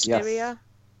 Or Suspiria? Yes.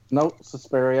 No,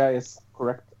 Suspiria is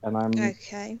correct, and I'm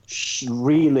okay.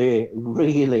 Really,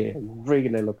 really,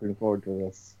 really looking forward to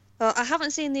this. Well, I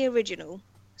haven't seen the original,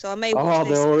 so I may watch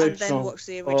this and then watch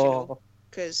the original,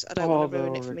 because I don't want to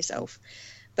ruin it for myself.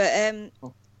 But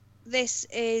this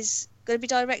is going to be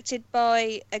directed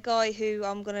by a guy who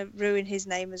I'm going to ruin his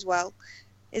name as well.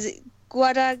 Is it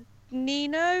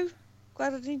Guadagnino?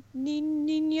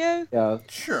 Yeah,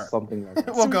 sure. Something like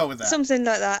that. We'll go with that. Something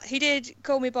like that. He did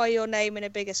Call Me By Your Name and A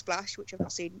Bigger Splash, which I've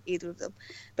not seen either of them.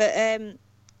 But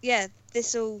yeah,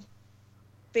 this will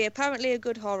be apparently a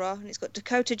good horror, and it's got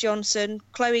Dakota Johnson,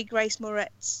 Chloe Grace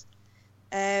Moretz,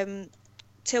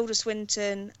 Tilda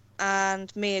Swinton,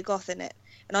 and Mia Goth in it.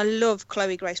 And I love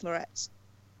Chloe Grace Moretz.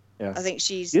 Yeah. I think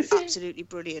she's absolutely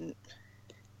brilliant.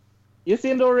 You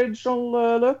seen the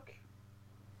original look?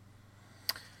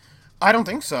 I don't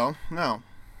think so. No.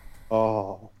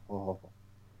 Oh.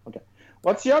 Okay.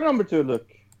 What's your number 2, Luke?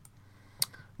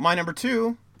 My number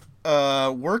 2,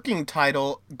 working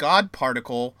title, God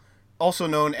Particle, also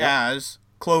known as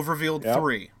Cloverfield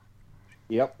 3.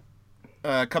 Yep.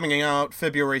 Coming out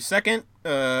February 2nd,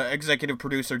 executive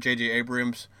producer J.J.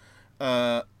 Abrams.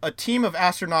 A team of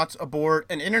astronauts aboard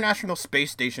an international space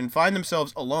station find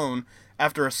themselves alone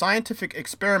after a scientific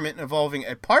experiment involving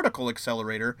a particle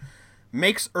accelerator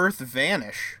makes Earth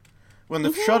vanish. When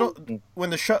a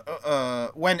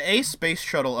space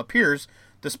shuttle appears,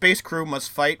 the space crew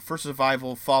must fight for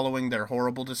survival following their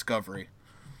horrible discovery.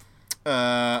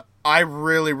 I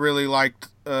really, really liked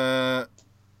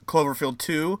Cloverfield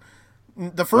 2.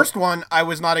 The first one, I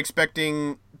was not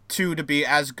expecting 2 to be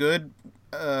as good,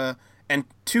 and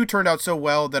 2 turned out so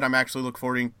well that I'm actually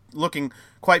looking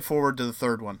quite forward to the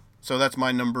third one. So that's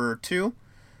my number 2,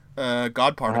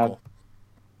 God Particle.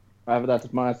 I have that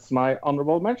as my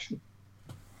honorable mention.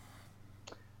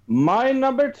 My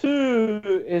number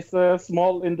 2 is a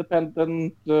small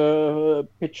independent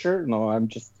picture. No, I'm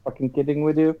just fucking kidding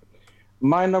with you.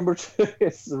 My number 2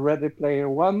 is Ready Player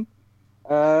One.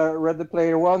 Ready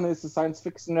Player One is a science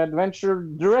fiction adventure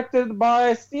directed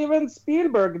by Steven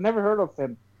Spielberg. Never heard of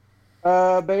him.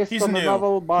 Based He's on new. a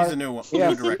novel by... He's a new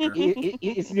director.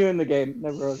 He's new in the game.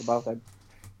 Never heard about him.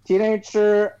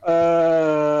 Teenager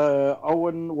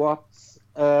Owen Watts,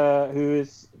 who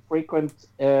is frequent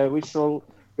visual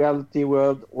reality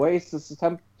world Oasis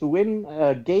attempt to win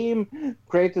a game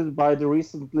created by the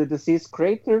recently deceased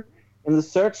creator in the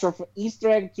search of Easter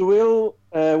egg to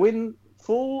win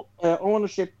full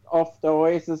ownership of the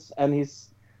Oasis and his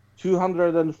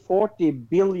 240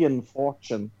 billion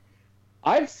fortune.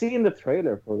 I've seen the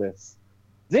trailer for this.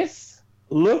 This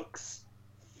looks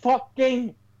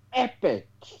fucking epic.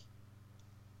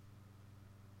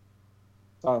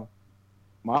 So,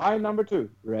 my number 2.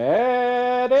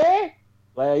 Ready?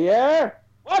 Player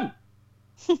one.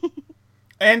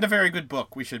 And a very good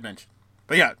book, we should mention.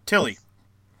 But yeah, Tilly.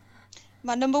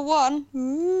 My number 1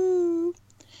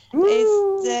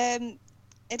 is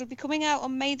it'll be coming out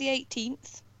on May the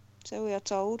 18th, so we are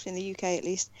told, in the UK at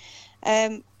least.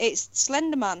 It's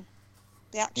Slender Man,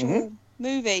 the actual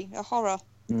movie, a horror.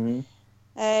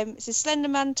 It says Slender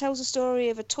Man tells a story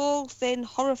of a tall, thin,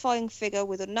 horrifying figure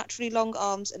with unnaturally long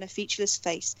arms and a featureless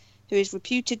face, who is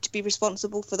reputed to be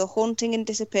responsible for the haunting and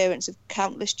disappearance of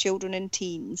countless children and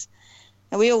teens.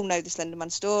 And we all know the Slender Man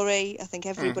story. I think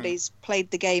everybody's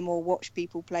played the game or watched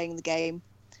people playing the game.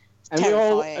 It's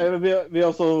terrifying. We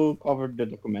also covered the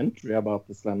documentary about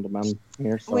the Slender Man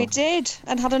here. So. We did,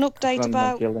 and had an update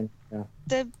about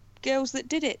the girls that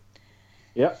did it.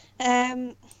 Yeah.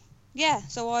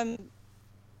 So I'm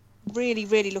really,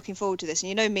 really looking forward to this. And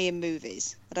you know me in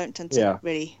movies. I don't tend to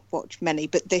really watch many,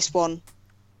 but this one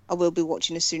I will be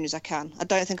watching as soon as I can. I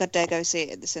don't think I'd dare go see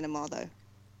it at the cinema, though.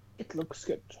 It looks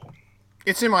good.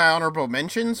 It's in my honorable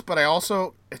mentions, but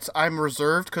I'm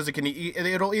reserved because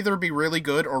it'll either be really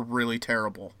good or really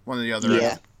terrible. One or the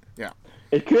other. Yeah.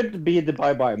 It could be the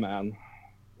Bye Bye Man.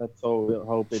 Let's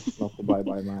hope it's not the Bye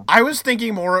Bye Man. I was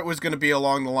thinking more it was going to be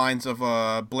along the lines of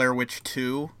Blair Witch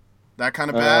 2. That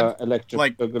kind of bad.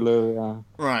 Electric Boogaloo, yeah.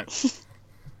 Right.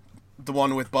 The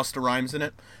one with Busta Rhymes in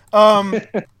it.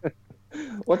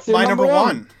 What's your number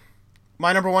 1?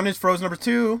 My number 1 is Frozen number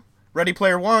 2. Ready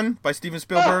Player One by Steven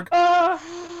Spielberg.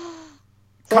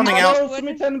 Coming out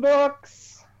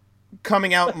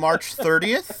March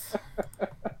 30th.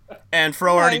 And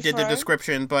Fro already did the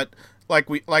description, but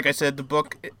like I said, the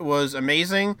book was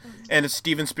amazing, and it's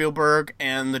Steven Spielberg,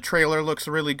 and the trailer looks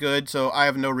really good, so I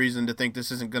have no reason to think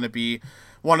this isn't going to be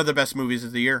one of the best movies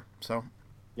of the year. So,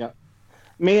 yeah.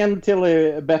 Me and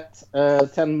Tilly bet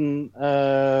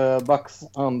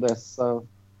 $10 on this, so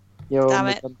you owe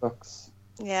me $10.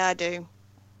 Yeah, I do.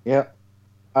 Yeah.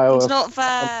 It's not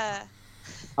fair.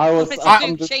 I was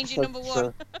changing number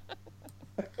 1.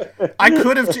 I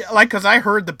could have, because I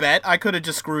heard the bet, I could have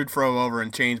just screwed Fro over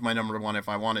and changed my number 1 if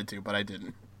I wanted to, but I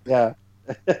didn't. Yeah.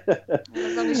 As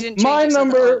long as you didn't change I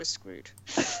was screwed.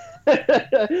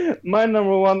 My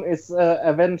number 1 is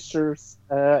Avengers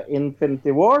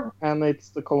Infinity War, and it's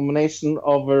the culmination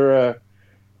over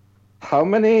how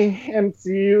many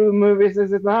MCU movies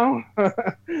is it now?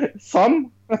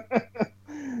 Some.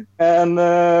 And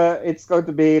it's going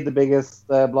to be the biggest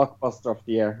blockbuster of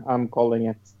the year. I'm calling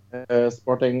it.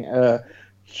 Sporting a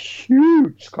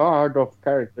huge card of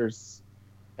characters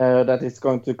that is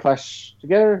going to clash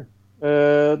together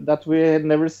that we had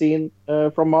never seen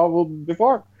from Marvel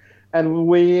before. And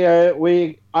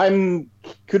I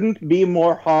couldn't be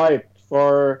more hyped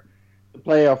for the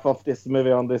playoff of this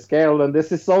movie on this scale, and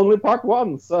this is only part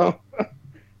 1. So,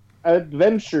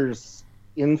 Adventures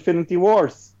Infinity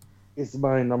Wars is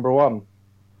my number 1.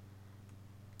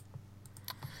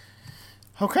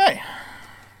 Okay.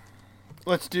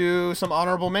 Let's do some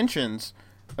honorable mentions.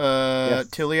 Yes.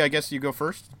 Tilly, I guess you go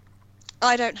first.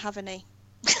 I don't have any.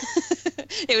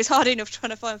 It was hard enough trying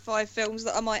to find 5 films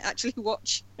that I might actually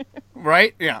watch.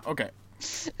 Right? Yeah, okay.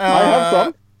 I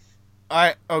have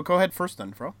some. Go ahead first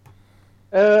then, Fro.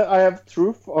 I have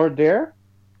Truth or Dare,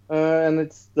 and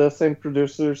it's the same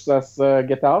producers as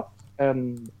Get Out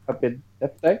and Happy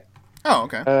Death Day. Oh,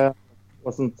 okay.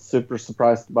 Wasn't super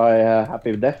surprised by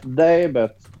Happy Death Day,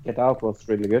 but Get Out was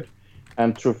really good.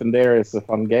 and Truth and Dare is a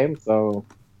fun game, so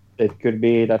it could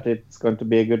be that it's going to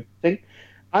be a good thing.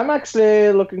 I'm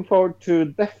actually looking forward to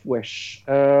Death Wish.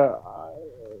 I'm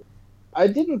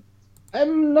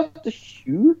not a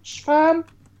huge fan of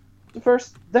the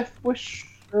first Death Wish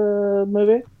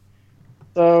movie,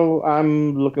 so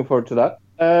I'm looking forward to that.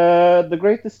 The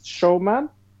Greatest Showman,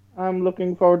 I'm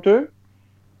looking forward to.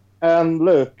 And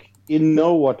look, you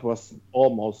know what was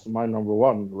almost my number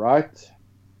one, right?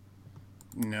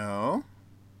 No.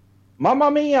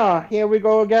 Mamma Mia, here we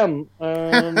go again.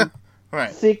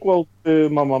 Right. Sequel to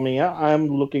Mamma Mia. I'm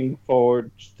looking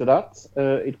forward to that.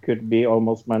 It could be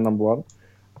almost my number one.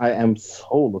 I am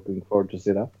so looking forward to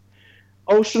see that.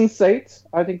 Ocean's 8,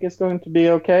 I think is going to be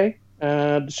okay.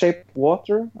 The Shape of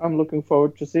Water, I'm looking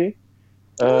forward to see.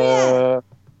 I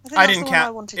think I that's didn't the one I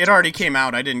count. wanted It to already watch. came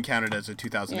out. I didn't count it as a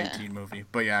 2018 movie,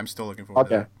 but yeah, I'm still looking forward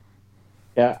to Okay.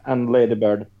 that. Yeah, and Lady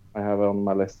Bird I have on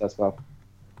my list as well.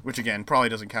 Which again probably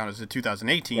doesn't count as a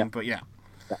 2018, Yeah. but yeah.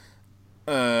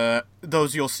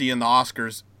 Those you'll see in the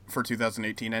Oscars for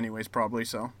 2018, anyways, probably.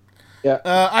 So. Yeah.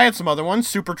 I had some other ones.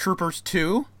 Super Troopers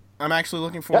 2. I'm actually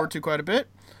looking forward to quite a bit.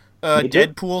 Me too.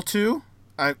 Deadpool 2.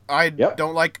 I Yep.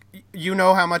 don't like. You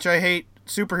know how much I hate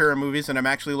superhero movies, and I'm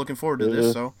actually looking forward to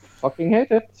this. So. Fucking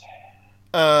hate it.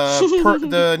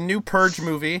 The new Purge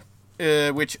movie,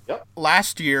 which Yep.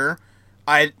 last year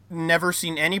I'd never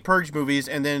seen any Purge movies,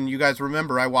 and then you guys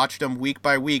remember I watched them week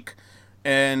by week,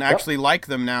 and actually like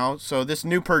them now. So this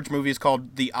new Purge movie is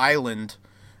called The Island,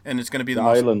 and it's going to be the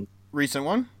most Island. recent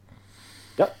one.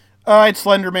 Yep. It's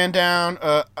Slender Man down.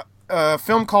 A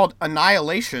film called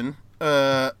Annihilation.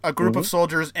 A group of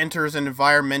soldiers enters an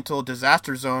environmental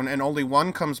disaster zone, and only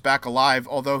one comes back alive,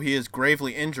 although he is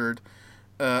gravely injured.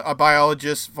 A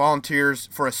biologist volunteers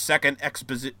for a second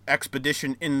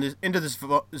expedition into this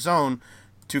zone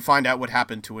to find out what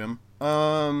happened to him.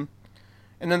 And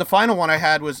then the final one I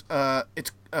had was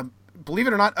it's believe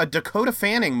it or not, a Dakota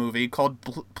Fanning movie called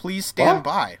Please Stand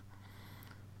By.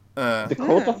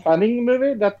 Dakota Fanning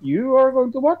movie that you are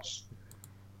going to watch?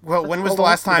 Well, when was the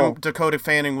last time Dakota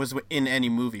Fanning was in any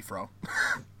movie, Fro?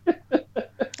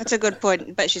 That's a good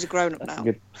point. Bet she's a grown up now.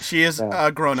 She is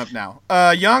grown up now.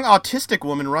 A young autistic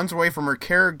woman runs away from her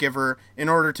caregiver in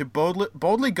order to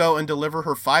boldly go and deliver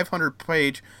her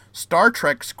 500-page Star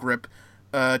Trek script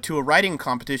to a writing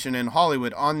competition in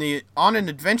Hollywood. On an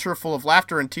adventure full of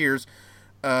laughter and tears,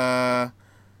 she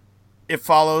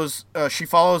follows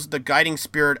the guiding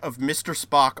spirit of Mr.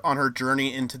 Spock on her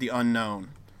journey into the unknown.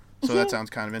 So that sounds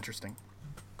kind of interesting.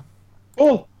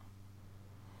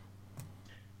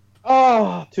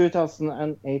 Oh,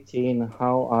 2018,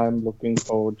 how I'm looking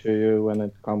forward to you when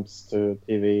it comes to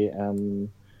TV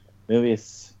and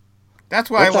movies.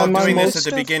 That's why I love doing this at the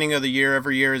stuff. beginning of the year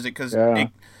every year, is it because Yeah.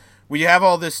 we have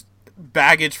all this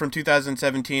baggage from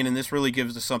 2017, and this really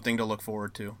gives us something to look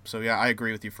forward to. So yeah, I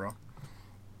agree with you, Fro.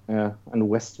 Yeah, and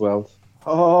Westworld.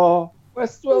 Oh,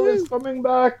 Westworld is coming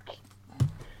back.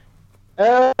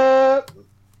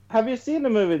 Have you seen the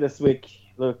movie this week,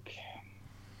 Luke?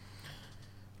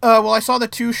 Well, I saw the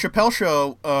two Chappelle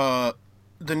show,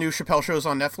 the new Chappelle shows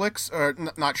on Netflix, or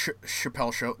not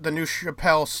Chappelle show, the new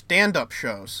Chappelle stand-up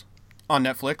shows on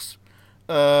Netflix.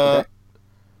 Okay.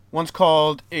 One's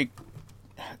called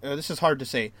this is hard to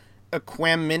say,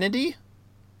 Equanimity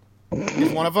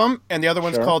is one of them, and the other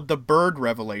one's called The Bird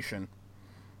Revelation.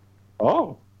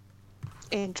 Oh,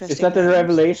 Interesting. is that the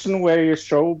revelation where you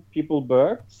show people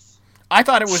birds? I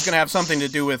thought it was going to have something to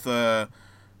do with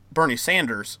Bernie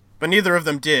Sanders, but neither of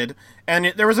them did.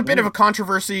 And there was a bit of a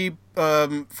controversy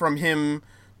from him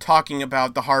talking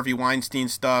about the Harvey Weinstein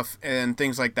stuff and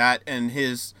things like that, and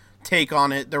his take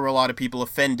on it. There were a lot of people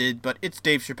offended, but it's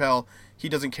Dave Chappelle. He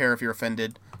doesn't care if you're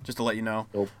offended, just to let you know.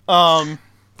 Nope.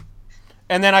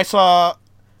 And then I saw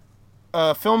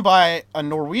a film by a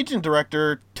Norwegian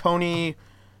director, Tony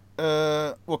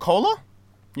Wakola.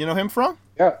 You know him from?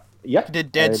 Yeah. Yep. He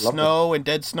did Dead I love Snow and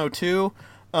Dead Snow 2,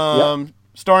 Yep.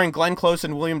 starring Glenn Close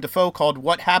and William Dafoe, called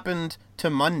What Happened to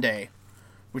Monday,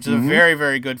 which is a very,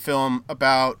 very good film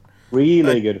about it.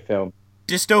 Really good film.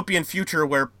 dystopian future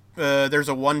where there's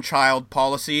a one-child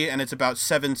policy, and it's about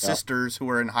 7 sisters who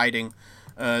are in hiding.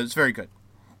 It's very good.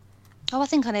 Oh, I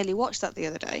think I nearly watched that the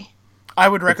other day. I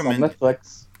would recommend It's on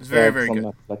Netflix. It's very, very on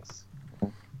good. Netflix.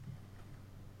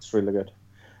 It's really good.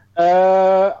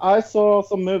 I saw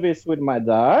some movies with my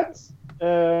dad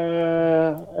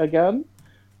again.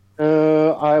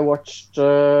 I watched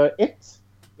It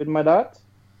with my dad.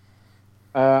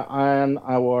 And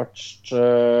I watched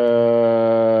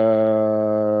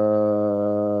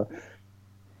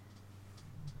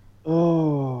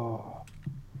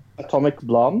Atomic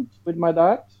Blonde with my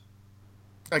dad.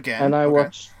 Again. And I okay.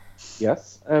 watched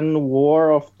Yes, and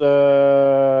War of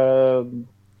the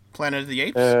Planet of the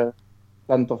Apes.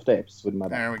 Planet of the Apes with my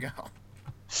dad. There we go.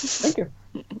 Thank you.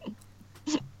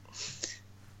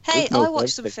 Hey, No, I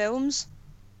watched some perfect. films.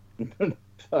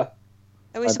 Are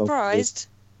I we don't surprised?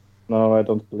 No, I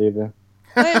don't believe you.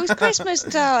 Well, it was Christmas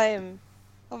time.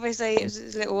 Obviously, it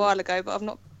was a little while ago, but I've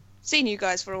not seen you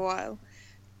guys for a while.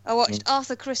 I watched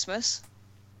Arthur Christmas.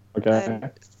 Okay.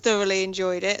 Thoroughly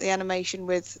enjoyed it. The animation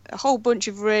with a whole bunch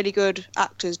of really good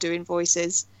actors doing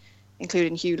voices,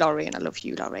 including Hugh Laurie, and I love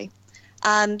Hugh Laurie.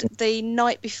 And The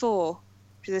Night Before,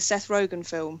 which is a Seth Rogen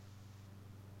film.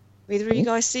 Have either of you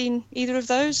guys seen either of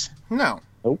those? No.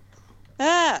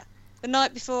 The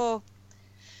Night Before.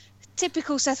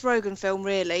 Typical Seth Rogen film,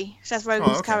 really. Seth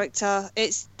Rogen's character.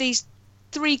 It's these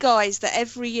 3 guys that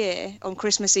every year on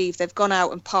Christmas Eve they've gone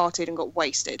out and partied and got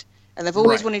wasted. And they've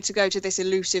always wanted to go to this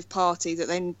elusive party that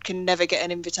they can never get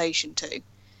an invitation to. And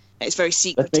it's very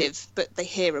secretive, but they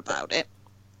hear about it.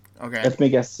 Okay. Let me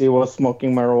guess, he was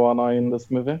smoking marijuana in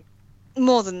this movie?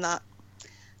 More than that.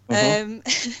 Uh-huh.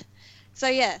 So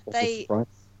yeah, What a surprise.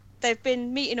 they've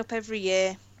been meeting up every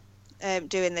year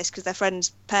doing this because their friend's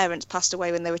parents passed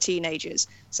away when they were teenagers.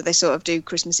 So they sort of do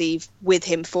Christmas Eve with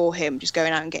him, for him, just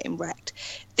going out and getting wrecked.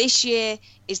 This year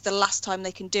is the last time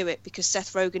they can do it because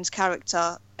Seth Rogen's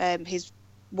character, his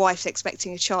wife's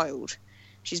expecting a child.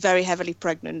 She's very heavily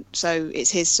pregnant, so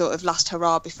it's his sort of last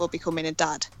hurrah before becoming a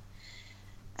dad.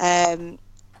 And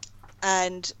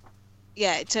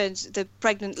yeah, the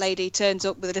pregnant lady turns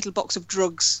up with a little box of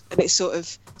drugs, and it's sort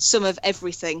of some of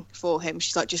everything for him.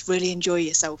 She's like, just really enjoy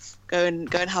yourself, go and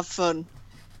have fun,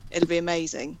 it'll be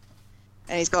amazing.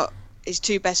 And he's got his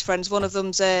 2 best friends. One of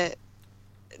them's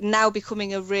now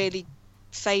becoming a really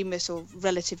famous or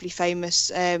relatively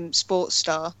famous sports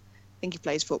star. I think he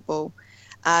plays football.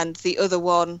 And the other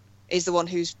one is the one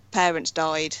whose parents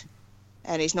died,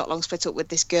 and he's not long split up with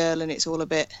this girl, and it's all a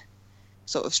bit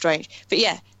sort of strange. But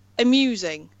yeah,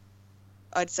 amusing,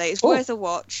 I'd say. It's worth a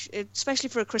watch, especially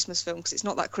for a Christmas film, because it's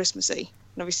not that Christmassy.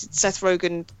 And obviously Seth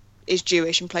Rogen is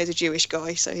Jewish and plays a Jewish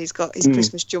guy, so he's got his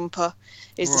Christmas jumper,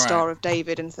 is the Star of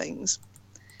David and things.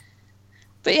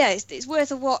 But yeah, it's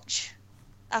worth a watch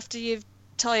after you've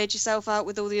tired yourself out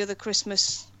with all the other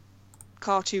Christmas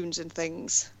cartoons and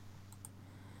things.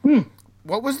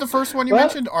 What was the first one you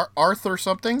mentioned? Arthur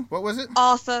something? What was it?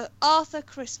 Arthur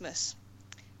Christmas.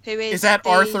 Who is that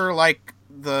Arthur like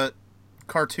the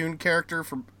cartoon character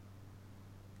from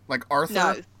like Arthur?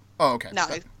 No. Oh, okay.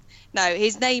 No,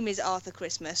 his name is Arthur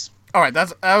Christmas. All right,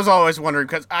 I was always wondering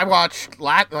because I watched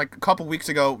like a couple weeks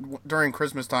ago during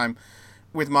Christmas time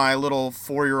with my little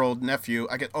 4-year-old nephew.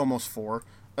 I get almost 4.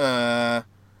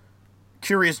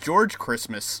 Curious George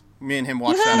Christmas. Me and him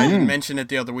watched that. I didn't mention it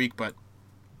the other week, but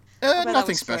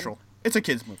nothing special. Fun. It's a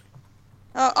kids movie.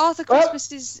 Arthur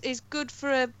Christmas is good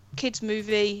for a kids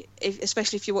movie,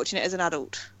 especially if you're watching it as an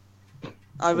adult.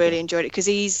 I really enjoyed it because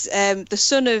he's the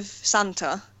son of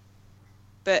Santa,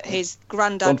 but his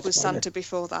granddad was Santa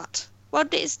before that. Well,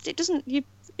 it doesn't. You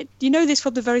know this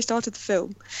from the very start of the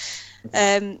film.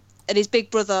 And his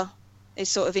big brother is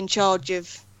sort of in charge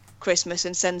of Christmas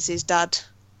and sends his dad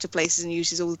to places and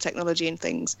uses all the technology and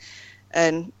things.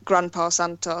 And Grandpa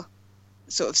Santa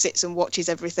sort of sits and watches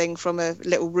everything from a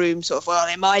little room, sort of,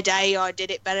 well, in my day I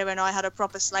did it better and I had a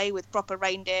proper sleigh with proper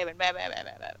reindeer and blah, blah, blah,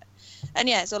 blah, blah. And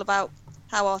yeah, it's all about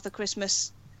how Arthur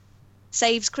Christmas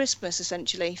saves Christmas,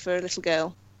 essentially, for a little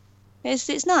girl.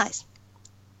 It's nice.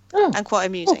 And quite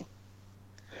amusing.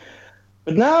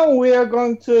 But now we are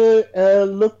going to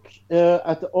look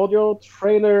at the audio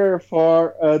trailer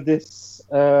for this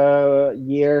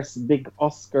year's big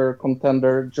Oscar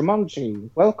contender, Jumanji.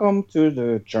 Welcome to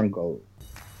the jungle.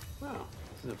 Wow,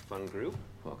 this is a fun group.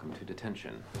 Welcome to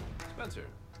detention. Spencer,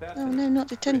 Oh no, not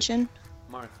detention.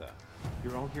 Martha,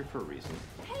 you're all here for a reason.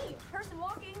 Hey, person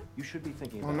walking. You should be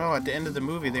thinking Oh about no, at the end of the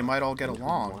movie they might all get who you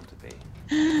along. want to be.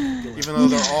 Even though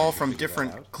they're all from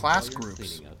different class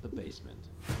groups. Cleaning out the basement.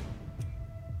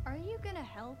 Are you gonna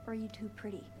help or are you too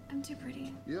pretty? I'm too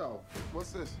pretty. Yo,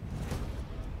 what's this?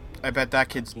 I bet that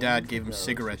kid's dad gave him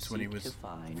cigarettes when he was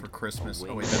for Christmas.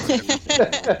 Oh wait, that's a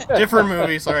different, different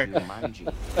movie, sorry.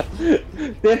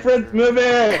 Different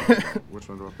movie! Which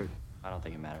one do I pick? I don't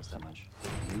think it matters that much.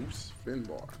 Bruce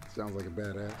Finbar. Sounds like a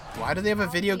badass. Why do they have a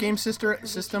video game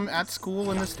system at school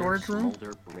in the storage room?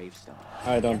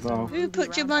 I don't know. Who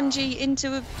put Jumanji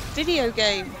into a video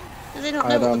game? Do they not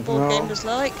know what the board game was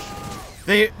like?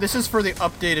 This is for the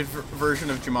updated version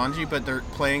of Jumanji, but they're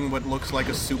playing what looks like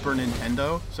a Super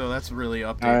Nintendo, so that's really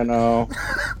updated. I know.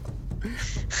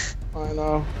 I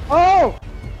know. Oh!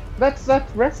 That's that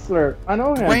wrestler. I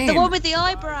know him. Dwayne. The one with the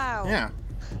eyebrow. Yeah.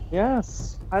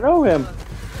 Yes, I know him.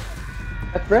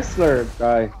 That wrestler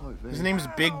guy. His name's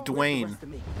Big Dwayne.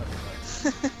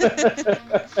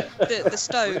 The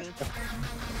stone.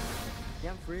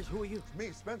 Yeah, I'm Freeze. Who are you? It's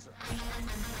me, Spencer.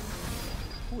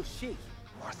 Who is she?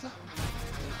 Martha?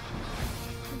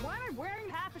 Why am I wearing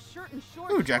half a shirt and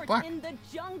shorts Ooh, Jack Black. in the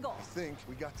jungle? I think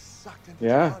we got sucked into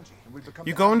Yeah. Jumanji, and we become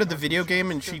You the go into the Avatar video species.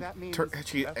 game and So she that means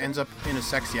ends up in a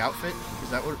sexy outfit. Is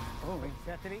that what?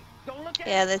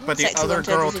 Yeah, the But the sexy other one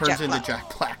girl turns turns into into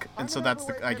Jack Black. Jack Black, and so that's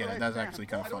the. I get it. That's actually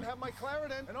kind of I don't funny. have my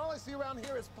Claritin, and all I see around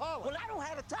here is pollen. Well, I don't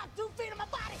have the top 2 feet of my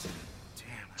body.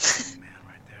 Damn, that's the man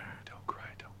right there. Don't cry,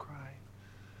 don't cry.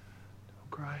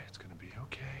 Don't cry, it's gonna be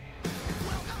okay.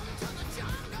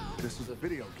 This is a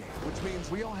video game, which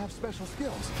means we all have special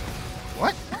skills.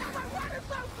 What?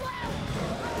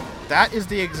 That is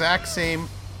the exact same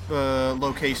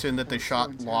location that they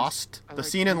shot Lost. The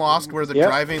scene in Lost where they're Yep.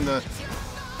 driving the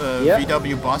Yep.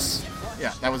 VW bus.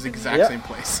 Yeah, that was the exact Yep. same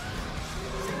place.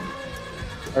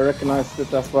 I recognized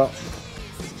it as well.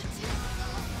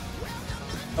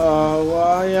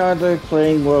 Why are they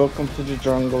playing Welcome to the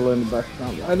Jungle in the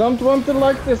background? I don't want to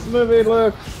like this movie,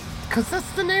 look. Because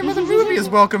that's the name of the movie is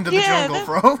Welcome to the Yeah, Jungle,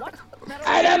 bro.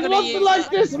 I don't want to like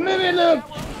this movie, look.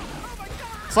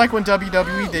 It's like when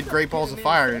WWE did Great Balls of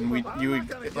Fire, and you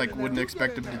like wouldn't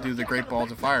expect them to do the Great Balls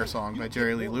of Fire song by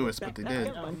Jerry Lee Lewis, but they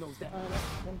did.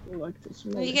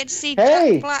 You get to see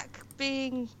Hey! Jack Black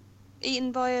being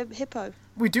eaten by a hippo.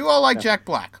 We do all like Jack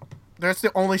Black. That's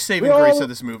the only saving We all- grace of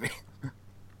this movie.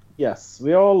 Yes,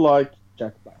 we all like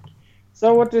Jack Black.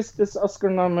 So what is this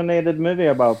Oscar-nominated movie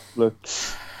about, Luke?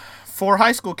 4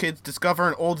 high school kids discover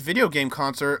an old video game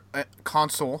console,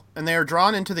 and they are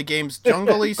drawn into the game's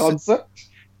jungly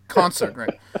concert,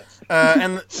 right?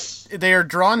 And they are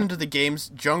drawn into the game's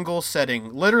jungle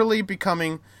setting, literally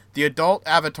becoming the adult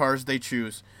avatars they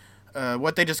choose.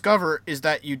 What they discover is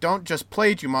that you don't just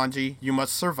play Jumanji, you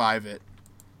must survive it.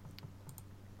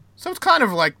 So it's kind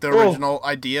of like the original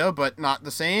idea, but not the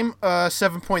same.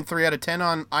 7.3 out of 10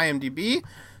 on IMDb,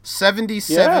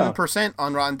 77%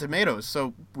 on Rotten Tomatoes,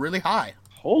 so really high.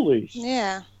 Holy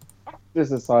Yeah.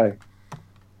 this is high.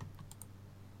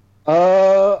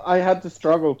 I had to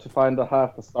struggle to find a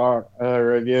half a star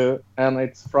review, and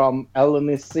it's from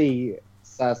Eleni C.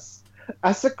 Says,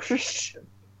 as a Christian,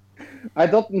 I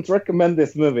don't recommend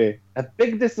this movie. A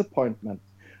big disappointment.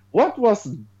 What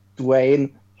was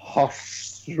Dwayne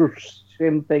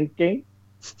Hoshim thinking?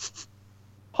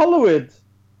 Hollywood,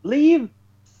 leave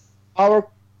our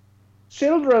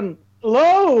children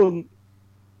alone.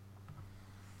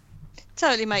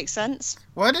 Totally makes sense.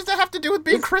 What does that have to do with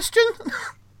being Christian?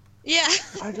 Yeah.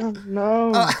 I don't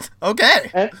know.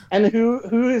 Okay. And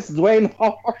who is Dwayne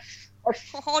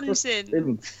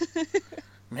Honson.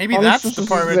 Maybe that's the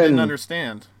part I didn't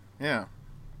understand. Yeah.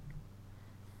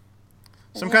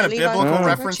 Some kind of leave our biblical children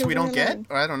reference we don't get? alone.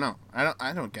 Or I don't know.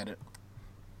 I don't get it.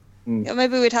 Yeah,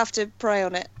 maybe we'd have to pray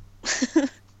on it.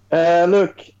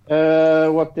 Look,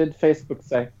 what did Facebook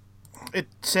say? It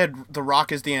said The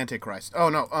Rock is the Antichrist. Oh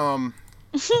no.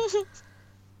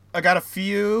 I got a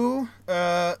few.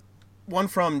 One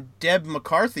from Deb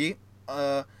McCarthy.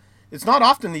 It's not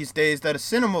often these days that a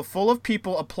cinema full of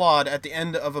people applaud at the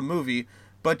end of a movie,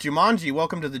 but Jumanji: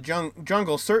 Welcome to the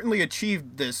Jungle certainly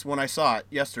achieved this when I saw it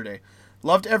yesterday.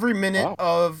 Loved every minute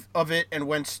of it,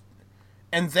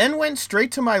 and then went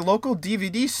straight to my local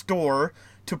DVD store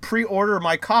to pre-order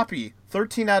my copy.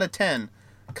 13 out of 10.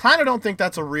 Kind of don't think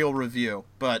that's a real review,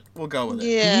 but we'll go with it.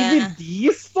 Yeah.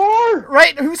 DVD store?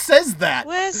 Right? Who says that?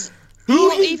 Where's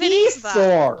Who even is that?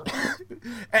 Store.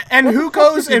 And who What the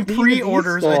fuck goes is a and DVD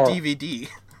pre-orders a store? DVD?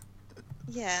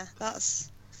 Yeah,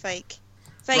 that's fake.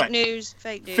 Fake Right. news.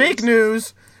 Fake news. Fake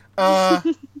news.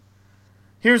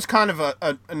 Here's kind of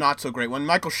a not so great one.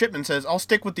 Michael Shipman says, "I'll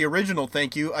stick with the original,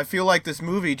 thank you. I feel like this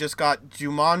movie just got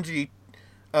Jumanji,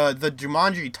 the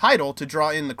Jumanji title to draw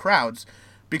in the crowds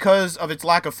because of its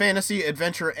lack of fantasy,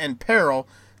 adventure, and peril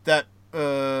that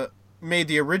made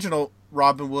the original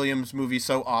Robin Williams movie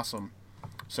so awesome."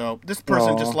 So this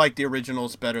person just liked the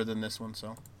originals better than this one.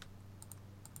 So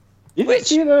Did you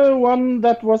see the one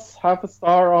that was half a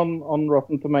star on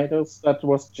Rotten Tomatoes? That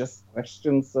was just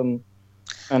questions and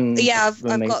Yeah, I've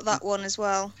explanation? got that one as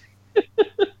well.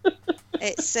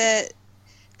 It's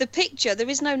the picture. There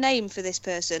is no name for this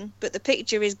person, but the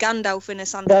picture is Gandalf in a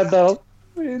Santa hat,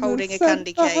 holding a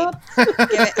candy cane.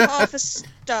 Give it half a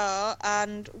star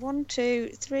and 1,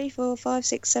 2, 3, 4, 5,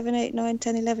 6, 7, 8, 9,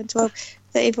 10, 11, 12,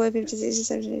 13, 14, 15, 16,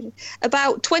 17, 18.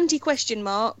 About 20 question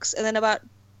marks and then about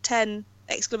 10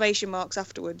 exclamation marks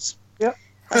afterwards. Yep.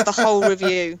 That's the whole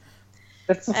review.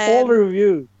 That's a whole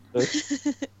review.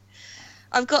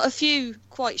 I've got a few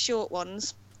quite short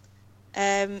ones.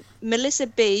 Melissa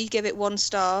B gave it 1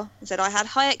 star and said, I had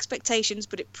high expectations,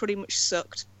 but it pretty much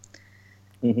sucked.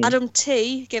 Mhm. Adam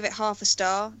T gave it half a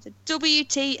star. Said,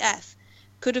 WTF.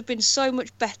 Could have been so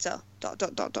much better. ...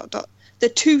 The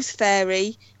Tooth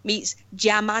Fairy meets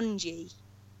Jumanji.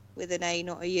 With an A,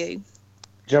 not a U.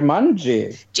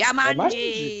 Jumanji.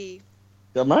 Jumanji.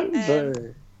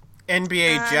 Jumanji.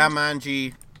 NBA And-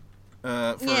 Jumanji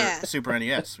for Yeah. Super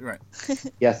NES, right?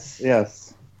 Yes,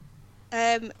 yes.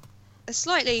 A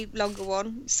slightly longer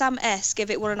one. Sam S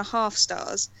gave it 1.5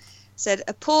 stars. Said,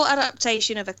 a poor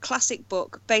adaptation of a classic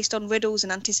book based on riddles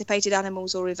and anticipated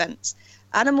animals or events.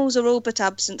 Animals are all but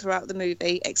absent throughout the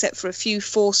movie, except for a few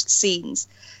forced scenes.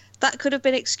 That could have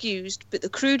been excused, but the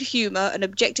crude humour and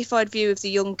objectified view of the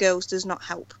young girls does not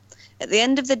help. At the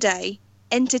end of the day,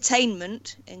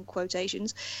 entertainment, in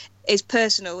quotations, is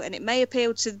personal and it may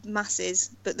appeal to the masses,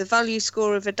 but the value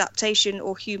score of adaptation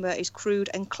or humour is crude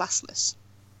and classless.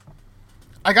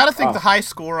 I gotta think Oh. the high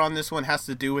score on this one has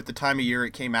to do with the time of year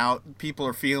it came out. People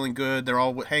are feeling good. They're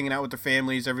all hanging out with their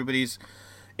families. Everybody's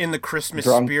in the Christmas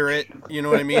Drunk. spirit. You know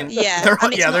what I mean? Yeah, they're,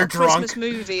 and it's not they're a Christmas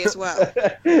drunk. movie as well.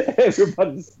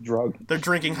 Everybody's drunk. They're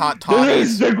drinking hot This toddies.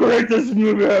 is the greatest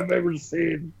movie I've ever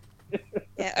seen.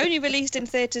 Yeah, only released in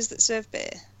theatres that serve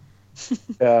beer.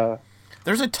 Yeah.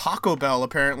 There's a Taco Bell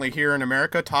apparently here in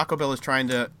America. Taco Bell is trying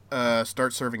to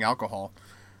start serving alcohol,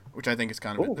 which I think is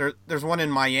kind of Cool. there's one in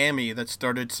Miami that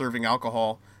started serving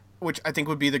alcohol, which I think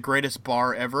would be the greatest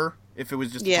bar ever if it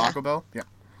was just a Yeah. Taco Bell. Yeah.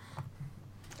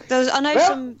 I know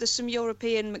Well- there's some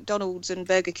European McDonald's and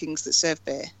Burger Kings that serve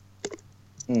beer.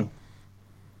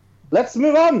 Let's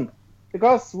move on,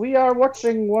 because we are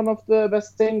watching one of the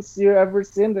best things you ever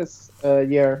seen this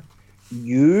year.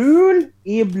 Jul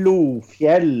I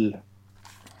Blodfjell.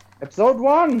 Episode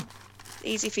 1.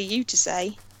 Easy for you to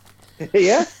say.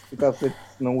 Yes, because it's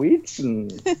Norwegian.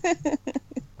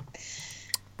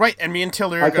 Right, and me and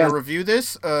Tilly are I going can't- to review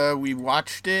this. We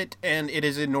watched it, and it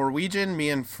is in Norwegian. Me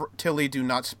and Tilly do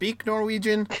not speak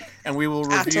Norwegian, and we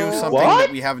will At review all. something What?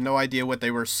 that we have no idea what they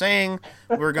were saying.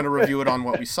 We're going to review it on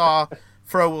what we saw.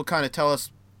 Fro will kind of tell us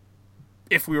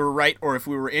if we were right or if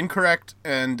we were incorrect,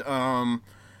 and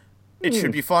it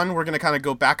should be fun. We're going to kind of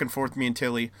go back and forth, me and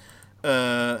Tilly.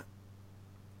 And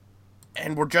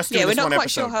we're just doing Yeah, we're this not one quite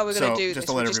episode. sure how we're going so to do just this.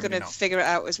 to We're let just going everybody to know. figure it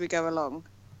out as we go along.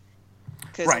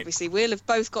 Because Right. obviously we'll have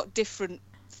both got different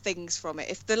things from it.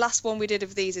 If the last one we did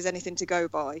of these is anything to go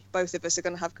by, both of us are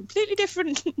going to have completely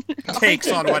different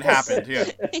Takes on what happened, yeah.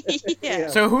 yeah.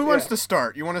 So who wants to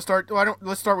start? You want to start?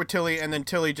 Let's start with Tilly, and then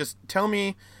Tilly, just tell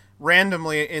me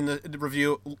randomly in the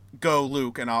review. Go,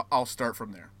 Luke, and I'll start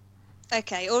from there.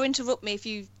 Okay, or interrupt me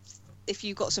if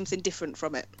you got something different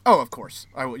from it. Oh, of course,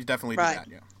 I will definitely do Right. that.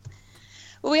 Yeah.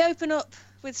 Well, we open up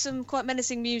with some quite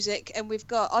menacing music, and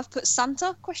I've put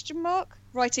Santa ?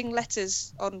 Writing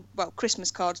letters on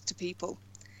Christmas cards to people.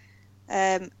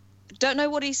 Don't know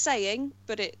what he's saying,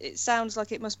 but it sounds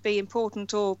like it must be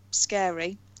important or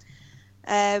scary.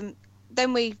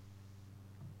 Then we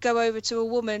go over to a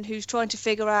woman who's trying to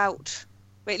figure out.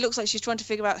 It looks like she's trying to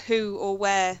figure out who or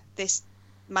where this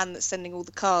man that's sending all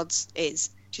the cards is.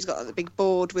 She's got the big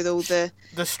board with all the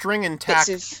string and bits tack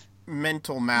of.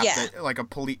 mental map Yeah. that like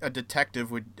a detective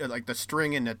would like the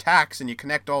string and attacks, and you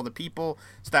connect all the people.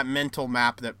 It's that mental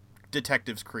map that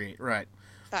detectives create, right?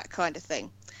 That kind of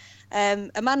thing.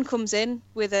 A man comes in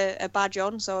with a badge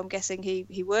on, so I'm guessing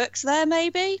he works there,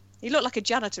 maybe? He looked like a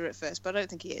janitor at first, but I don't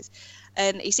think he is.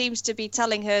 And he seems to be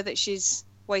telling her that she's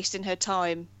wasting her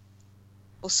time,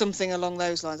 or something along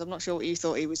those lines. I'm not sure what you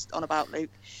thought he was on about, Luke.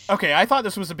 Okay, I thought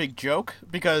this was a big joke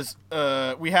because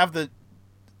we have the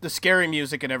scary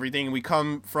music and everything, and we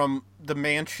come from the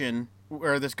mansion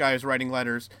where this guy is writing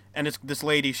letters, and it's this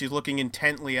lady, she's looking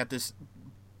intently at this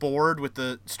board with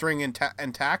the string and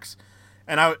tacks,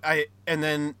 and and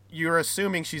then you're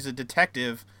assuming she's a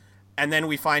detective, and then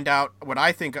we find out, what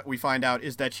I think we find out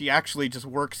is that she actually just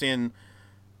works in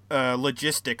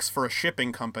logistics for a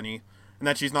shipping company, and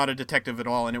that she's not a detective at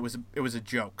all, and it was a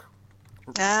joke.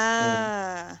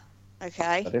 Ah,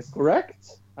 okay. That is correct.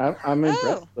 I'm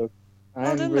impressed. Look.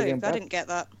 Well done, really Luke. I impressed. didn't get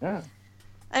that. Yeah.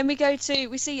 And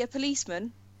we see a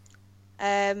policeman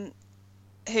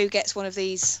who gets one of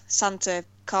these Santa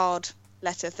card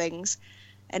letter things,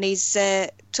 and he's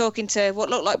talking to what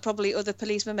look like probably other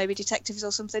policemen, maybe detectives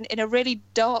or something, in a really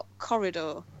dark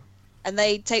corridor. And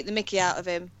they take the mickey out of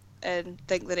him and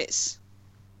think that it's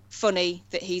funny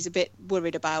that he's a bit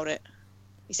worried about it.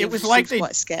 He It was seems like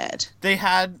quite scared. They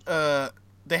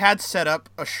had set up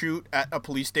a shoot at a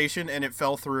police station, and it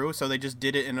fell through, so they just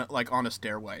did it in on a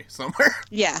stairway somewhere.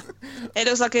 Yeah, it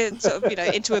looks like a sort of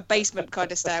into a basement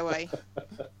kind of stairway.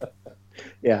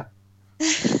 Yeah.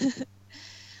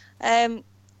 So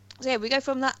yeah, we go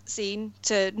from that scene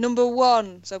to number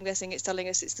 1. So I'm guessing it's telling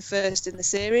us it's the first in the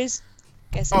series.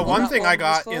 Guessing what one that thing one I was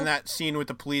got for. in that scene with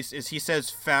the police is he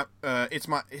says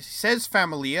he says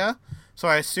familia, so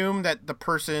I assume that the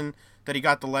person that he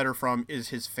got the letter from is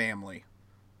his family.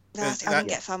 I didn't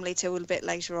get family till a bit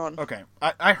later on. Okay,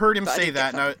 I heard him But I say did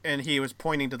get that, and he was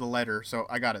pointing to the letter, so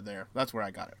I got it there. That's where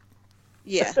I got it.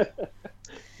 Yeah.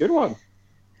 Good one.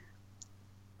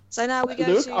 So now we go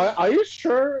Luke, to... are you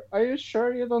sure? Are you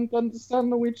sure you don't understand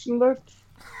Norwegian, Luke?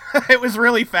 It was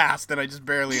really fast, and I just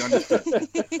barely understood.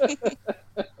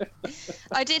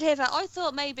 I did hear that. I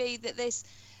thought maybe that this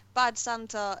bad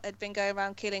Santa had been going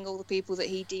around killing all the people that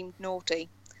he deemed naughty,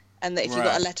 and that if you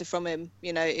got a letter from him,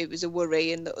 it was a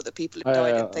worry, and that other people had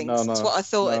died and things. No, That's what I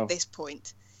thought no. at this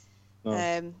point.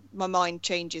 No. My mind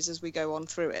changes as we go on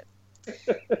through it.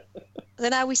 Then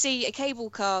now we see a cable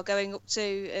car going up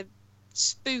to a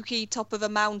spooky top of a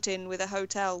mountain with a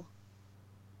hotel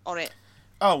on it.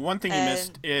 Oh, one thing you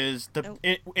missed is the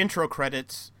intro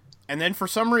credits, and then for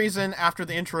some reason after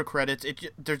the intro credits,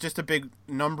 there's just a big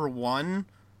number 1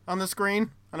 on the screen.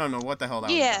 I don't know what the hell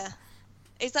that was. Yeah,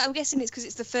 is that? I'm guessing it's because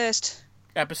it's the first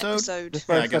episode. The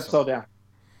first episode, yeah.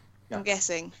 I'm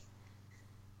guessing.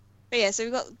 But yeah, so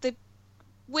we've got the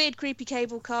weird, creepy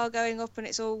cable car going up, and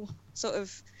it's all sort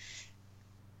of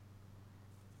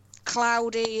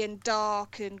cloudy and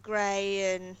dark and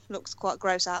grey and looks quite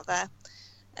gross out there.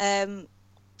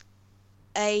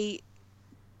 A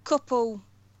couple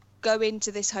go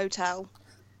into this hotel,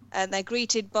 and they're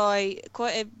greeted by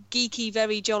quite a geeky,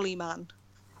 very jolly man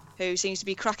who seems to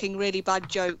be cracking really bad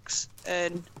jokes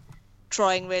and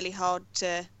trying really hard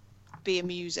to be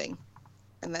amusing.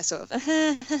 And they're sort of,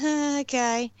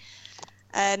 okay.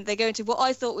 And they go into what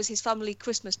I thought was his family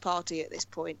Christmas party at this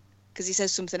point, because he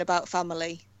says something about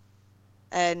family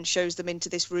and shows them into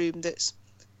this room that's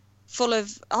full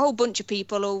of a whole bunch of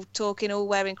people all talking, all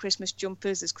wearing Christmas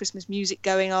jumpers. There's Christmas music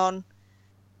going on.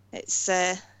 It's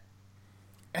and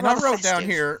I wrote festive. down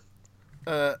here,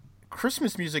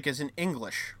 Christmas music is in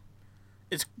English.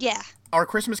 Yeah. Are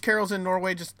Christmas carols in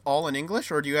Norway just all in English,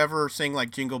 or do you ever sing like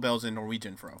Jingle Bells in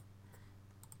Norwegian, Fro?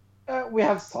 We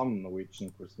have some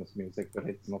Norwegian Christmas music, but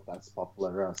it's not as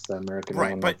popular as the American one.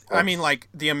 Right, but I mean, like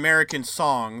the American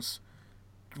songs,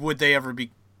 would they ever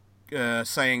be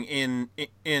sang in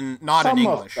not some in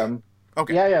English? Of them.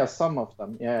 Okay. Yeah, some of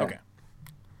them. Yeah.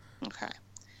 Okay.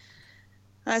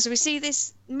 So we see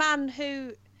this man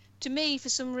who, to me, for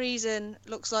some reason,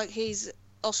 looks like he's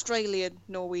Australian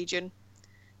Norwegian.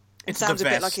 It sounds a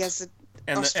bit like he has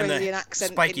an Australian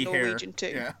accent in Norwegian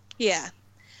too. Yeah.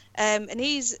 And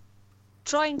he's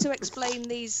trying to explain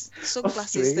these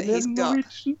sunglasses that he's got.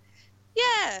 Norwegian?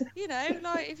 Yeah,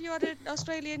 like if you had an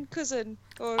Australian cousin.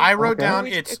 Or I wrote down a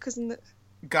it's cousin that...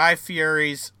 Guy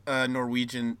Fieri's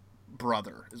Norwegian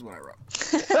brother, is what I wrote.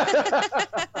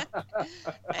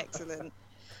 Excellent.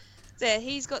 So yeah,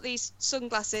 he's got these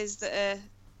sunglasses that are,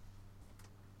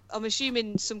 I'm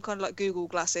assuming, some kind of like Google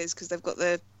glasses, because they've got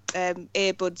the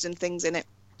earbuds and things in it.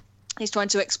 He's trying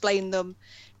to explain them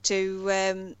to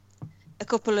a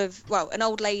couple of, an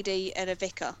old lady and a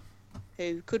vicar,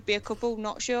 who could be a couple,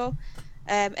 not sure.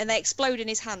 And they explode in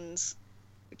his hands,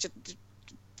 which are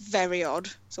very odd.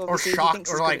 So or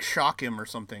shock him or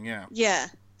something. Yeah,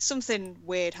 something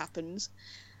weird happens.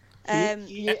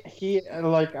 He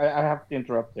like I have to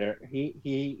interrupt there.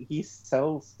 He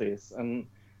sells this, and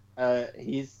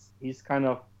he's kind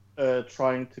of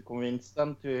trying to convince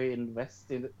them to invest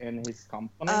in his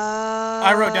company.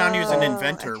 I wrote down he was an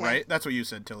inventor, okay. Right? That's what you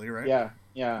said, Tilly, right?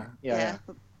 Yeah.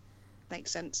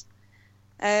 Makes sense.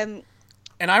 And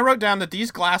I wrote down that these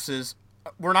glasses,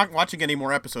 we're not watching any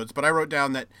more episodes, but I wrote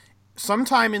down that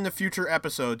sometime in the future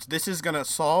episodes, this is going to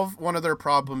solve one of their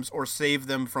problems or save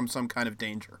them from some kind of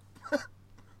danger.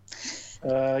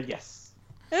 Yes.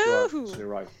 You're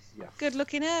right. Yeah. Good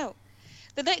looking out.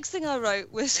 The next thing I wrote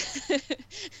was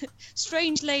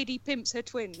strange lady pimps her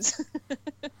twins.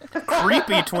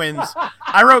 Creepy twins.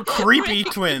 I wrote creepy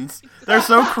twins. They're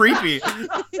so creepy.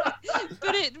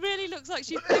 But it really looks like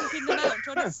she's pimping them out,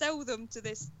 trying to sell them to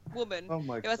this woman. Oh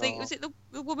my God. I think, was it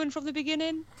the woman from the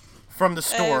beginning? From the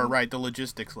store, right? The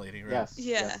logistics lady, right? Yes.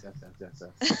 Yeah.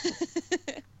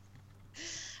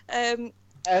 Yes.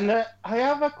 And I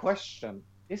have a question.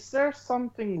 Is there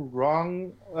something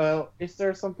wrong? Is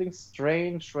there something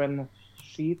strange when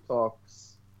she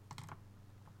talks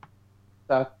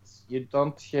that you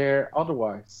don't hear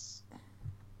otherwise?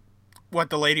 What,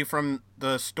 the lady from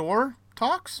the store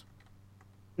talks?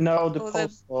 No, the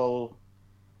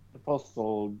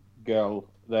postal girl,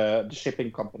 the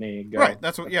shipping company girl. Right,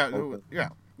 that's what. Yeah.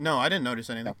 No, I didn't notice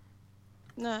anything.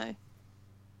 No.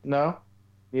 No.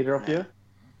 Neither of you?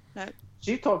 No.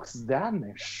 She talks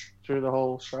Danish through the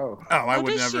whole show. Oh, I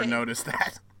would does never she? notice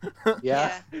that.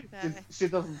 Yeah. no. She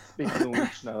doesn't speak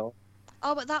Norwegian at all.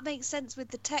 Oh, but that makes sense with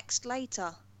the text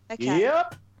later. Okay.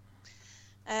 Yep.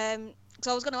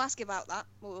 So I was going to ask you about that.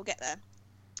 Well, we'll get there.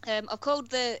 I've called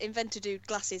the inventor dude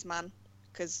Glasses Man,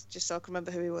 because just so I can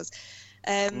remember who he was.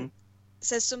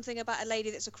 Says something about a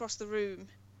lady that's across the room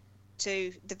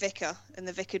to the vicar, and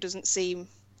the vicar doesn't seem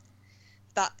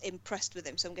that impressed with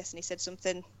him. So I'm guessing he said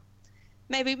something,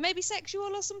 maybe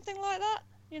sexual or something like that.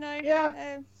 You know?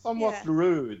 Yeah. Somewhat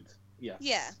rude. Yeah.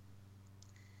 Yeah.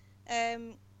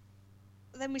 Then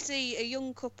we see a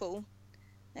young couple.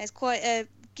 There's quite a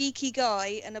geeky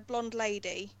guy and a blonde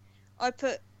lady. I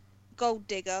put gold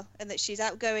digger and that she's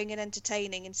outgoing and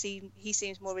entertaining, and he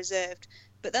seems more reserved.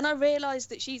 But then I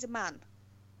realised that she's a man.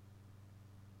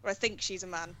 Or I think she's a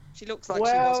man. She looks like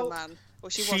she was a man.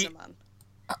 Or she was a man.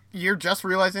 You're just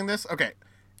realizing this? Okay.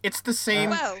 It's the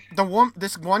same. Well.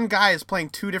 This one guy is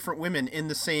playing two different women in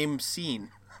the same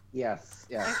scene. Yes.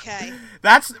 Okay.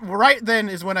 That's right. Then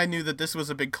is when I knew that this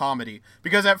was a big comedy,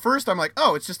 because at first I'm like,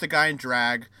 oh, it's just a guy in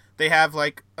drag. They have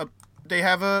a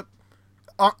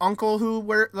uncle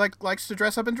who likes to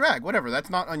dress up in drag. Whatever. That's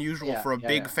not unusual for a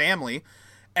big family.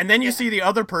 And then you see the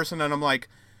other person, and I'm like,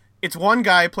 it's one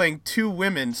guy playing two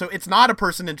women, so it's not a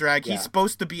person in drag. He's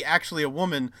supposed to be actually a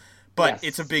woman, but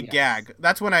it's a big gag.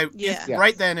 That's when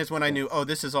right then is when I knew, oh,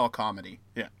 this is all comedy.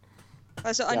 Yeah.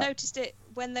 So I noticed it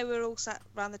when they were all sat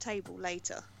around the table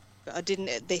later, but I didn't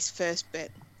at this first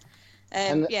bit.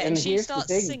 And she starts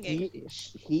singing.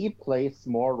 He plays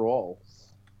more roles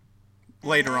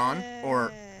later on,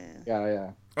 or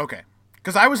yeah. Okay,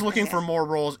 because I was looking for more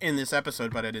roles in this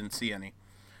episode, but I didn't see any.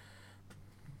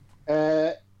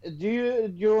 Do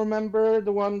you remember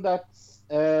the one that's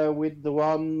with the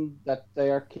one that they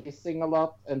are kissing a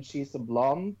lot and she's a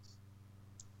blonde?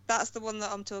 That's the one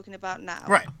that I'm talking about now.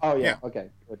 Right. Oh yeah. Okay.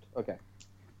 Good. Okay.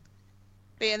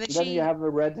 But yeah, then you have the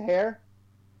red hair.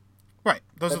 Right.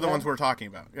 Those are the ones we're talking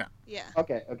about. Yeah. Yeah.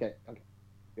 Okay.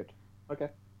 Good. Okay.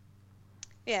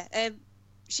 Yeah.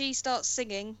 She starts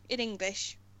singing in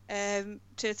English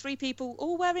to three people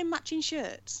all wearing matching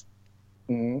shirts.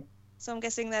 Mm-hmm. So I'm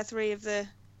guessing they're three of the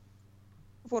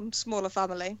one smaller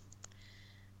family.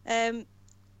 The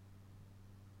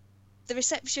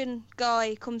reception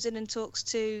guy comes in and talks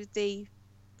to the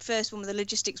first woman, the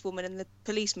logistics woman, and the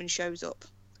policeman shows up.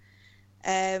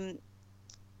 I've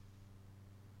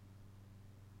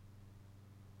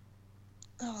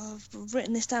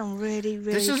written this down really.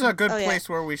 This is a good place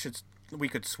where we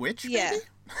could switch. Yeah. Maybe?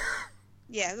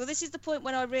 Yeah. Well, this is the point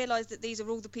when I realised that these are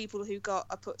all the people who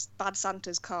I put Bad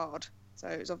Santa's card. So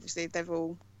it's obviously they've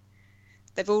all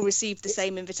received the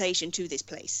same invitation to this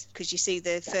place, because you see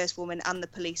the first woman and the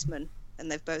policeman, and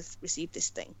they've both received this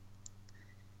thing.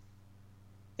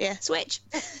 Yeah, switch.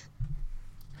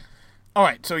 All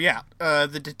right, so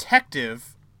the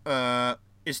detective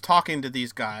is talking to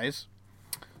these guys.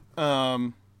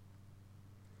 I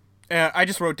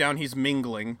just wrote down he's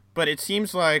mingling, but it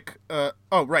seems like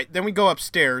then we go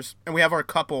upstairs and we have our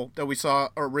couple that we saw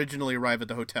originally arrive at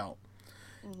the hotel.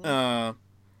 Mm-hmm.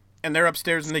 And they're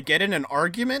upstairs and they get in an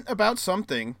argument about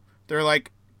something.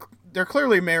 They're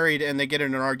clearly married, and they get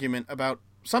in an argument about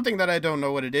something that I don't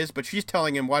know what it is, but she's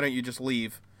telling him, why don't you just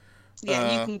leave?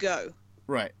 Yeah, you can go.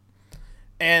 Right.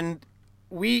 And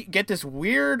we get this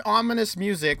weird, ominous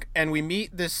music, and we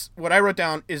meet this, what I wrote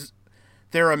down is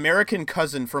their American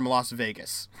cousin from Las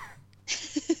Vegas.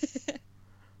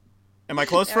 Am I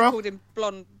close, Fro? I called him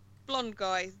blonde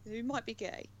guy who might be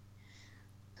gay.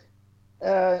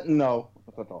 No,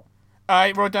 not at all.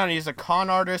 I wrote down he's a con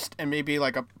artist and maybe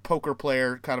like a poker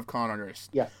player kind of con artist.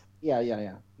 Yes.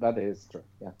 Yeah. That is true.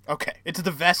 Yeah. Okay. It's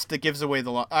the vest that gives away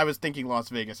I was thinking Las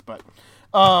Vegas, but...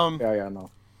 no.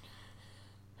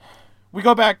 We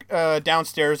go back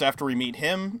downstairs after we meet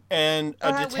him, and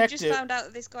a detective... We just found out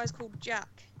that this guy's called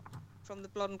Jack, from the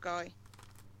blonde guy.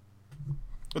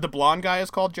 The blonde guy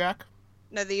is called Jack?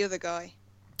 No, the other guy.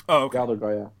 Oh, okay. The other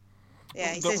guy, yeah.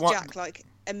 Yeah, he says Jack like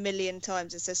a million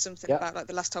times. It says something about like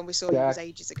the last time we saw him was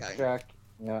ages ago. Jack,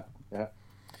 yeah.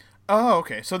 Oh,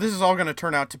 okay. So this is all going to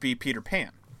turn out to be Peter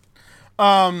Pan.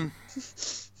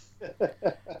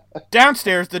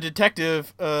 Downstairs, the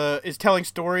detective is telling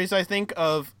stories, I think,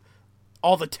 of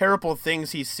all the terrible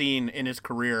things he's seen in his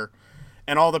career,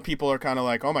 and all the people are kind of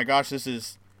like, "Oh my gosh, this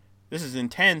is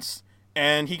intense."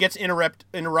 And he gets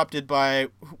interrupted by,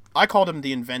 I called him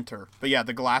the inventor, but yeah,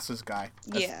 the glasses guy.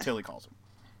 That's Tilly calls him.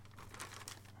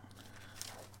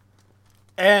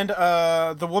 And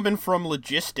the woman from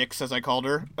logistics, as I called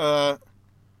her,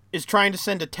 is trying to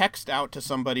send a text out to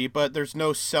somebody, but there's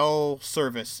no cell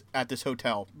service at this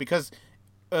hotel because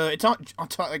it's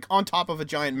on top of a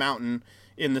giant mountain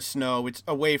in the snow. It's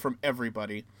away from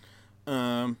everybody.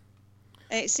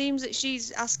 It seems that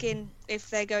she's asking if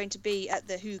they're going to be at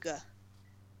the Hygge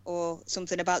or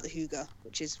something about the Hygge,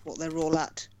 which is what they're all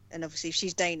at. And obviously, if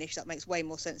she's Danish, that makes way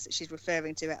more sense that she's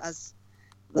referring to it as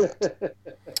that.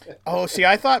 Oh, see,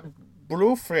 I thought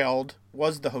Blufeld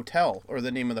was the hotel or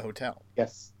the name of the hotel.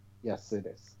 Yes, it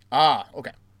is. Ah,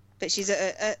 okay. But she's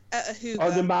at a Hygge.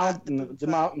 Oh, the mountain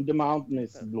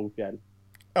is Blufeld.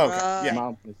 Okay, yeah. The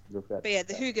mountain is Blufeld. But yeah,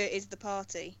 the Hygge is the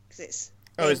party because it's.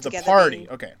 It's the party.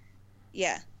 Okay.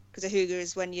 Yeah, because a Hygge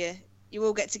is when you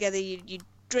all get together, you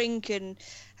drink and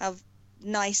have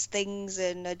nice things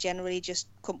and are generally just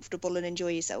comfortable and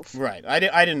enjoy yourself. Right. I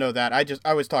didn't know that.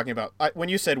 I was talking about when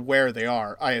you said where they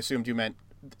are. I assumed you meant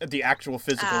the actual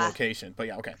physical location. But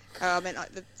yeah, okay. I meant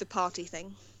like the party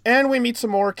thing. And we meet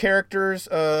some more characters.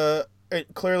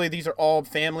 Clearly these are all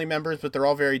family members, but they're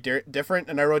all very different.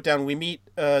 And I wrote down we meet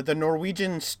the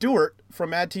Norwegian Stuart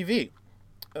from Mad TV.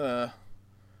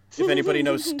 If anybody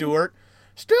knows Stuart,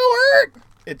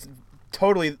 it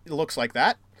totally looks like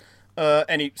that.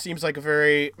 And he seems like a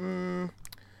very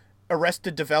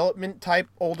Arrested Development type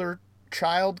older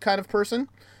child kind of person.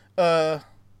 And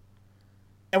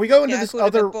we go into this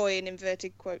other boy in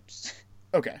inverted quotes.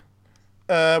 Okay.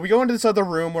 We go into this other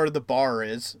room where the bar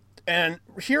is, and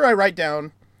here I write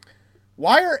down,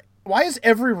 why is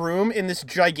every room in this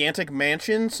gigantic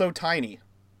mansion so tiny?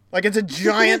 Like, it's a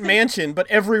giant mansion, but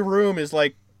every room is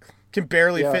like can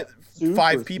barely fit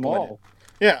 5 people in it.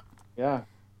 Yeah. Yeah.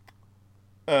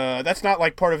 That's not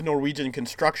like part of Norwegian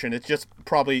construction. It's just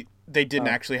probably they didn't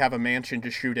actually have a mansion to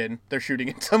shoot in. They're shooting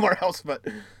in somewhere else, but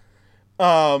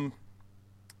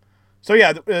so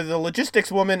yeah, the logistics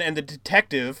woman and the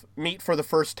detective meet for the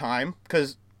first time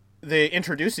because they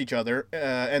introduce each other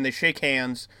and they shake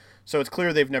hands, so it's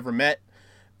clear they've never met.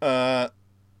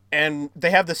 And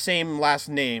they have the same last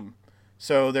name,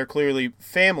 so they're clearly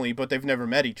family, but they've never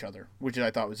met each other, which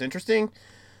I thought was interesting.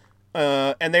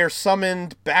 And they are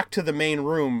summoned back to the main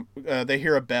room. They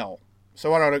hear a bell.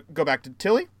 So why don't I go back to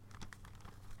Tilly?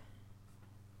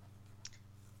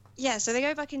 Yeah, so they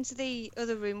go back into the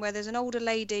other room where there's an older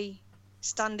lady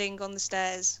standing on the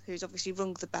stairs who's obviously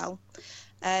rung the bell.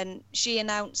 And she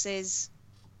announces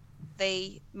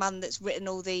the man that's written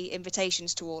all the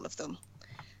invitations to all of them,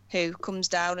 who comes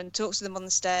down and talks to them on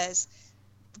the stairs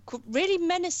really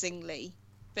menacingly,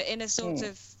 but in a sort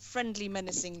of friendly,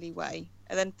 menacingly way,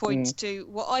 and then points to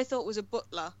what I thought was a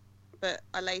butler, but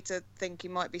I later think he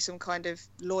might be some kind of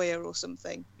lawyer or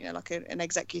something, like an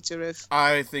executor of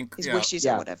his wishes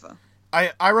or whatever.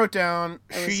 I wrote down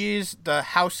she's the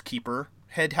housekeeper,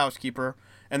 head housekeeper,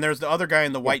 and there's the other guy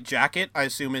in the white jacket, I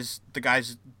assume is the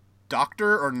guy's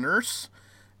doctor or nurse,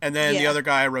 and then the other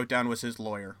guy I wrote down was his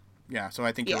lawyer. Yeah, so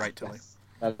I think you're right, Tilly.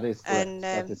 That is correct.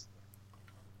 And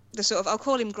the sort of, I'll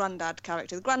call him Grandad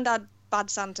character, the Grandad Bad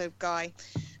Santa guy,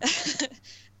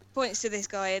 points to this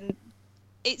guy, and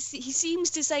he seems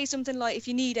to say something like, if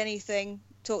you need anything,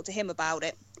 talk to him about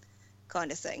it,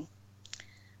 kind of thing.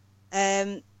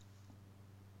 Then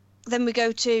we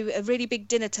go to a really big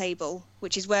dinner table,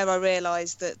 which is where I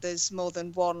realised that there's more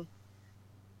than one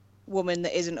woman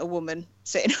that isn't a woman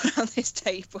sitting around this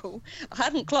table. I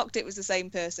hadn't clocked it was the same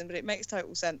person, but it makes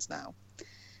total sense now.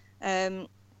 The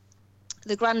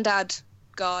Grandad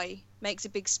guy makes a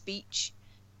big speech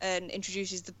and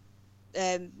introduces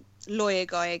the lawyer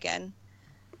guy again,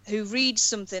 who reads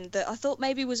something that I thought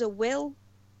maybe was a will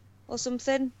or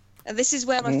something. And this is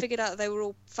where I figured out they were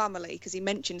all family, because he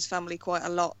mentions family quite a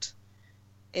lot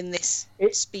in this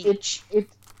speech. It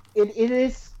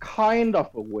is kind of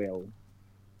a will.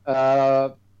 I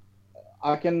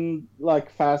can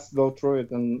fast go through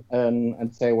it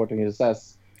and say what he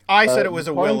says. I said it was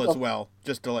a will as well,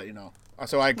 just to let you know.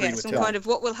 So I agree with some kind of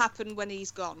what will happen when he's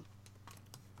gone.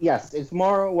 Yes, it's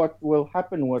more what will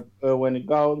happen when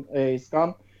he's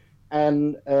gone.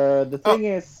 And the thing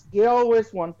is, he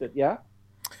always wanted,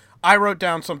 I wrote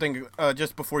down something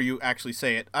just before you actually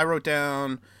say it. I wrote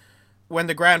down when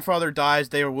the grandfather dies,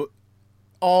 they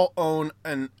all own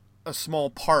a small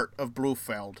part of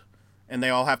Blufeld, and they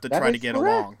all have to try to get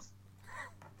along.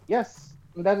 Yes,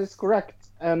 that is correct.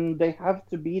 And they have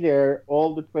to be there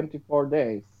all the 24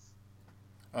 days.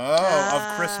 Oh,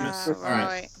 of Christmas. All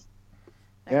right.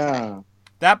 Okay. Yeah.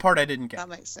 That part I didn't get. That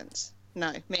makes sense.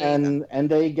 No, me either. And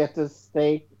they get a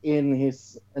stake in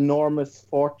his enormous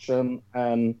fortune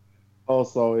and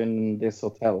also in this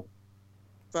hotel.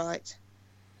 Right.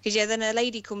 Because, then a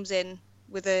lady comes in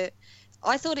with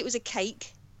I thought it was a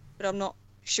cake, but I'm not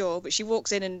sure, but she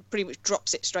walks in and pretty much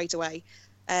drops it straight away,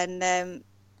 and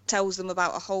tells them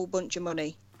about a whole bunch of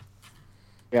money.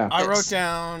 Yeah. I wrote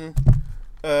down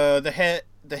the head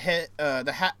of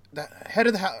the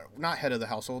not head of the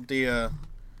household, the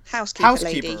housekeeper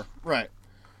lady. Right.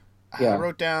 Yeah. I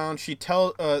wrote down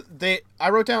I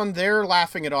wrote down they're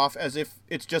laughing it off as if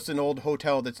it's just an old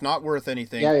hotel that's not worth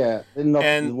anything. Yeah.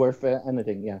 Not worth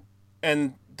anything. Yeah.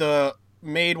 And the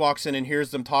maid walks in and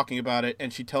hears them talking about it,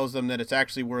 and she tells them that it's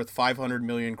actually worth 500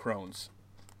 million krones.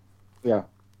 Yeah.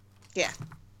 Yeah.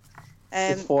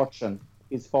 His fortune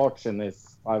is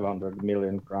 500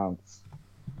 million crowns.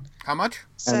 How much?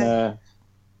 So, And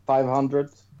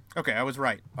 500. Okay, I was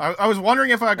right. I was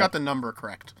wondering if I got the number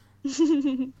correct.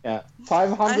 Yeah,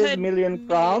 500 million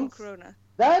crowns. Krona.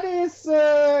 That is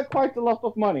quite a lot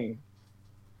of money.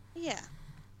 Yeah.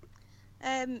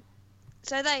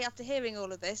 So they, after hearing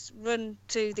all of this, run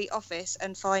to the office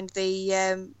and find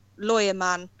the lawyer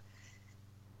man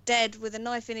dead with a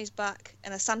knife in his back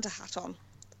and a Santa hat on.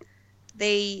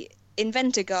 The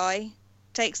inventor guy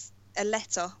takes a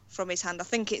letter from his hand. I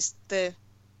think it's the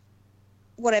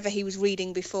whatever he was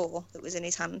reading before that was in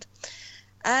his hand.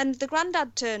 And the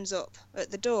granddad turns up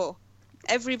at the door.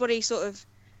 Everybody sort of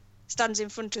stands in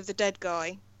front of the dead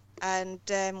guy, and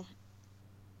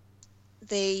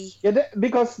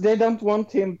because they don't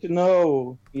want him to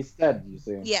know he's dead, you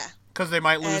see. Yeah. Because they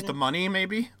might lose the money,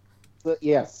 maybe?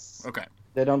 Yes. Okay.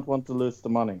 They don't want to lose the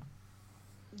money.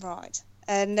 Right.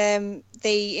 And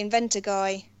the inventor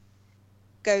guy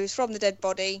goes from the dead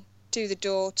body to the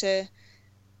door to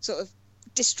sort of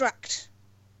distract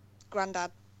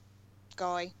granddad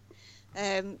guy.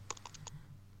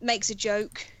 Makes a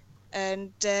joke,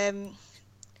 and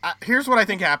here's what I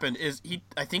think happened is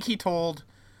I think he told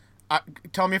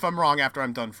tell me if I'm wrong after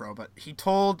I'm done, Fro, but he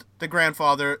told the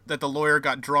grandfather that the lawyer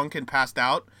got drunk and passed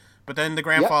out, but then the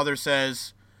grandfather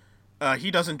says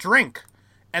he doesn't drink.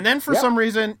 And then for some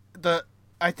reason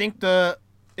I think the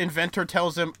inventor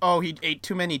tells him, oh, he ate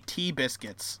too many tea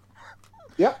biscuits.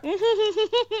 Yep.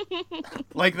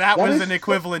 Like that was an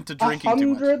equivalent to drinking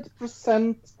too much.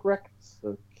 100% correct.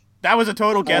 That was a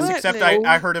total guess, except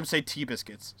I heard him say tea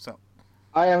biscuits. So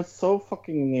I am so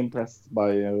fucking impressed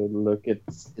by you. Look,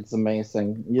 it's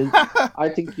amazing. I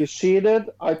think you cheated.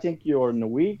 I think you're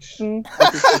Norwegian.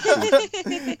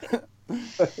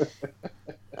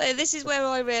 This is where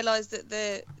I realised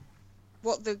that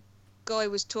what the guy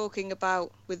was talking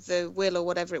about with the will or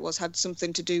whatever it was had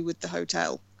something to do with the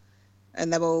hotel,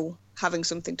 and them all having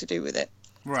something to do with it.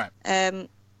 Right.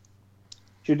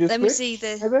 Should you Let me see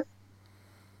maybe?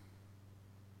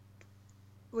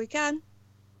 We can.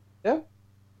 Yeah.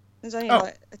 There's only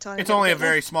like a tiny. It's only a bit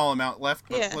very left. small amount left,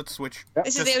 but let's switch.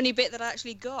 This is the only bit that I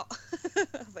actually got,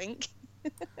 I think.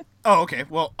 Oh, okay.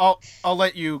 Well, I'll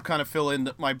let you kind of fill in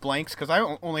my blanks because I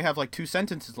only have like 2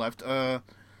 sentences left.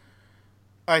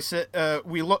 I said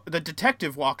the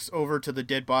detective walks over to the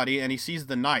dead body and he sees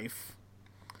the knife,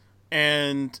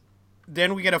 and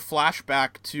then we get a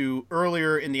flashback to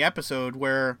earlier in the episode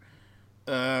where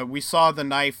we saw the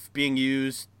knife being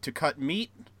used to cut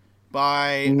meat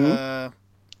by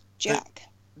Jack.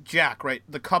 Jack, right?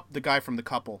 The guy from the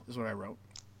couple is what I wrote.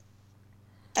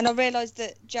 And I realised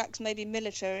that Jack's maybe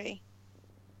military.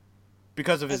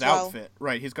 Because of his outfit,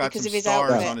 right? He's got some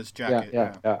stars on his jacket.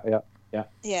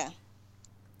 Yeah.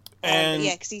 And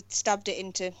because he stabbed it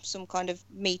into some kind of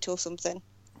meat or something.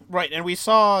 Right, and we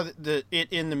saw it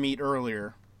in the meat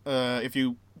earlier.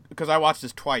 Because I watched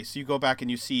this twice, you go back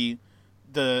and you see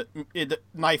the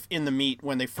knife in the meat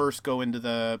when they first go into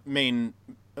the main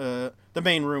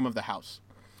room of the house.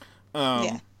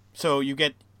 So you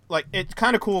get it's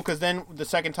kind of cool because then the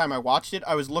second time I watched it,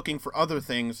 I was looking for other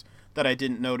things that I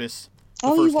didn't notice.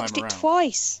 You watched it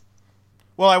twice.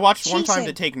 Well, I watched one time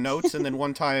to take notes, and then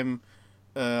one time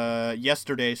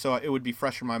yesterday, so it would be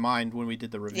fresh in my mind when we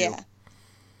did the review. Yeah.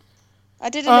 I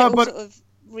did a little sort of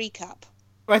recap.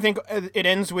 I think it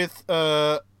ends with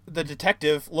the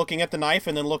detective looking at the knife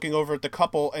and then looking over at the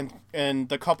couple, and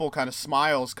the couple kind of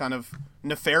smiles kind of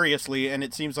nefariously, and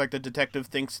it seems like the detective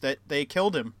thinks that they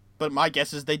killed him. But my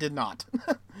guess is they did not.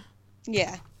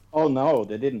 Yeah. Oh, no,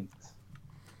 they didn't.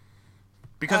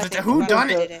 Because it's a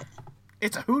whodunit.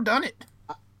 It's a whodunit.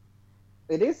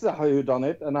 It is a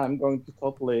whodunit, and I'm going to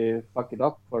totally fuck it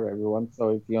up for everyone. So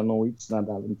if you're Norwegian and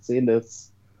haven't seen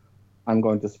this, I'm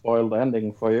going to spoil the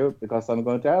ending for you, because I'm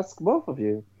going to ask both of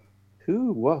you,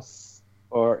 who was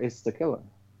or is the killer?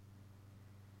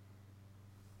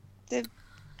 The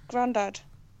granddad.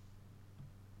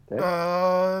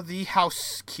 Okay. The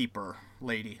housekeeper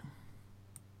lady.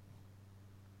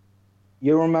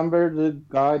 You remember the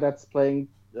guy that's playing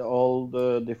all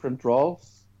the different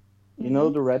roles? You know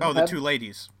the redhead? Oh, the two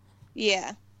ladies.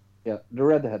 Yeah. Yeah, the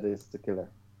redhead is the killer.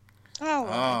 Oh,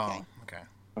 right,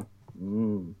 okay.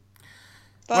 Mm.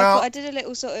 But Well- I did a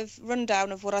little sort of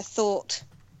rundown of what I thought.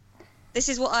 This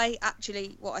is what I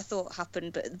thought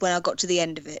happened, but when I got to the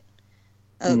end of it.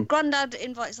 Grandad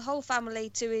invites the whole family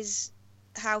to his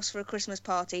house for a Christmas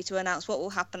party to announce what will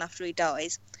happen after he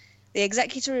dies. The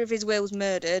executor of his will is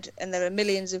murdered, and there are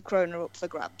millions of kroner up for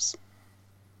grabs.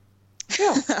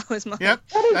 Yeah. That was my... Yep.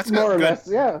 That is That's more or good. less,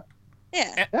 yeah.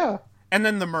 Yeah. Yeah. And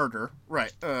then the murder.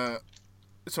 Right.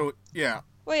 So, yeah.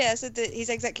 Well, yeah, so his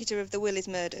executor of the will is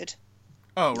murdered.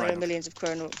 Oh, There right. are millions of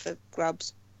kroner up for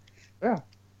grabs. Yeah.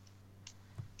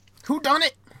 Who done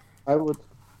it? I would.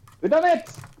 We done it!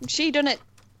 She done it.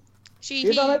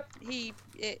 He done it.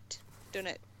 It done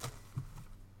it.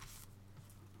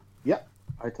 Yeah,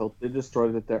 I totally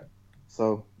destroyed it there.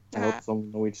 So I Ah. hope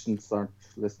some Norwegians aren't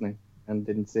listening and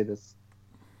didn't see this.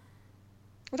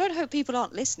 I don't hope people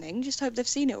aren't listening, just hope they've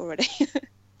seen it already.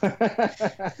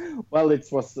 Well, it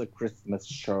was a Christmas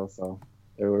show, so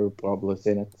they were probably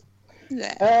seen it.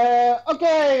 Yeah.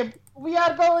 Okay, we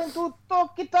are going to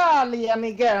talk Italian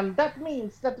again. That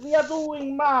means that we are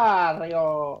doing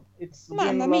Mario. It's been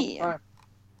Mamma a long mia. time.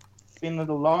 It's been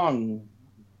a long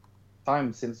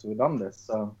time since we've done this,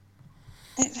 so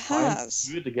It time has.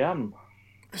 to do it again.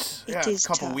 Yeah, is a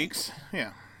couple time. weeks.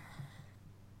 Yeah.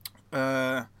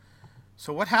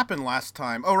 So what happened last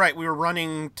time? Oh, right, we were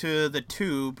running to the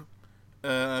tube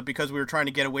because we were trying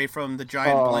to get away from the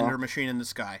giant blender machine in the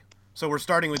sky. So we're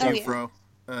starting with Oh, you, yeah. Fro.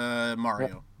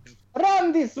 Mario.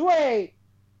 Run this way!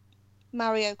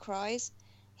 Mario cries.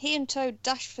 He and Toad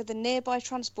dash for the nearby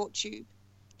transport tube.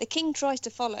 The king tries to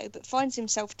follow, but finds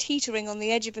himself teetering on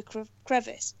the edge of a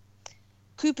crevice.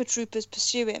 Koopa troopers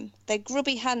pursue him, their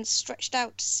grubby hands stretched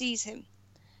out to seize him.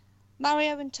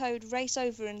 Mario and Toad race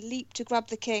over and leap to grab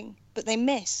the king, but they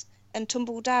miss and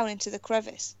tumble down into the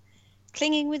crevice.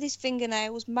 Clinging with his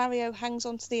fingernails, Mario hangs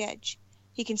onto the edge.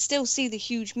 He can still see the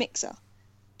huge mixer.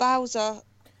 Bowser,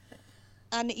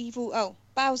 an evil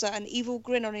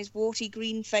grin on his warty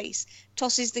green face,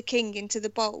 tosses the king into the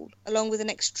bowl, along with an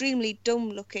extremely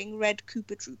dumb-looking red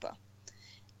Koopa Trooper.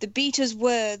 The beaters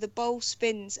whir, the bowl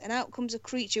spins, and out comes a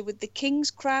creature with the king's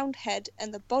crowned head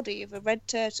and the body of a red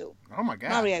turtle. Oh my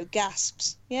god. Mario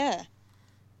gasps. Yeah.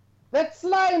 That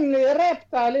slimy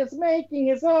reptile is making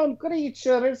his own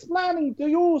creature. Is planning to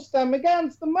use them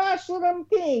against the Mushroom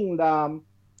Kingdom.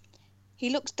 He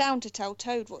looks down to tell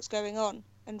Toad what's going on,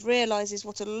 and realises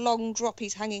what a long drop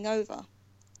he's hanging over.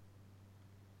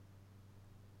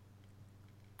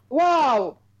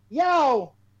 Wow!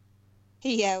 Yo!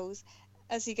 He yells,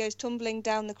 as he goes tumbling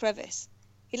down the crevice.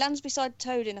 He lands beside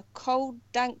Toad in a cold,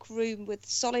 dank room with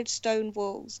solid stone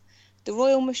walls. The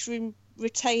Royal Mushroom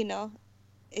Retainer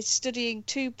is studying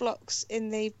 2 blocks in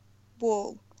the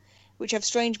wall, which have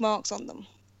strange marks on them.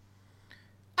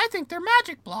 I think they're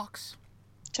magic blocks,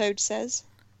 Toad says.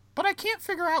 but I can't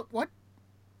figure out what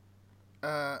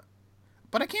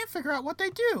they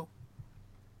do.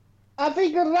 I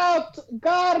figured out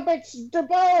garbage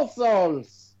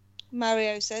disposals.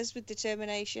 Mario says with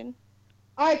determination.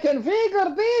 I can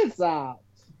figure this out.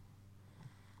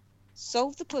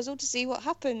 Solve the puzzle to see what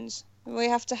happens. We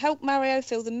have to help Mario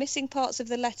fill the missing parts of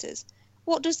the letters.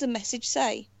 What does the message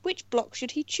say? Which block should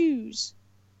he choose?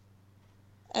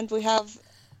 And we have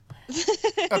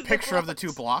A picture of the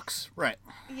 2 blocks, right?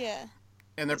 Yeah.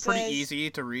 And they're It pretty says- easy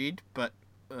to read, but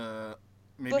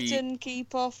maybe Button,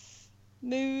 keep off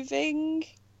moving.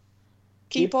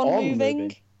 Keep Keep on on moving.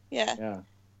 moving. Yeah. Yeah.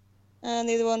 And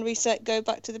the other one, reset, go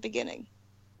back to the beginning.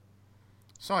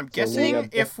 So I'm So we guessing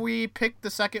have- if we pick the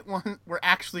second one, we're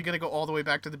actually going to go all the way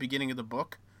back to the beginning of the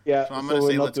book. Yeah. So I'm going to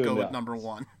we're say not let's go doing with that. number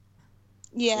 1.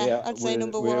 Yeah, I'd say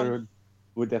number 1.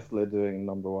 We're definitely doing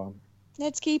number 1.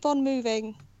 Let's keep on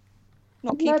moving.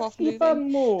 Not keep Let's off keep moving.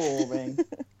 on moving.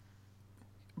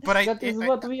 But That is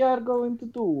what we are going to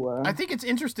do. I think it's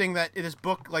interesting that in this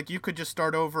book, like, you could just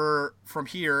start over from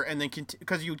here and then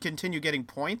because you continue getting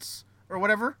points or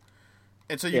whatever.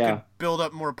 And so you could build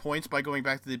up more points by going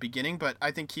back to the beginning, but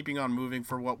I think keeping on moving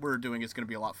for what we're doing is going to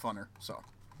be a lot funner. So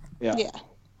Yeah. Yeah.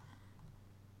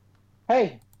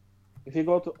 Hey, if you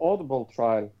go to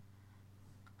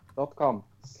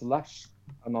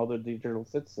audibletrial.com/another digital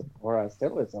citizen, or as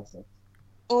Taylor says it,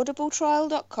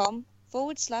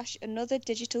 audibletrial.com/another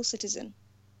digital citizen.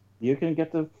 you can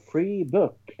get a free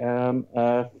book and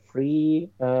a free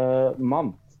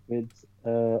month with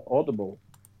Audible.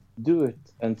 Do it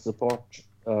and support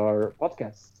our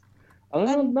podcast. And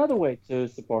another way to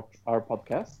support our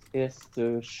podcast is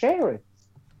to share it.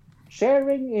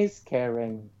 Sharing is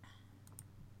caring.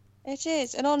 It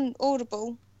is. And on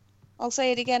Audible, I'll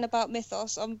say it again about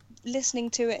Mythos. I'm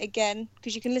listening to it again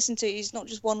because you can listen to it. It's not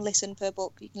just one listen per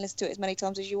book. You can listen to it as many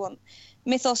times as you want.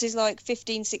 Mythos is like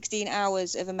 15, 16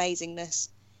 hours of amazingness.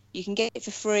 You can get it for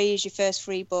free as your first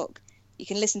free book. You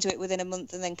can listen to it within a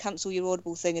month and then cancel your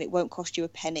Audible thing and it won't cost you a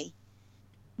penny.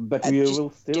 But you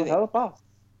will still help us.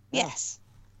 Yeah. Yes.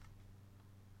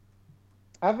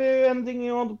 Have you anything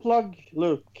you want to plug,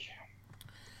 Luke?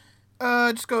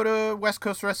 Just go to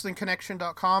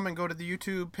westcoastwrestlingconnection.com and go to the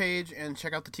YouTube page and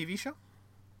check out the TV show.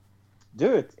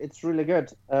 Do it. It's really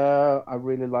good. I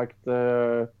really liked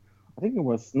I think it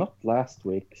was not last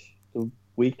week, the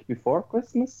week before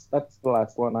Christmas. That's the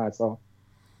last one I saw.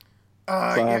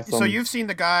 So you've seen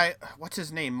the guy, what's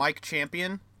his name? Mike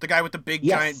Champion? The guy with the big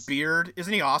giant beard.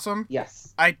 Isn't he awesome?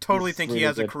 Yes. I totally think he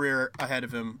has a career ahead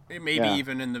of him. Maybe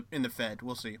even in the Fed.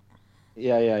 We'll see.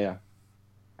 Yeah.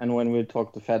 And when we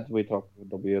talk to Fed, we talk to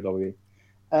WWE.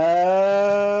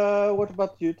 What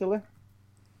about you, Tilly?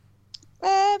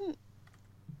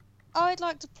 I'd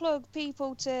like to plug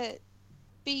people to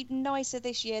be nicer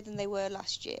this year than they were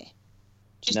last year.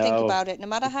 Just think about it. No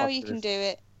matter how you can do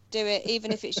it,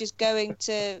 even if it's just going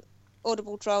to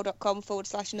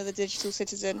audibletrial.com/another digital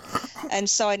citizen and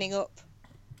signing up.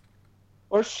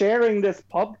 Or sharing this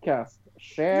podcast.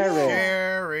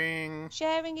 Sharing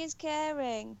is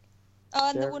caring. Oh,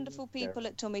 and the wonderful people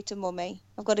at Tummy to Mummy.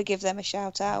 I've got to give them a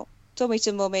shout out. Tummy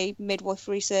to Mummy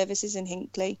Midwifery Services in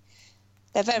Hinckley.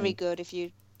 They're very good if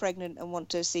you're pregnant and want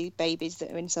to see babies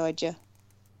that are inside you.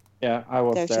 Yeah, I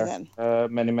was Go there to them.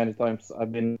 Many times.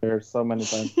 I've been there so many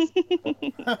times.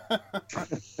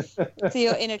 For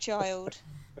your inner child.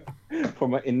 For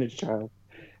my inner child.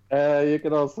 You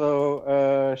can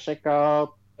also check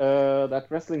out that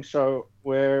wrestling show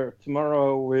where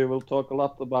tomorrow we will talk a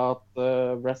lot about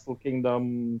Wrestle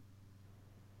Kingdom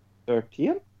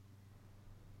 13?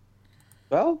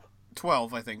 12?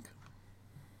 12, I think.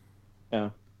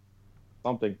 Yeah.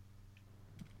 Something.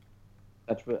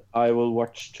 That I will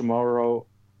watch tomorrow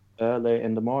early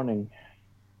in the morning.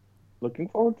 Looking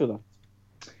forward to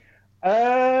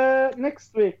that.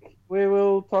 Next week we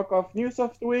will talk of news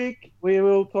of the week. We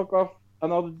will talk of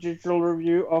another digital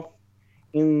review of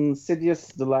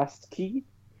Insidious: The Last Key.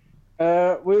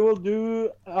 We will do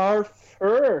our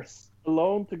first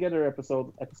Alone Together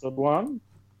episode 1.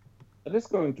 That is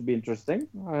going to be interesting.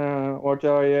 What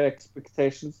are your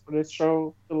expectations for this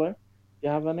show, Tilly? Do you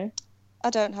have any? I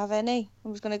don't have any. I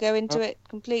was going to go into it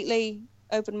completely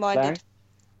open-minded. Bang.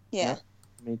 Yeah.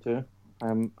 Me too. I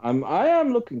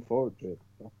am looking forward to it.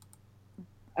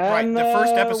 And, right, the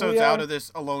first episode's out of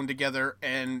this Alone Together,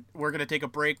 and we're going to take a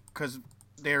break because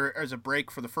there is a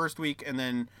break for the first week and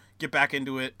then get back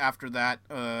into it after that.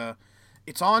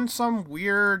 It's on some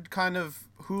weird kind of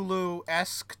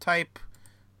Hulu-esque type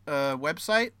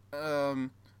website.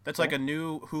 That's like a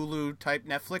new Hulu type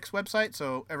Netflix website.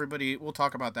 So everybody, we'll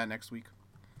talk about that next week.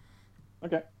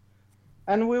 Okay.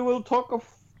 And we will talk of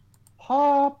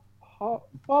Baba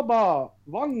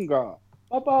Vanga.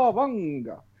 Baba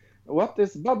Vanga. What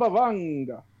is Baba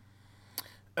Vanga?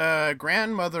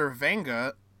 Grandmother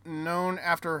Vanga, known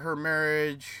after her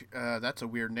marriage, that's a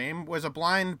weird name, was a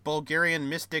blind Bulgarian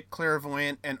mystic,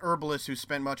 clairvoyant, and herbalist who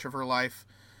spent much of her life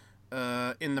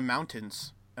in the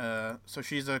mountains. So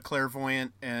she's a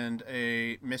clairvoyant and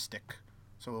a mystic.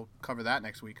 So we'll cover that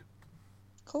next week.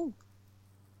 Cool.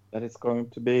 That is going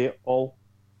to be all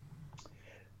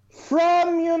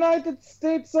from United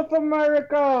States of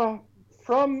America,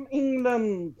 from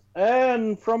England,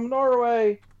 and from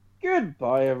Norway.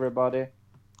 Goodbye, everybody.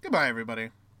 Goodbye, everybody.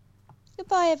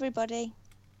 Goodbye, everybody.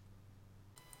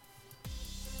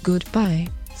 Goodbye,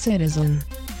 citizen.